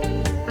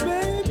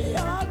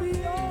be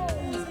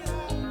yours.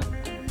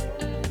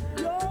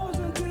 Yours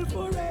until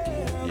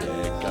forever.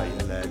 Yeah, Gay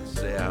Lads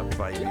there,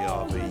 baby,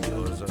 I'll be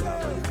yours.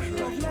 Another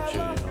cracking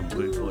tune on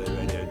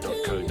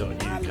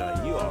bootboyradio.co.uk.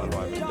 You are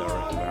live and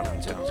direct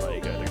around town, so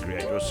you go to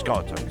create your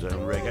ska tones and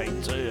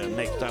reggae too. And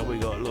next up we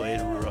got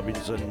Lloyd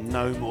Robinson,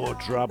 No More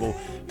Trouble.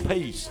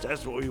 Peace,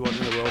 that's what we want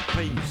in the world,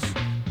 peace.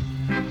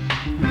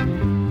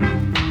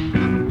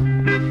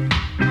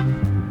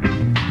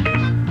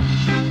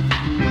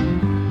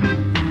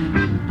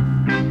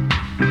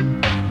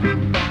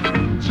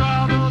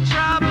 Trouble,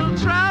 trouble,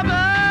 trouble,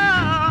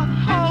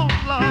 oh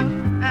Lord,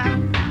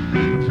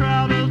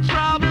 trouble,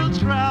 trouble,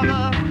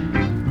 trouble,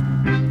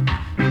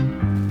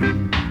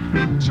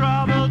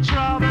 trouble,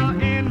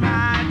 trouble in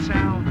my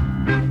town,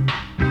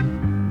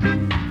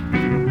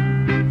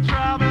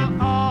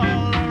 trouble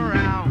all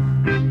around.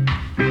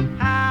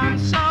 I'm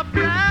so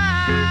proud.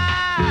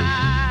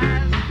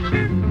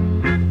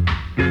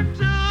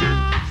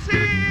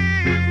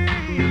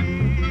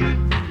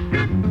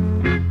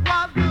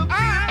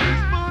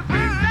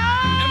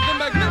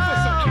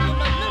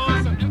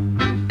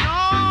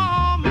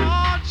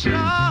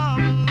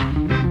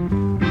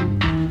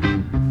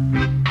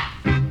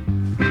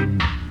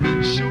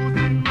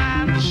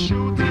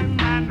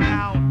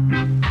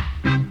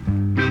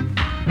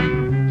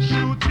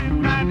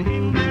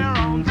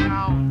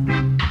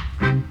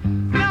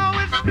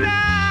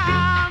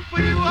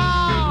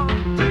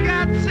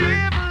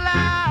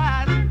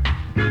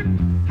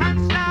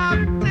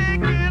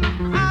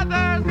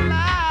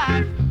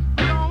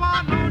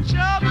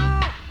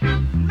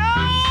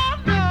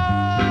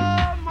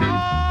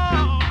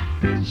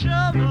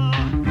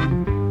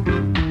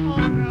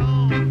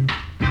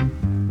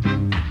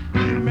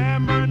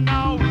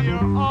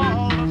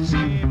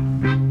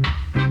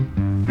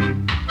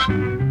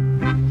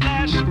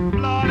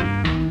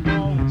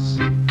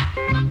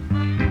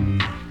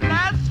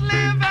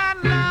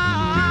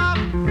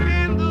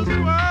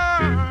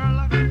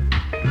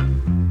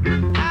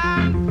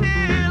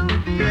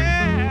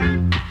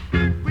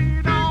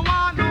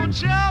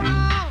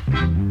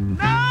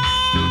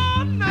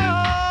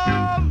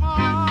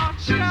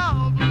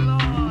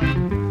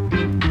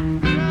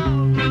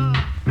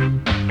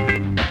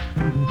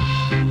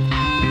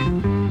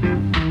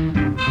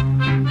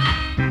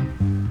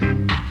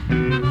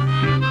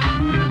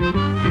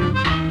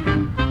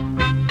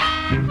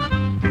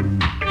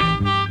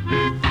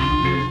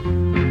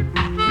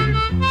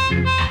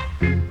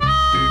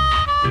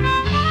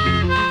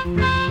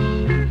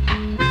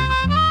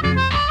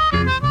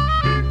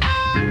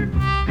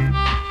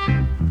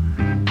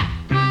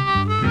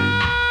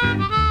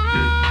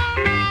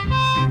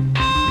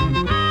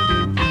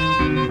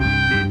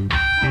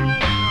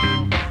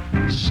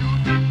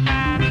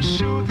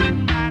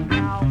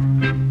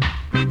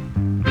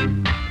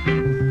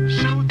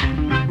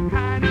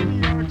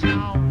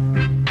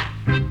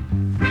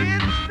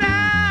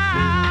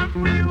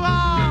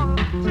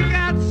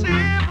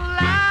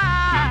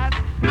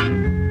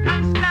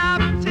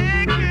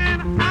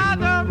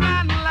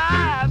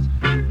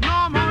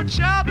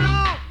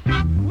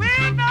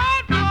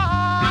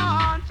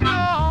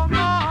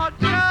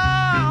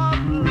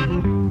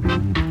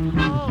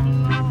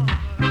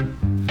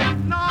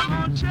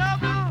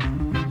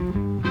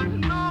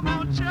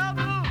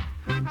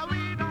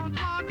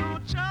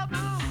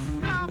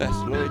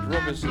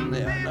 troubles and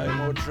there are no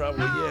more trouble.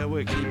 Yeah,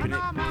 we're keeping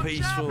it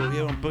peaceful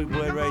here on Boot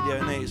Boy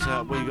Radio. Next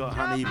up, we got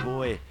Honey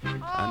Boy,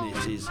 and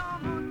this is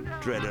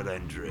Dreader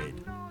Than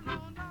Dread.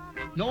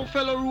 Now,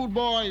 fellow rude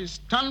boys,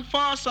 stand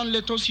fast and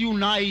let us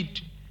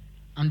unite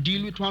and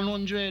deal with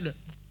 100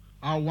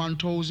 or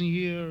 1,000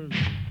 years.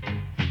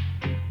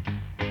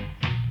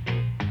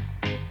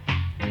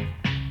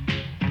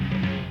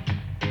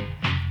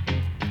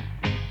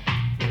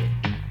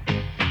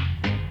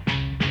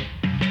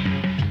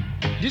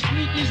 This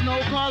meeting is now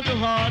called to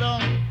order.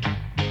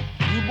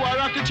 Rude boy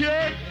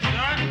Rocketeer?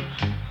 Yes,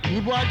 sir.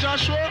 Rude boy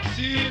Joshua?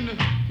 Seen.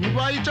 Rude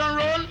boy Hit and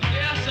Roll?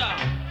 Yes, sir.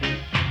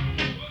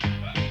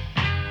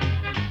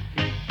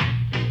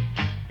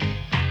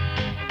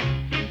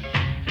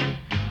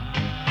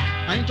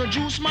 I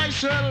introduce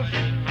myself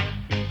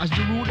as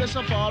the rudest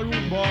of all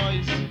rude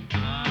boys.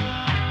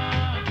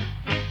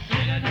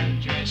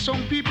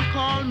 Some people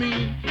call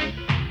me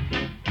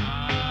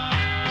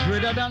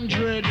Dreader Than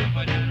Dread.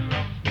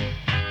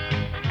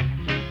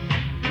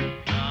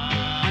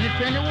 And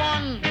if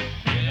anyone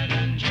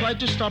try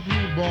to stop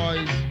rude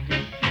boys,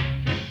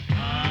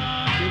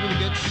 they will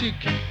get sick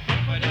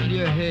in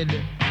their head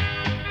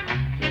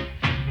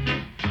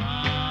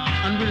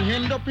and will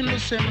end up in the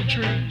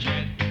cemetery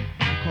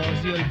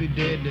because they'll be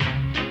dead.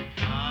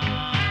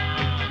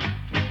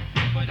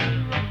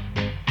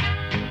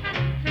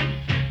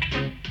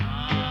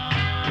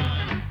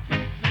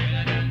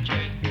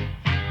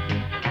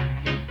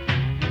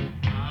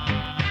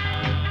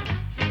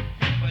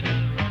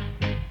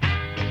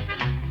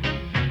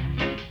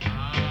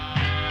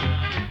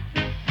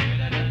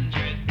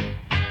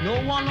 No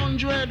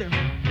 100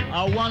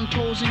 or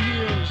 1,000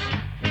 years.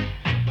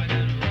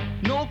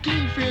 No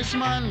clean-faced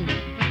man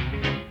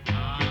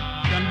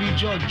can be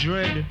Judge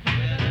Dread.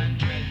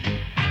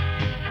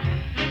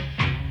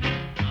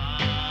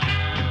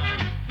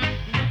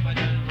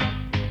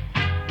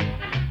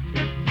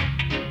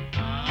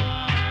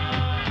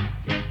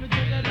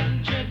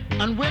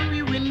 And when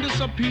we win this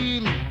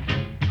appeal,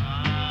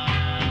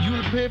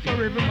 you'll pay for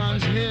every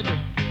man's head.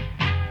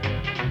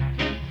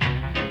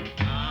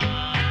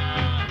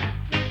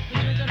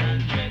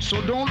 So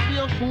don't be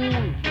a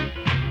fool.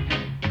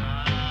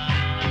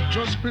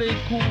 Just play it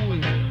cool.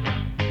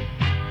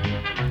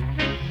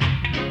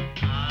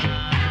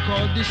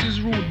 Because this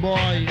is Rude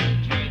Boy,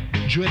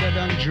 Dreader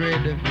Than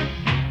Dread.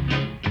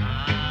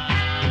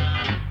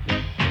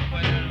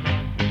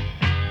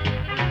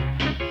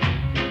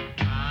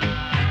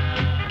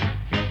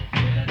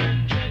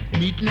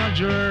 Meet my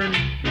journey.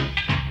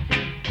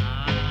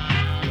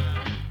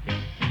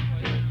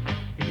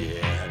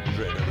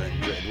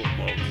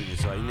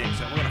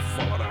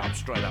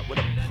 Straight up with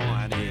the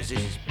Pioneers.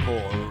 This is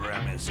Paul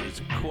Ramis. It's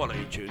a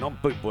quality tune on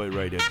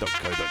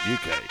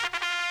bootboyradio.co.uk.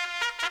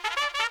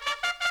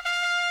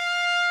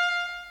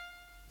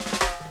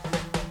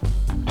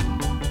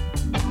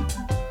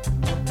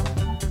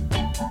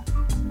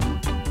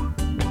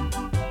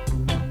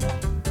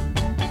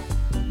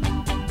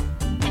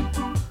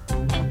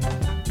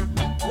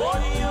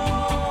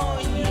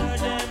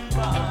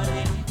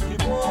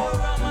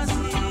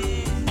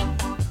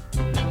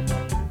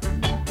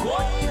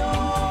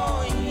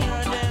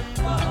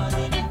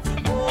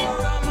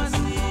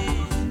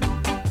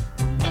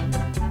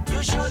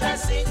 Should I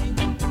sing?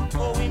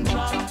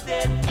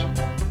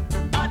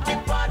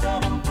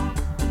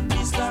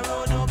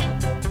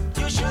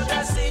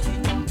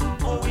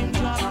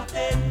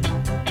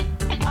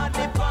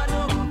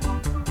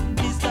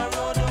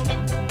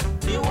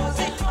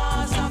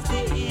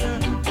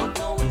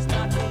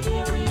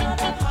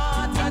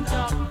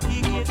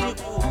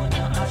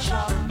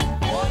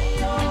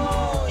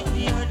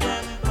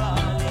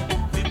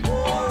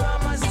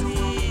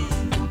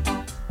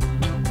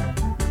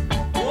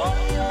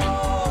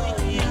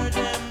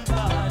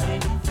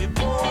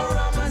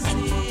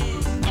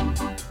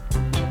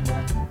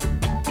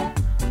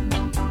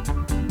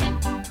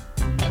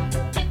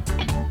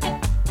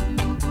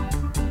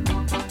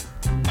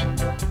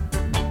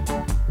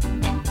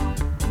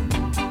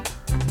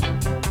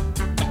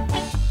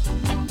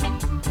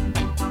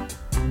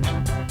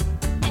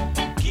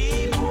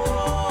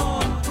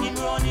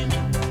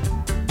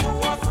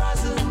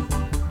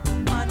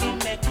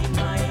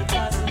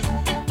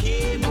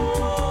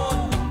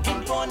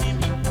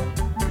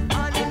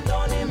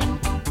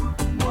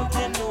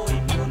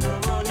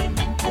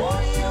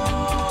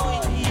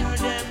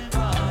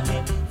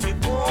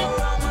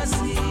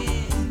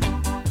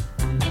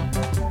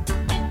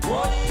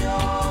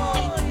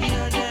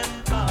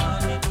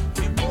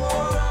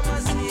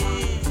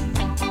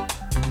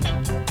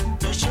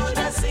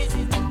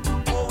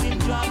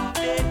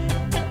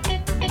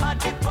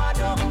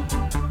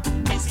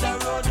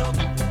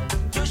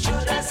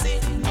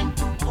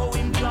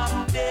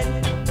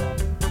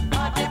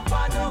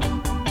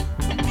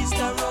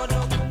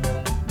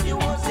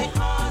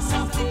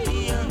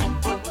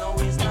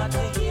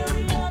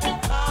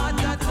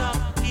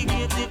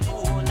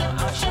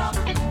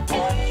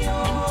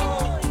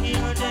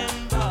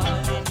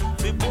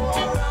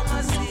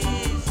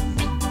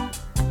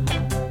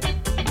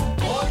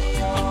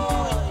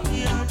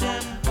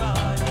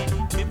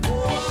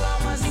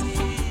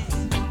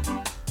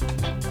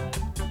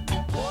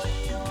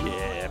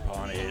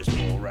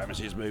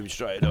 parameters, moving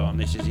straight on.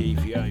 This is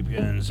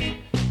Ethiopians.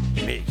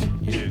 Mick,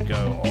 you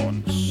go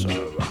on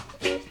so.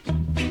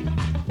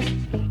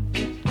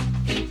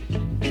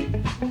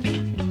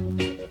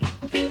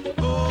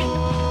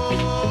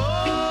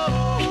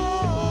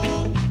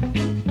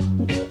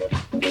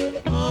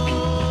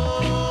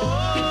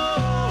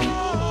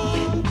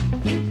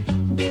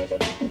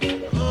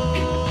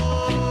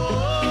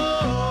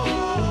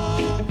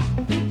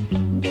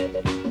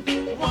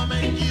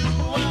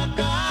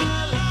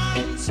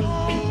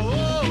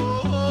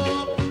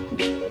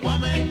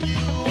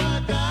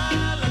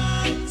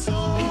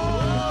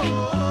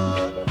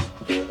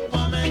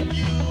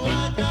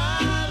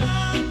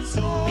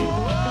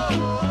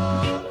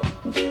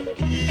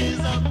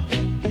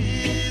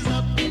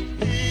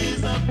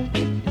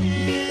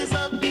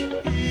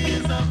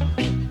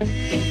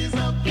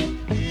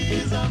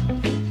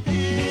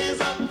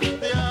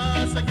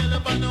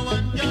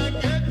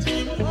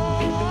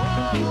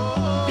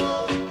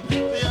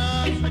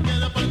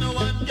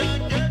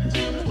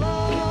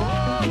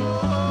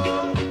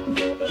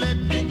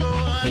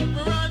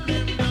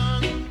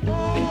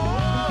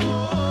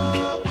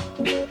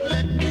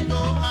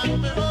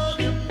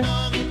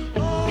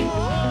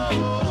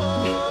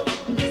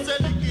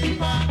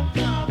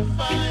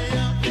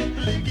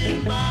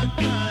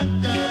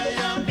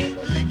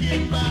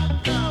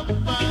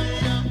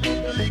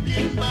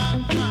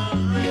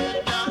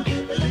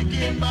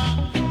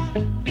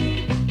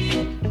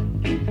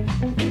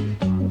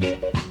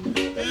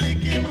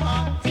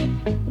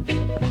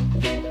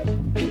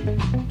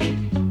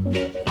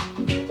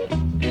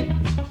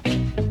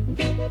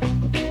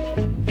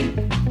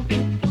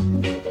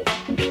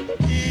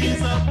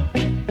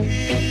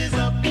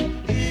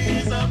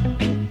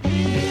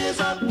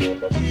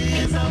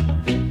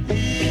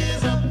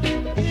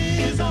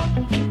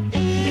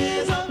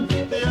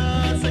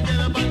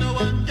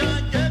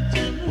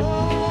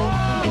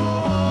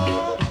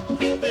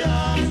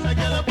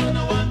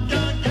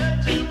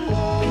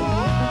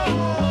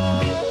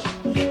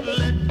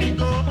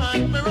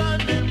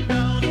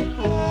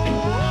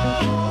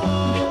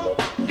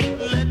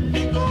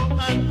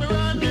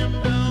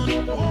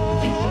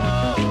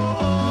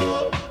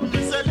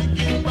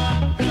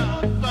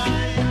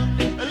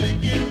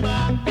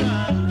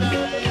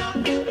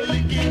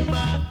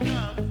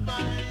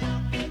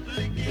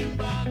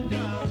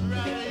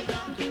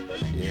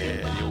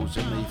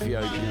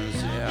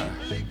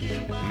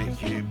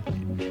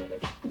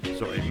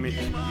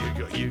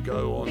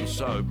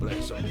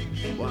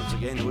 Once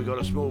again, we've got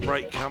a small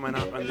break coming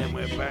up, and then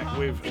we're back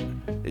with,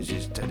 this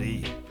is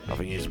Teddy, I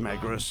think it's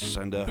Magris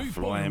and a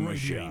Flying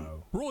Machine.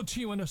 Brought to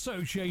you in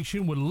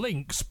association with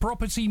Links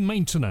Property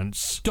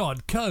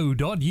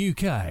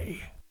Maintenance.co.uk.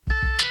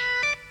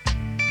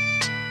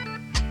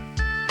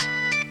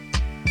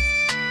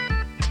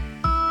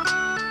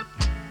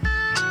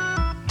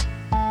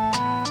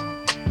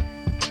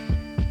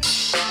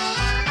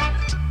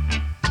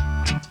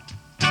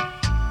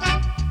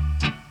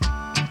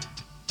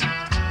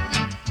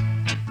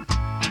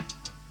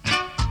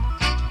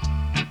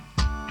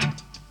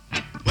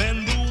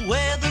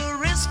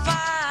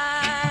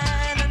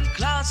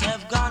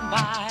 Have gone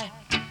by.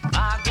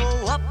 I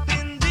go up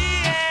in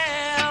the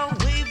air,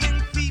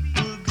 waving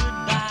people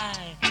goodbye.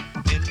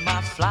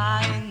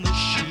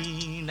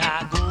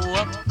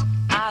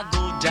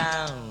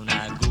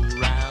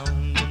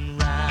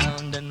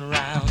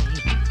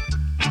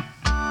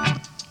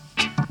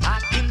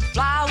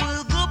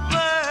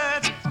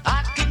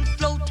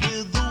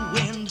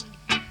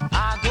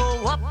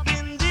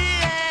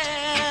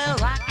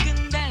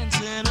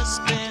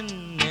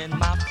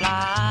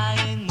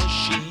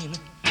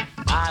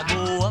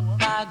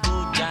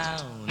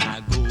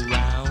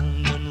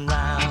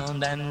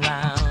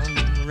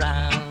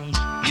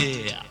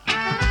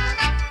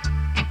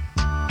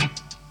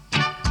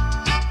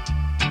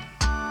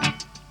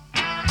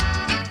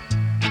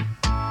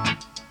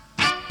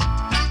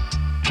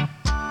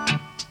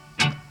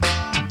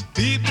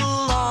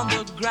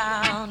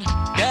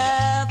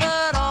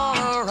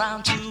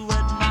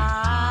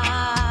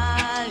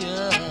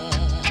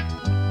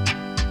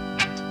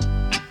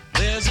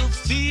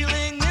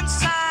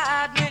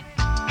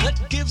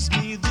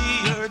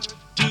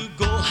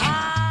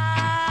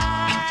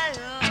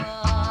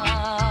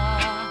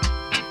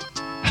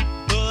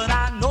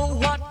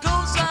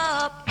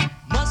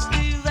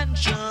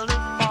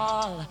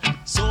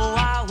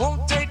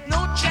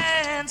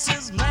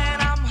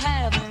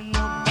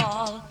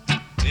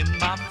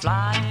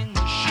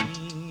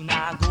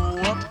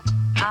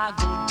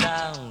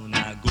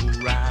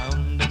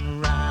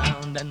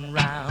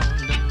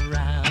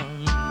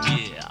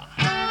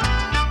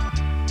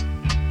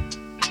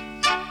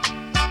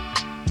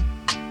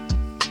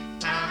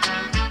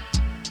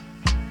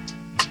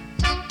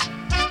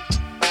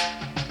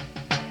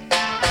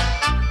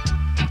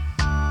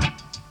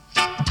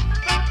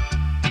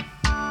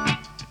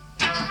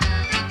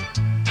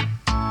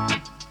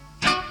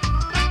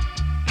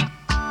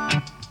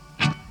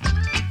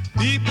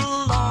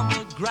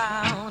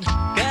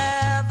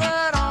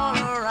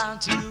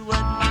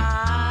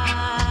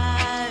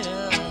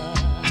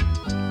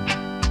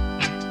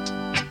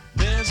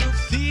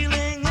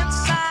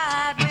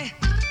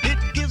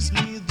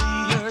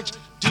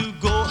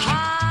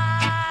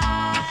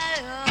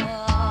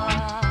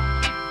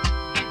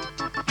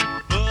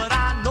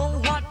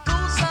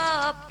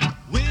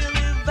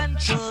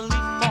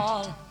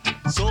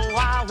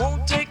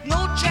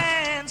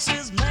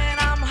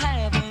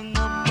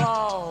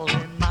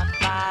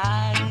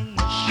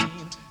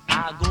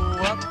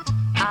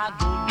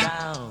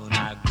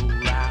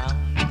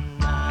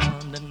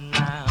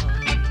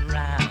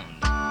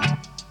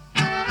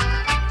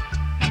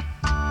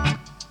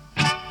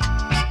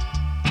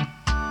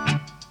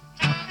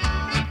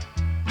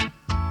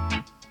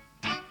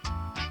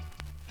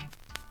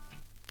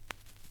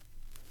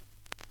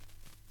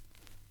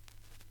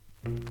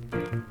 Dean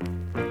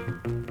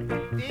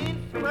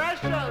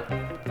Special.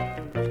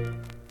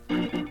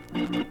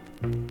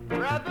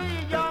 Whether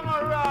you're young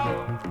or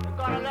old, you're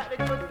gonna let the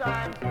good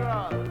times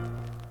roll.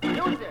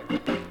 Music.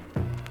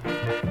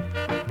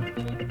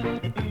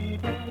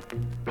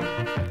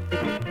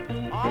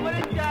 I'm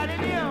gonna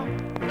telling you.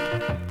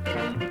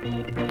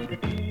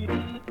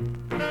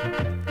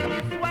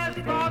 East, west,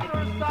 north,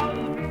 or south,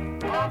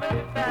 I'm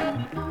gonna tell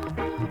you.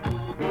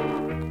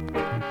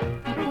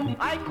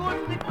 I could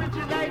sleep with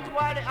you night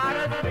while the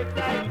others sleep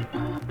night.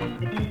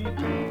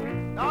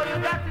 Now you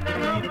got in the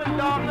group and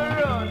down the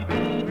road.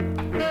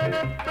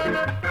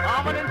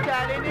 I'm gonna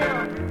telling you.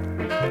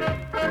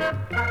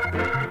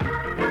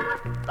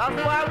 That's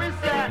why we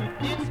said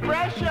it's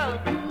special,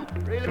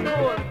 really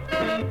cool.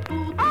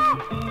 Oh!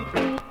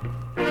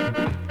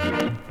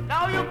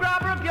 Now you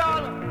grab a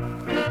girl,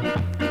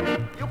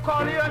 you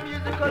call her a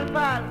musical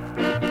pal,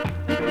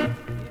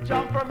 you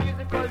jump for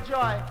musical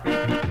joy.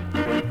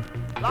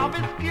 Love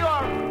is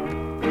pure,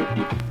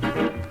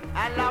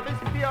 and love is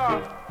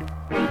pure.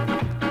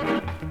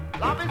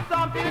 Love is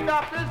something the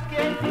doctors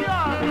can't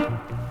cure.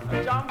 A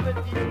jump with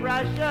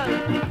expression.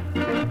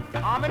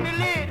 I'm in the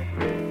lead.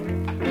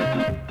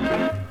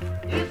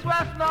 East,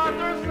 west,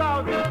 north, or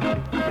south.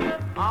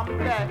 I'm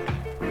best.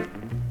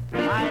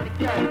 I'm the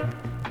cat.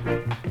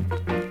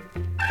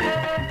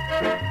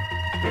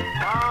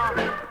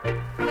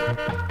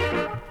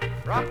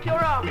 Rock your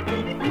rock.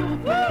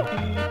 Woo!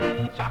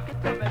 Chuck it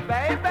to me,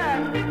 baby.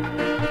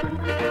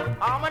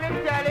 I'm gonna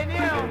telling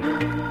you.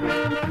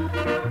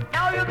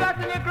 Now you got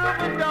in your group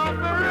and down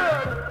the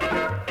road.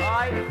 I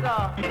saw.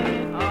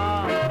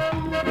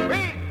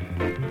 Read.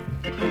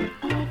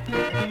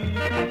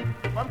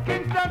 From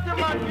Kingston to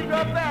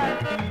Montreal Bay,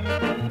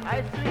 I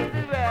sweep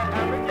the way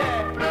every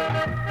day.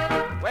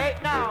 Wait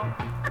now.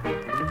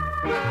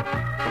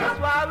 That's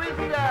why we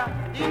say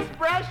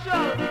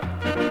expression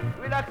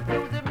with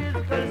exclusive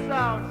musical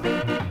sounds.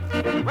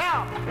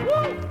 Well,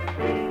 woo!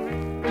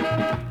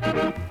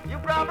 You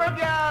proper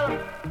girl,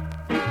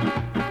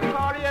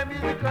 call you a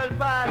musical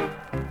pal.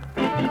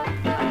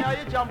 And now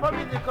you jump a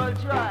musical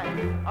try.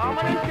 I'm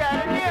gonna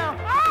tell you,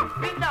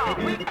 beat now,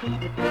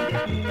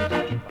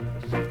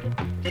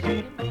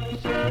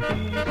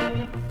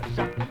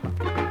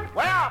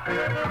 well,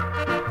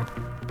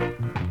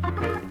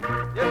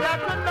 you got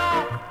to know.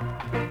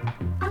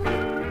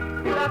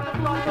 You got to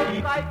touch the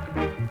mic.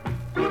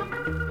 You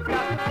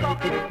got to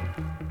talk it.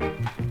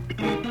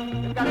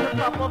 You got to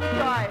top of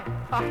try.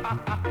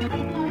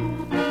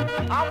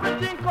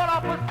 Everything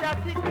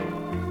collaborative.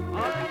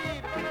 Only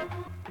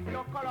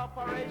your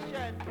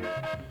collaboration.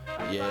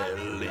 Yeah,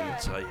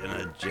 Lindsay and a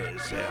jet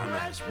sound.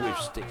 That's with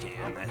Sticky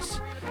and that's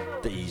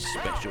D's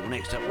special.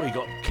 Next up, we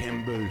got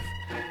Ken Booth.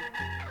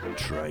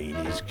 Train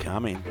is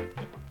coming.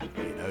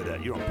 You know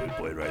that. You're on Boot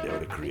Boy Radio,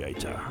 the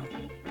creator.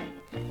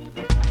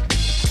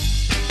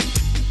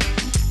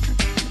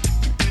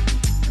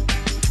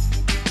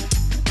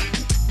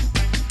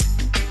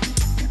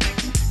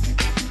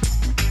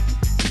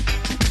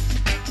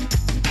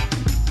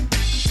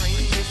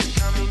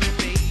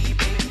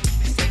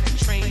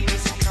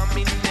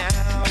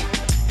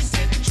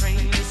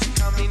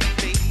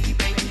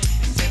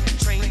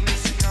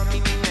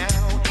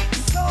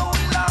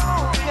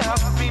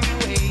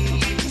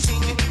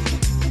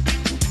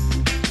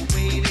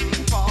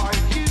 Waiting for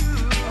you.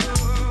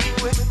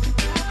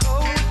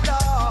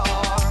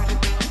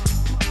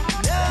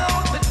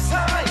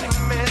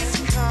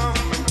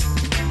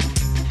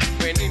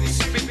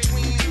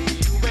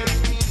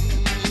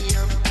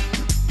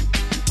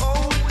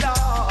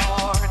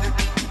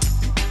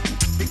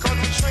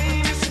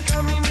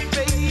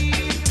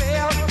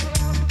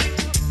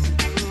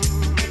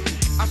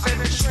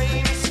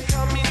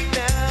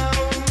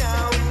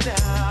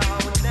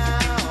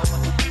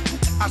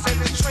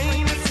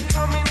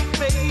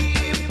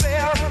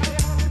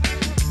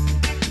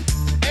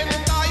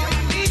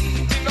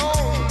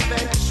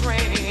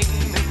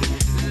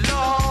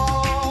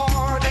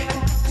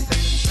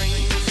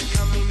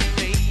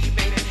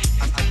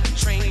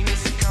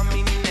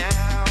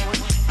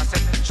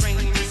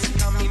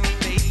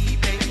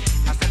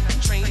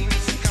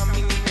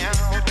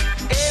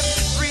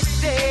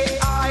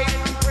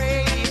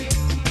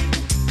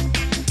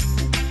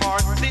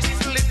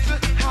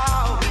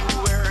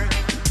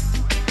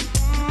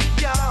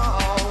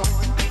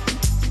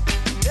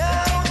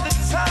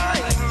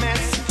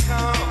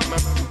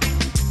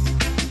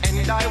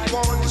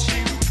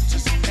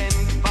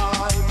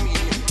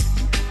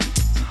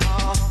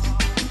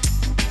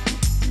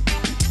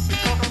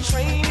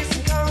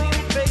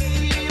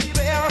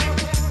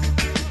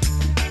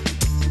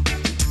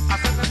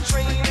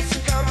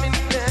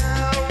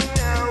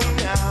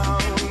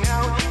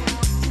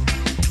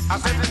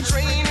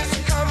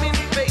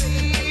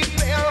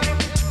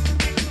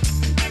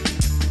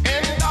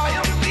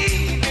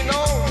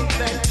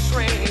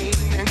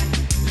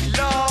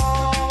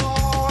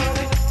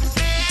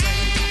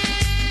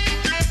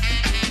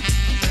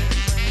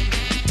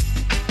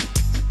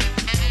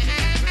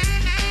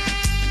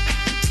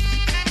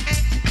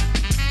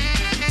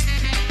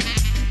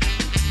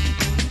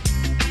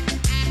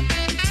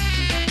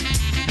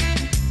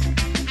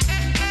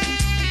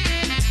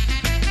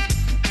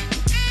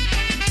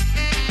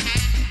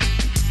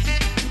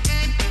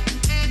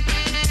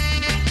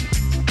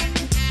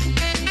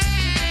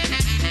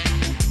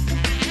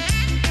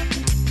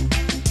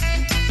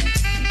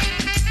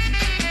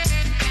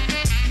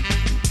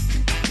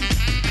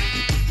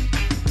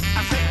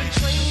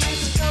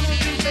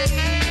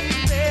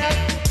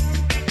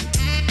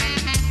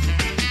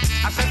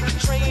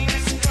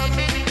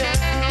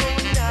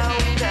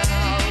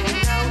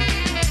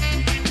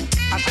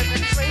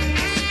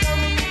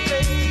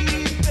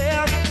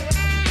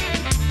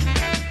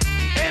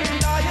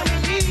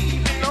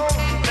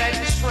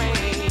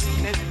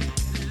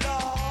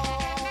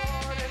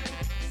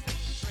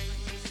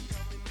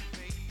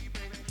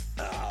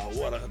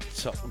 what a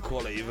top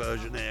quality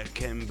version there.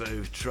 Ken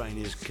Booth, Train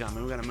is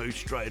Coming. We're going to move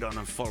straight on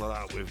and follow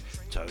that up with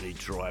Tony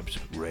Tribe's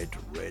Red,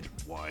 Red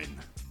Wine.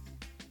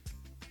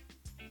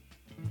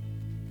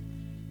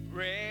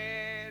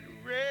 Red,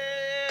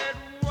 red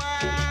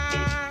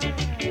wine.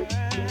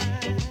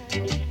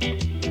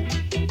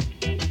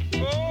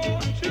 Go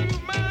to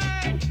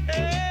my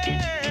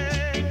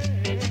head.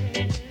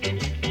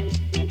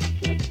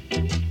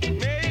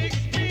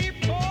 Makes me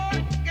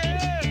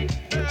forget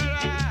that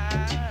I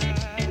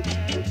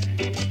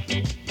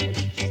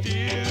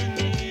still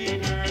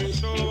need her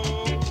so.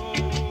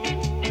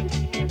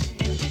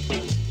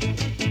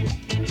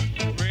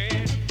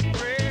 Red,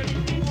 red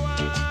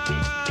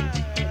wine.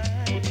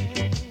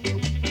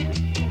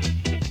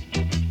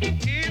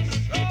 It's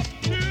up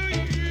to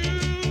you.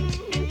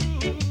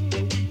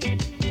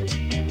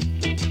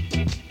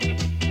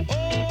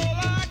 All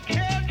I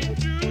can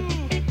do,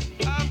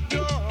 I've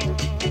done.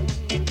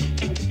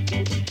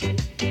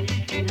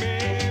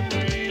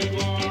 Memories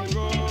won't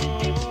go.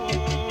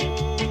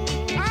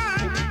 I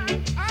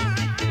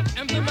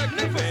am the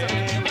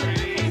magnificent.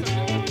 Memories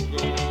won't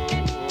go.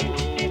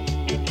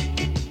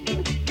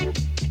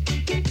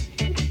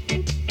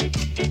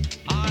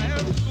 I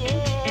have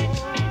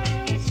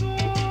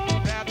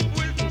sworn that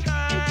with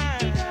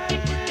time,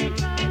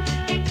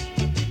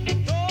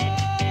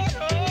 thought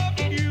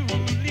of you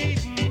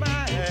leading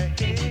my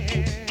hand.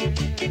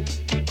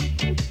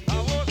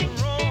 I was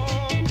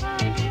wrong,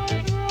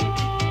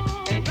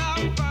 and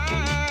I'm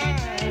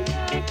fine.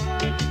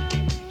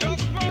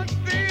 Just one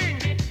thing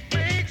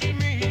makes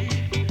me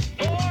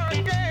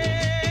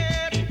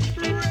forget.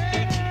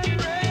 Red,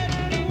 red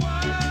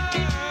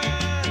wine.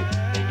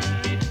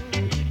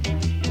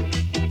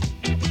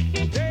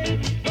 Stay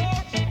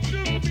close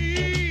to me.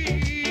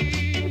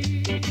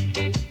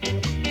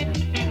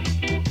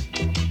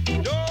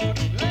 Don't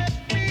let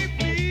me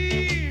be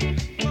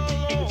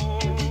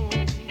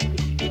alone.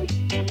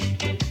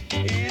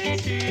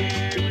 It's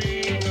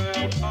tearing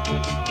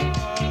apart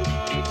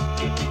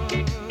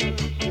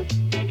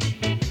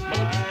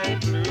my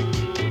blue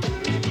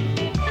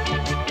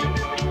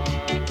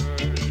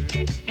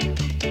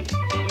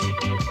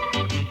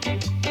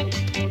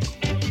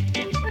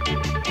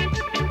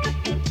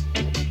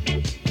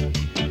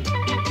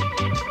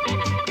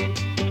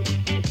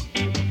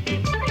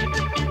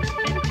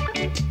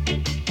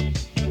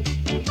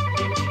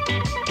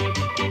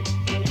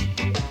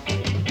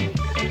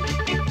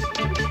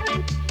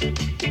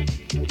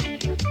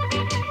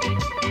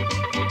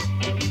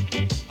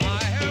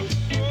I have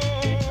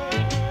sworn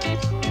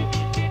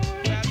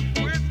that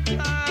with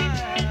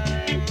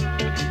time,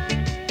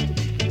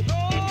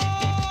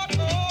 thought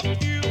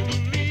of you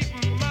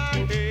leaving my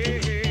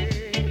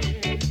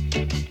head.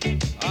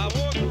 I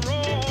was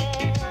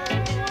wrong,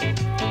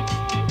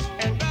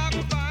 and I'm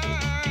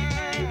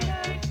fine.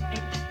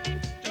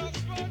 Just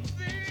one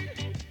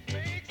thing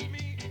makes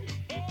me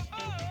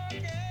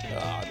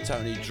Ah,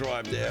 Tony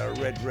Tribe there,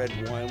 Red, Red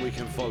Wine. We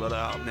can follow that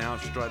up now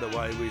straight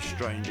away with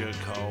Stranger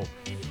Cole.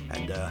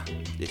 And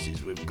this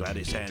is with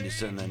Gladys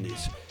Anderson, and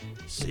it's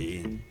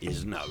Seeing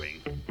is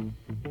Knowing.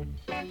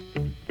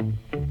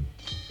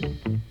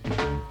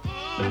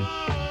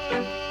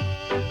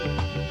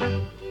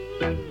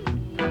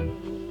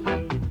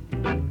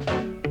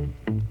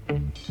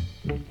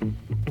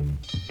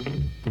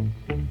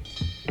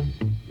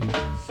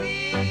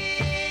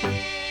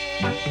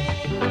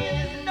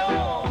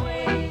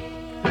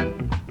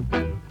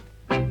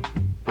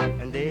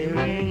 And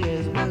daring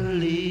is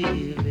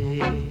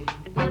believing.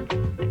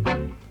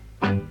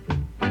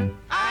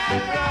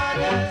 I'd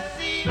rather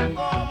see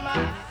for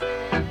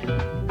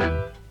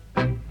myself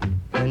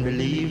And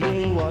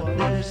believing what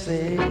they're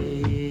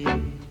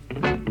saying.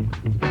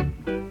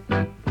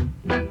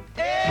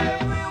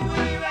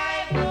 everywhere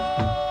I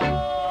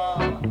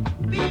go.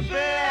 People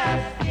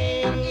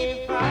asking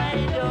if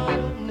I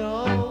don't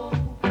know,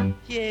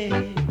 Yeah.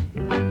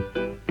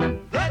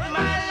 that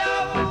my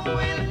love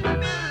will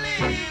be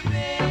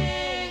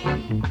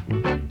leaving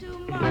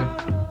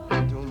tomorrow.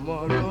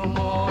 Tomorrow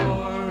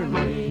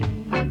morning.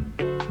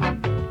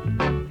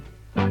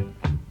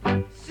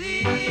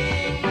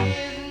 Seeing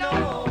is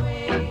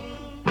knowing.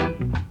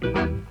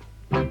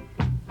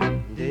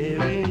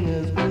 Daring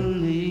is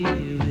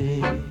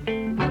believing.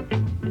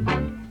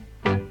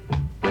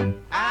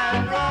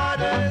 I'd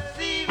rather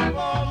see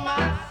for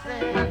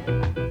myself.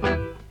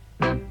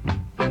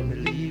 And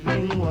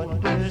believing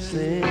what they're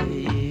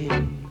saying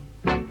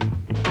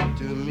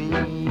to me.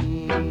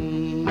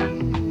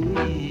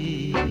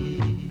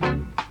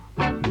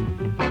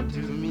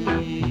 To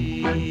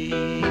me.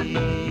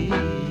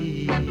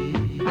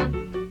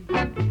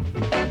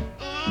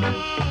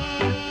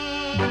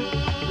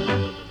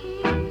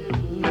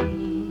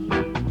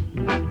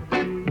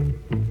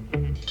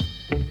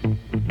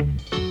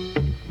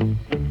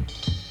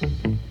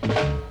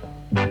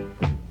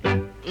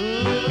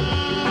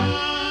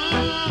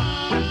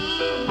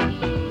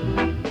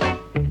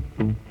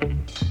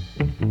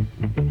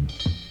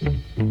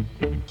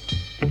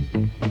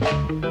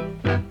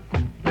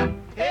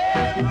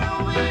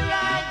 Everywhere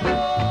I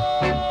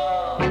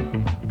go,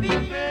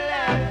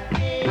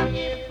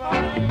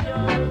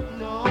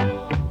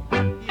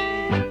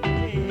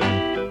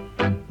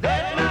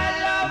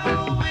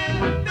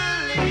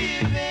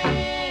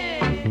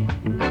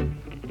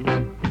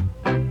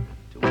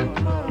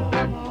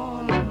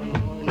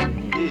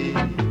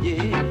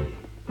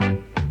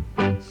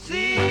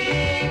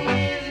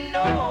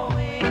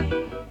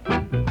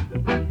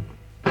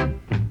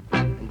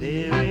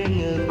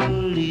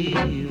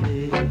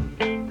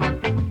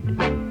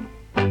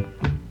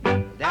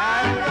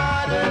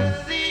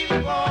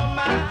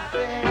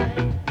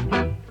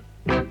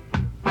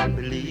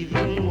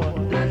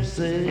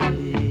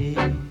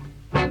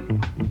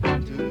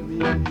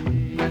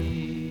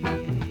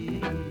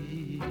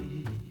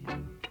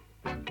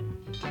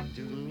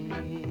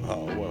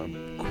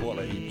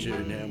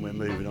 tune now, and we're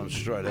moving on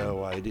straight our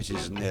way. This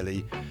is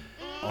Nelly,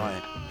 I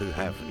Who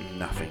Have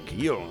Nothing.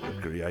 You're on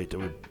the Creator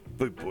with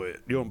Boot Boy.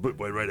 You're on Boot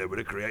Boy Radio with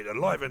the Creator,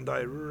 live and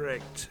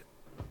direct.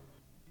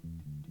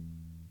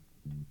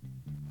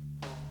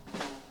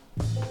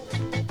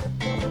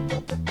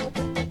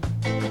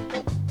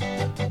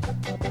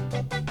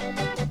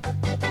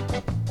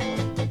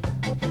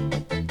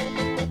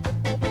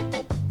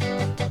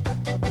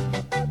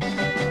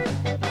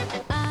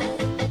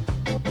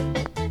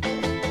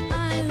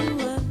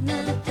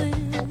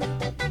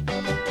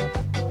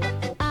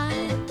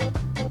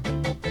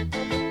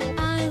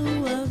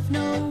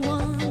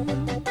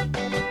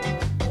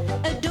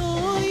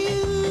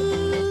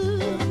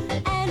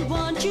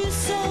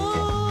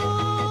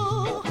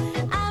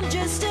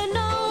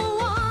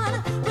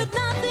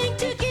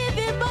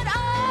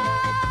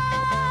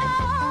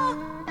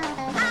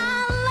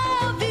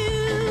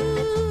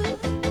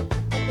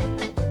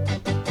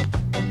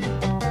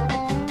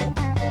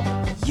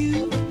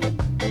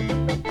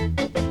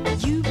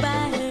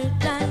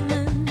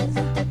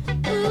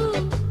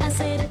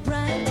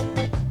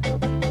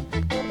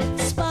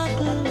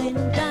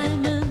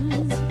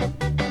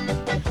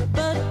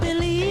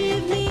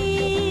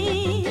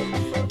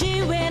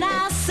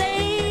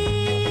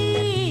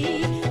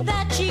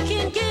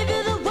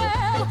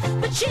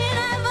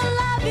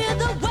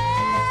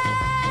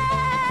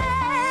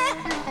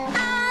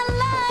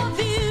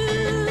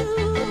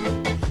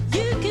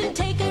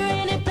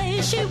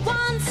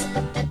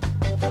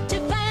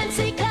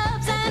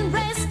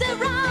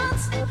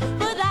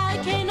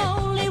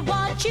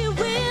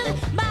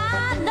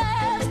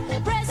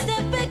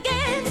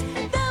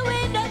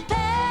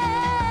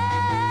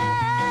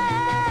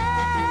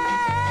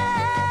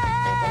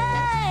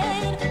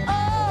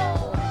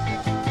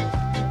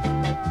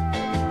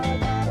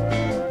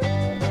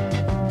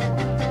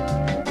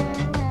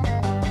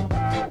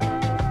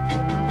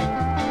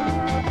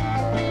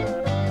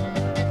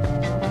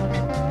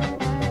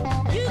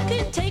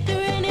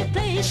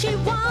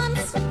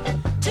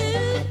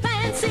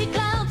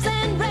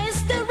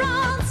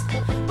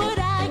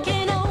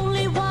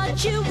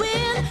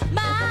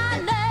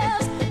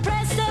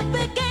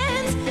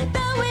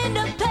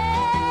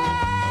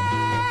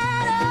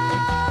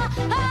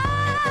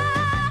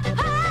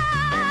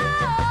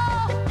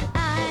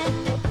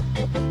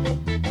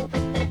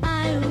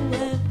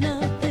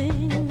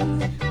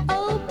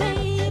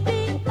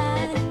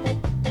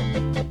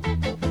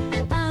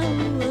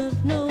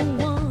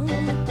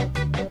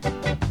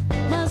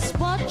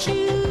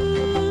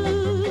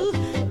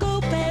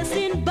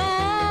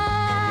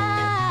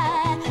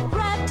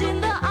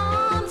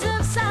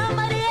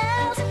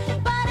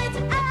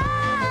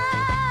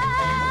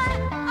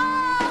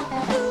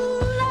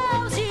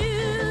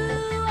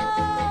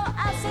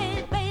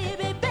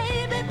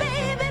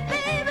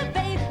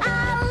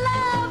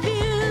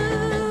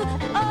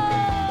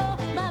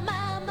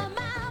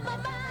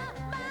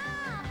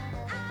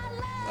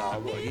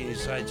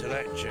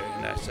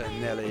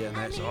 Nelly, and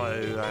that's I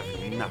Who Have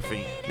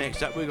Nothing.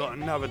 Next up, we got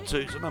another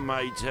Toots and a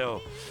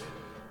Maytel.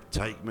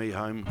 Take Me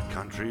Home,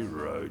 Country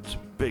Roads.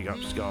 Big up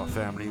Scar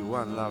family,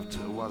 one love to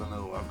one and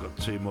all. I've got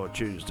two more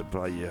tunes to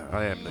play you.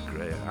 I am the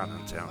Creator,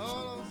 Alan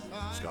Townsend.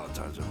 Scar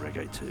Tones and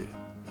Reggae 2.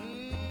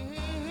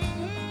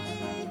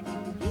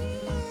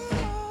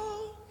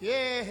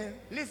 Yeah,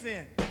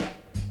 listen.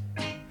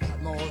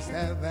 Almost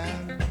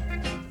heaven,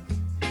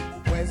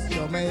 West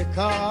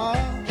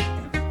Jamaica,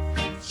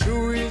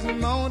 Shoes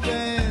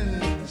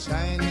Mountain,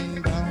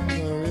 shining down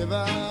the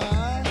river.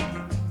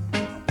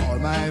 All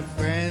my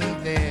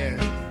friends there,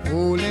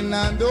 holding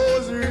on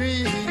those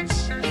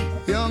reeds,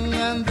 young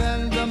and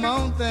then the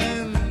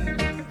mountain,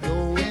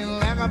 blowing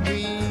like a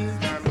breeze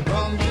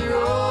from the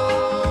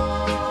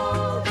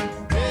road.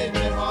 Take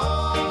me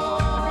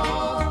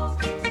home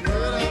to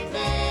the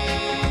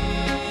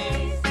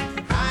place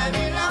I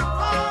belong.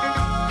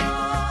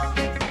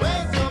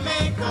 West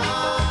Jamaica,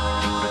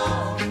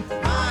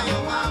 my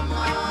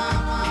mama,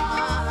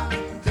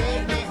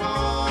 take me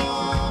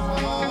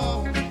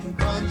home,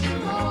 country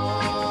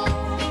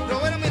home. Now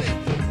wait a minute.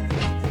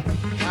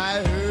 I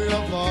heard a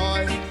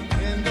voice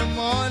in the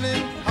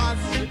morning as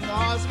she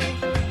calls me.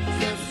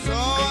 Said,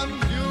 son,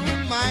 you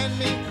remind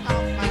me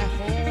of my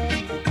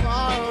home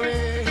far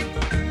away.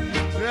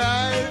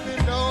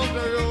 Driving down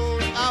the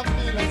road, I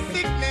feel a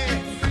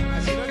sickness. I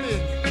should have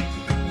been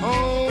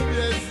home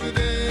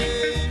yesterday.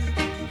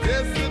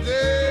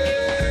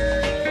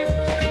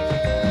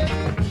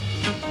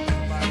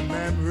 My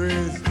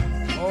memories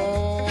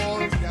all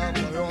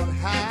gather on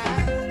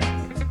high.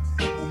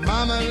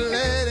 Mama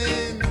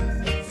letting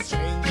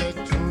stranger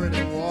through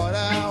the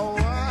water,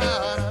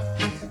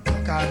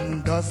 dark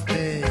and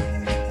dusty,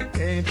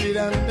 painted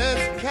on the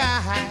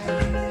sky.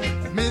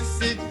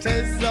 Missy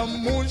taste of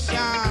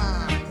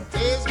moonshine,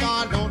 taste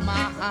gone on my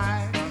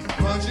high.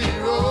 Country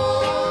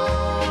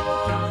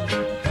road,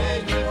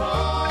 take me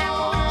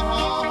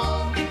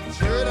home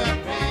to the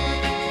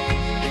place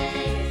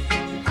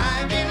I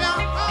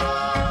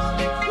belong.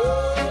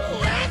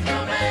 Ooh, West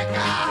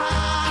Jamaica,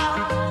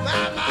 ma.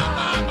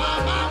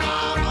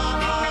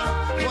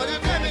 What you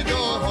tell me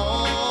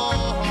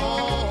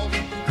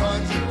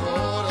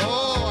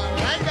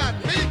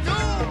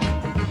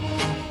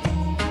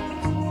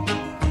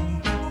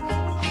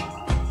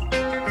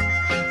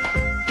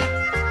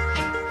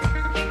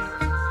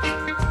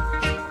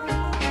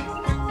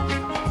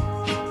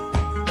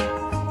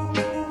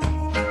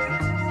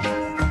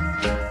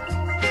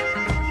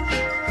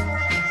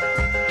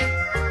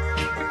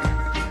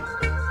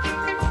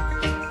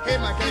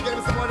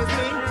Everybody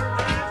sing.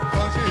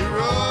 Country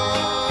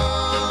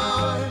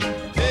road,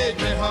 take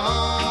me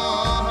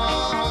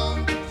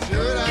home to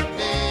that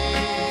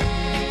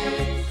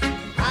place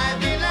I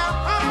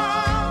belong.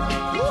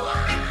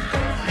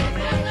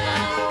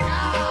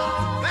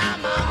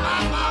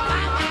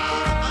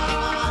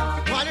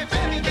 Why you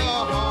tell me go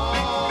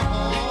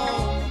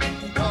home?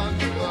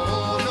 Country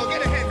road, no, get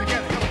your hands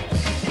together.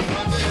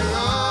 Country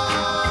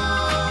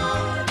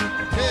road,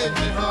 take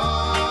me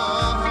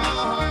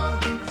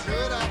home to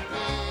that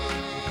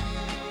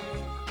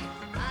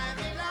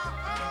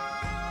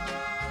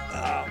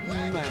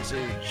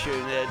Massive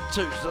tune there.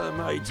 Toots the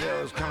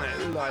Maytals coming out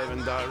live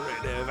and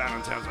direct there.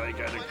 Valentine's Day,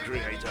 go to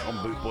Creator on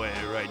Bootboy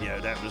Radio.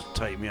 That was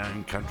Take Me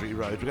Home Country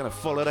Road. We're going to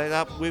follow that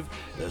up with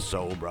the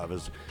Soul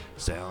Brothers,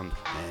 Sound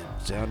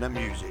and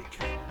Music.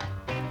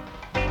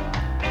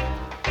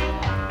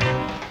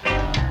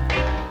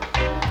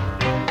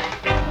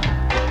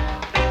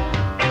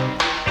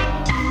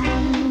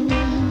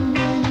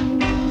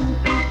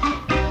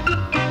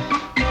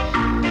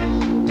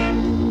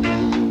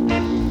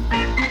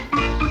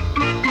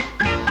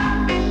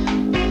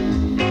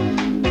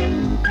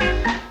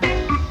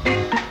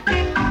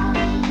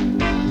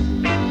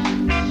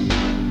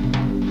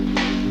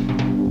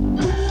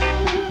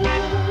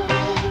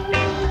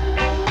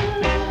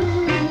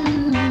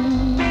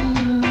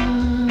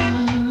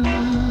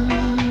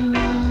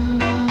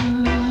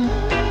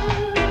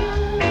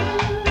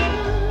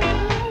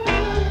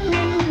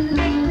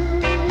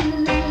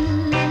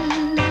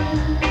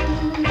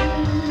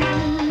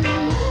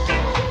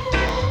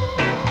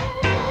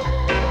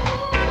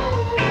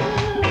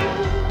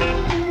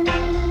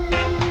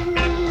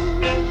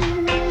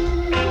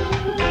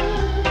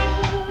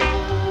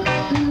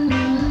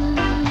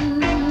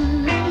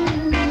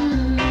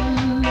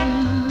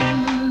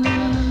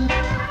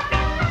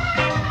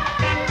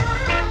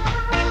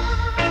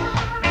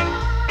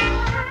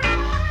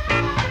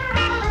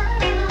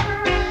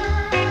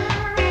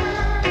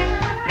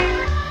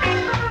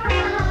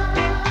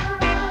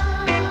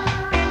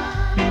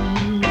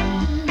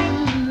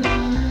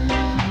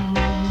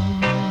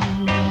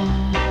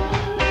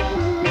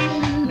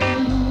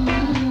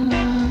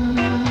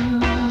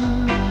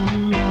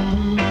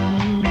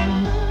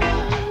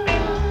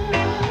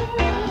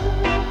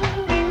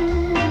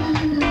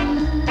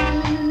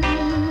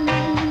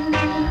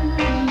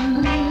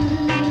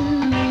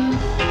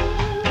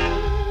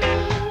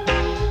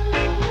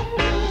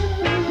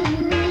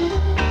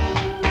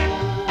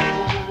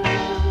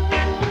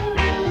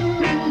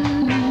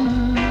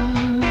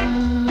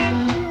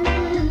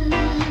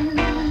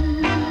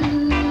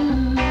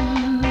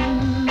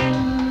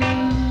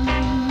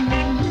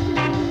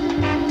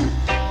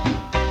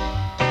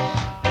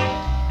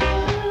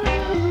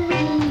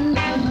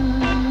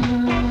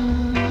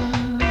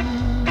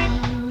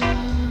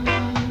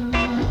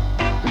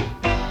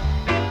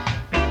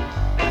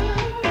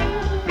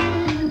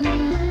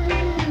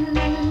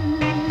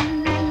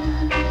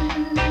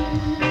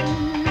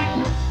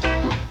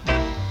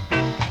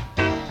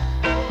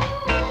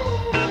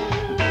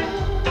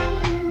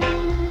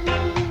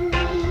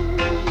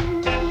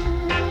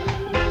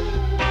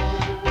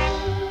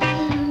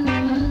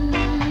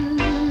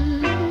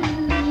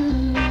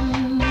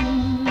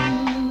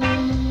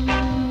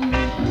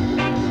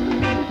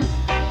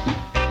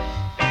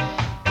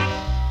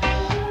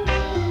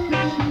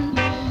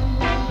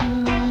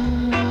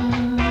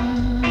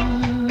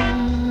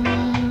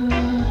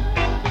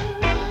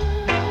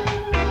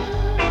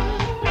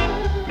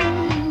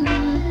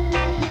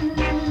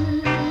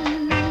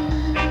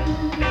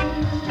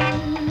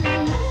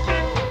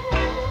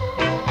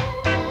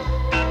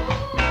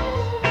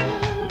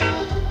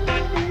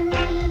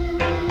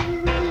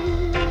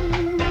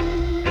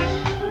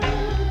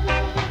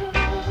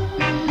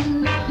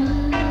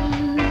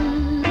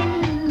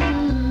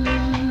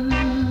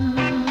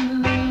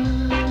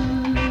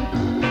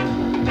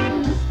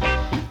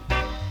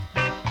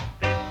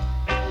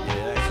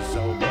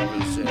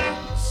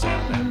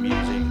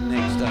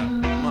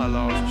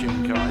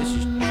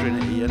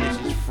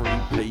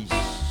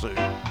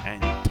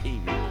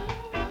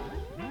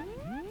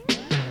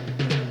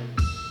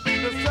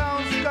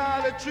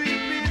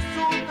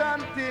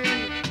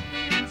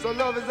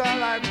 love is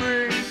all I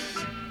bring.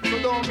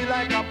 So don't be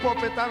like a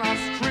puppet on a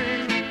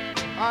string.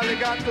 All you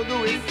got to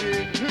do is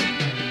sing.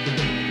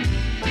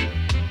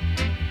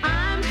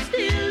 I'm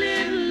still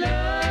in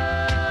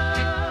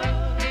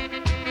love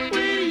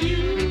with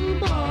you,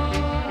 boy.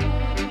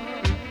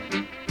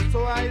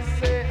 So I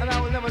say, and I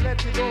will never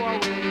let you go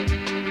away.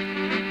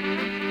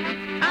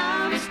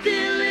 I'm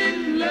still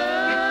in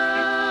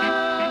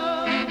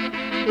love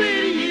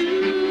with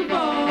you, boy.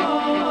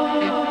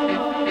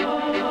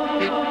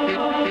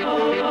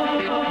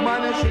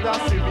 Man, you should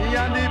have seen me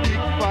and the big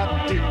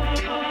fat thing.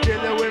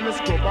 Tell you when me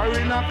scrubber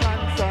in a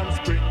constant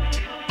spring.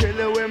 Tell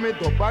you when me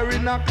dubber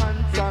in a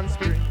constant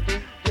spring.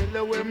 Tell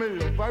you when me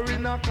lover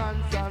in a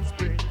constant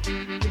spring.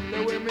 Tell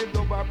you when me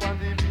dubber on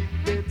the big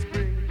bed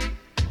spring.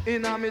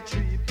 In a me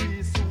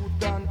 3-piece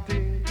suit and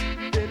thing.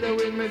 Tell Fiddle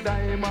with me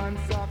diamond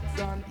socks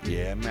on.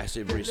 Yeah,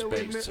 massive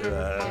respects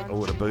to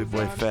all the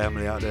Bootboy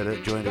family out there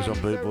that joined us on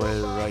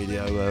Bootboy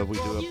Radio. We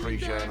do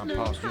appreciate it. I'm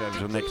passing you over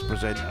to the next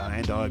presenter,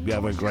 and I hope you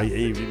have a great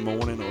evening,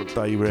 morning or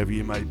day, wherever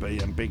you may be.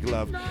 And big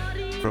love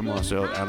from myself, Alan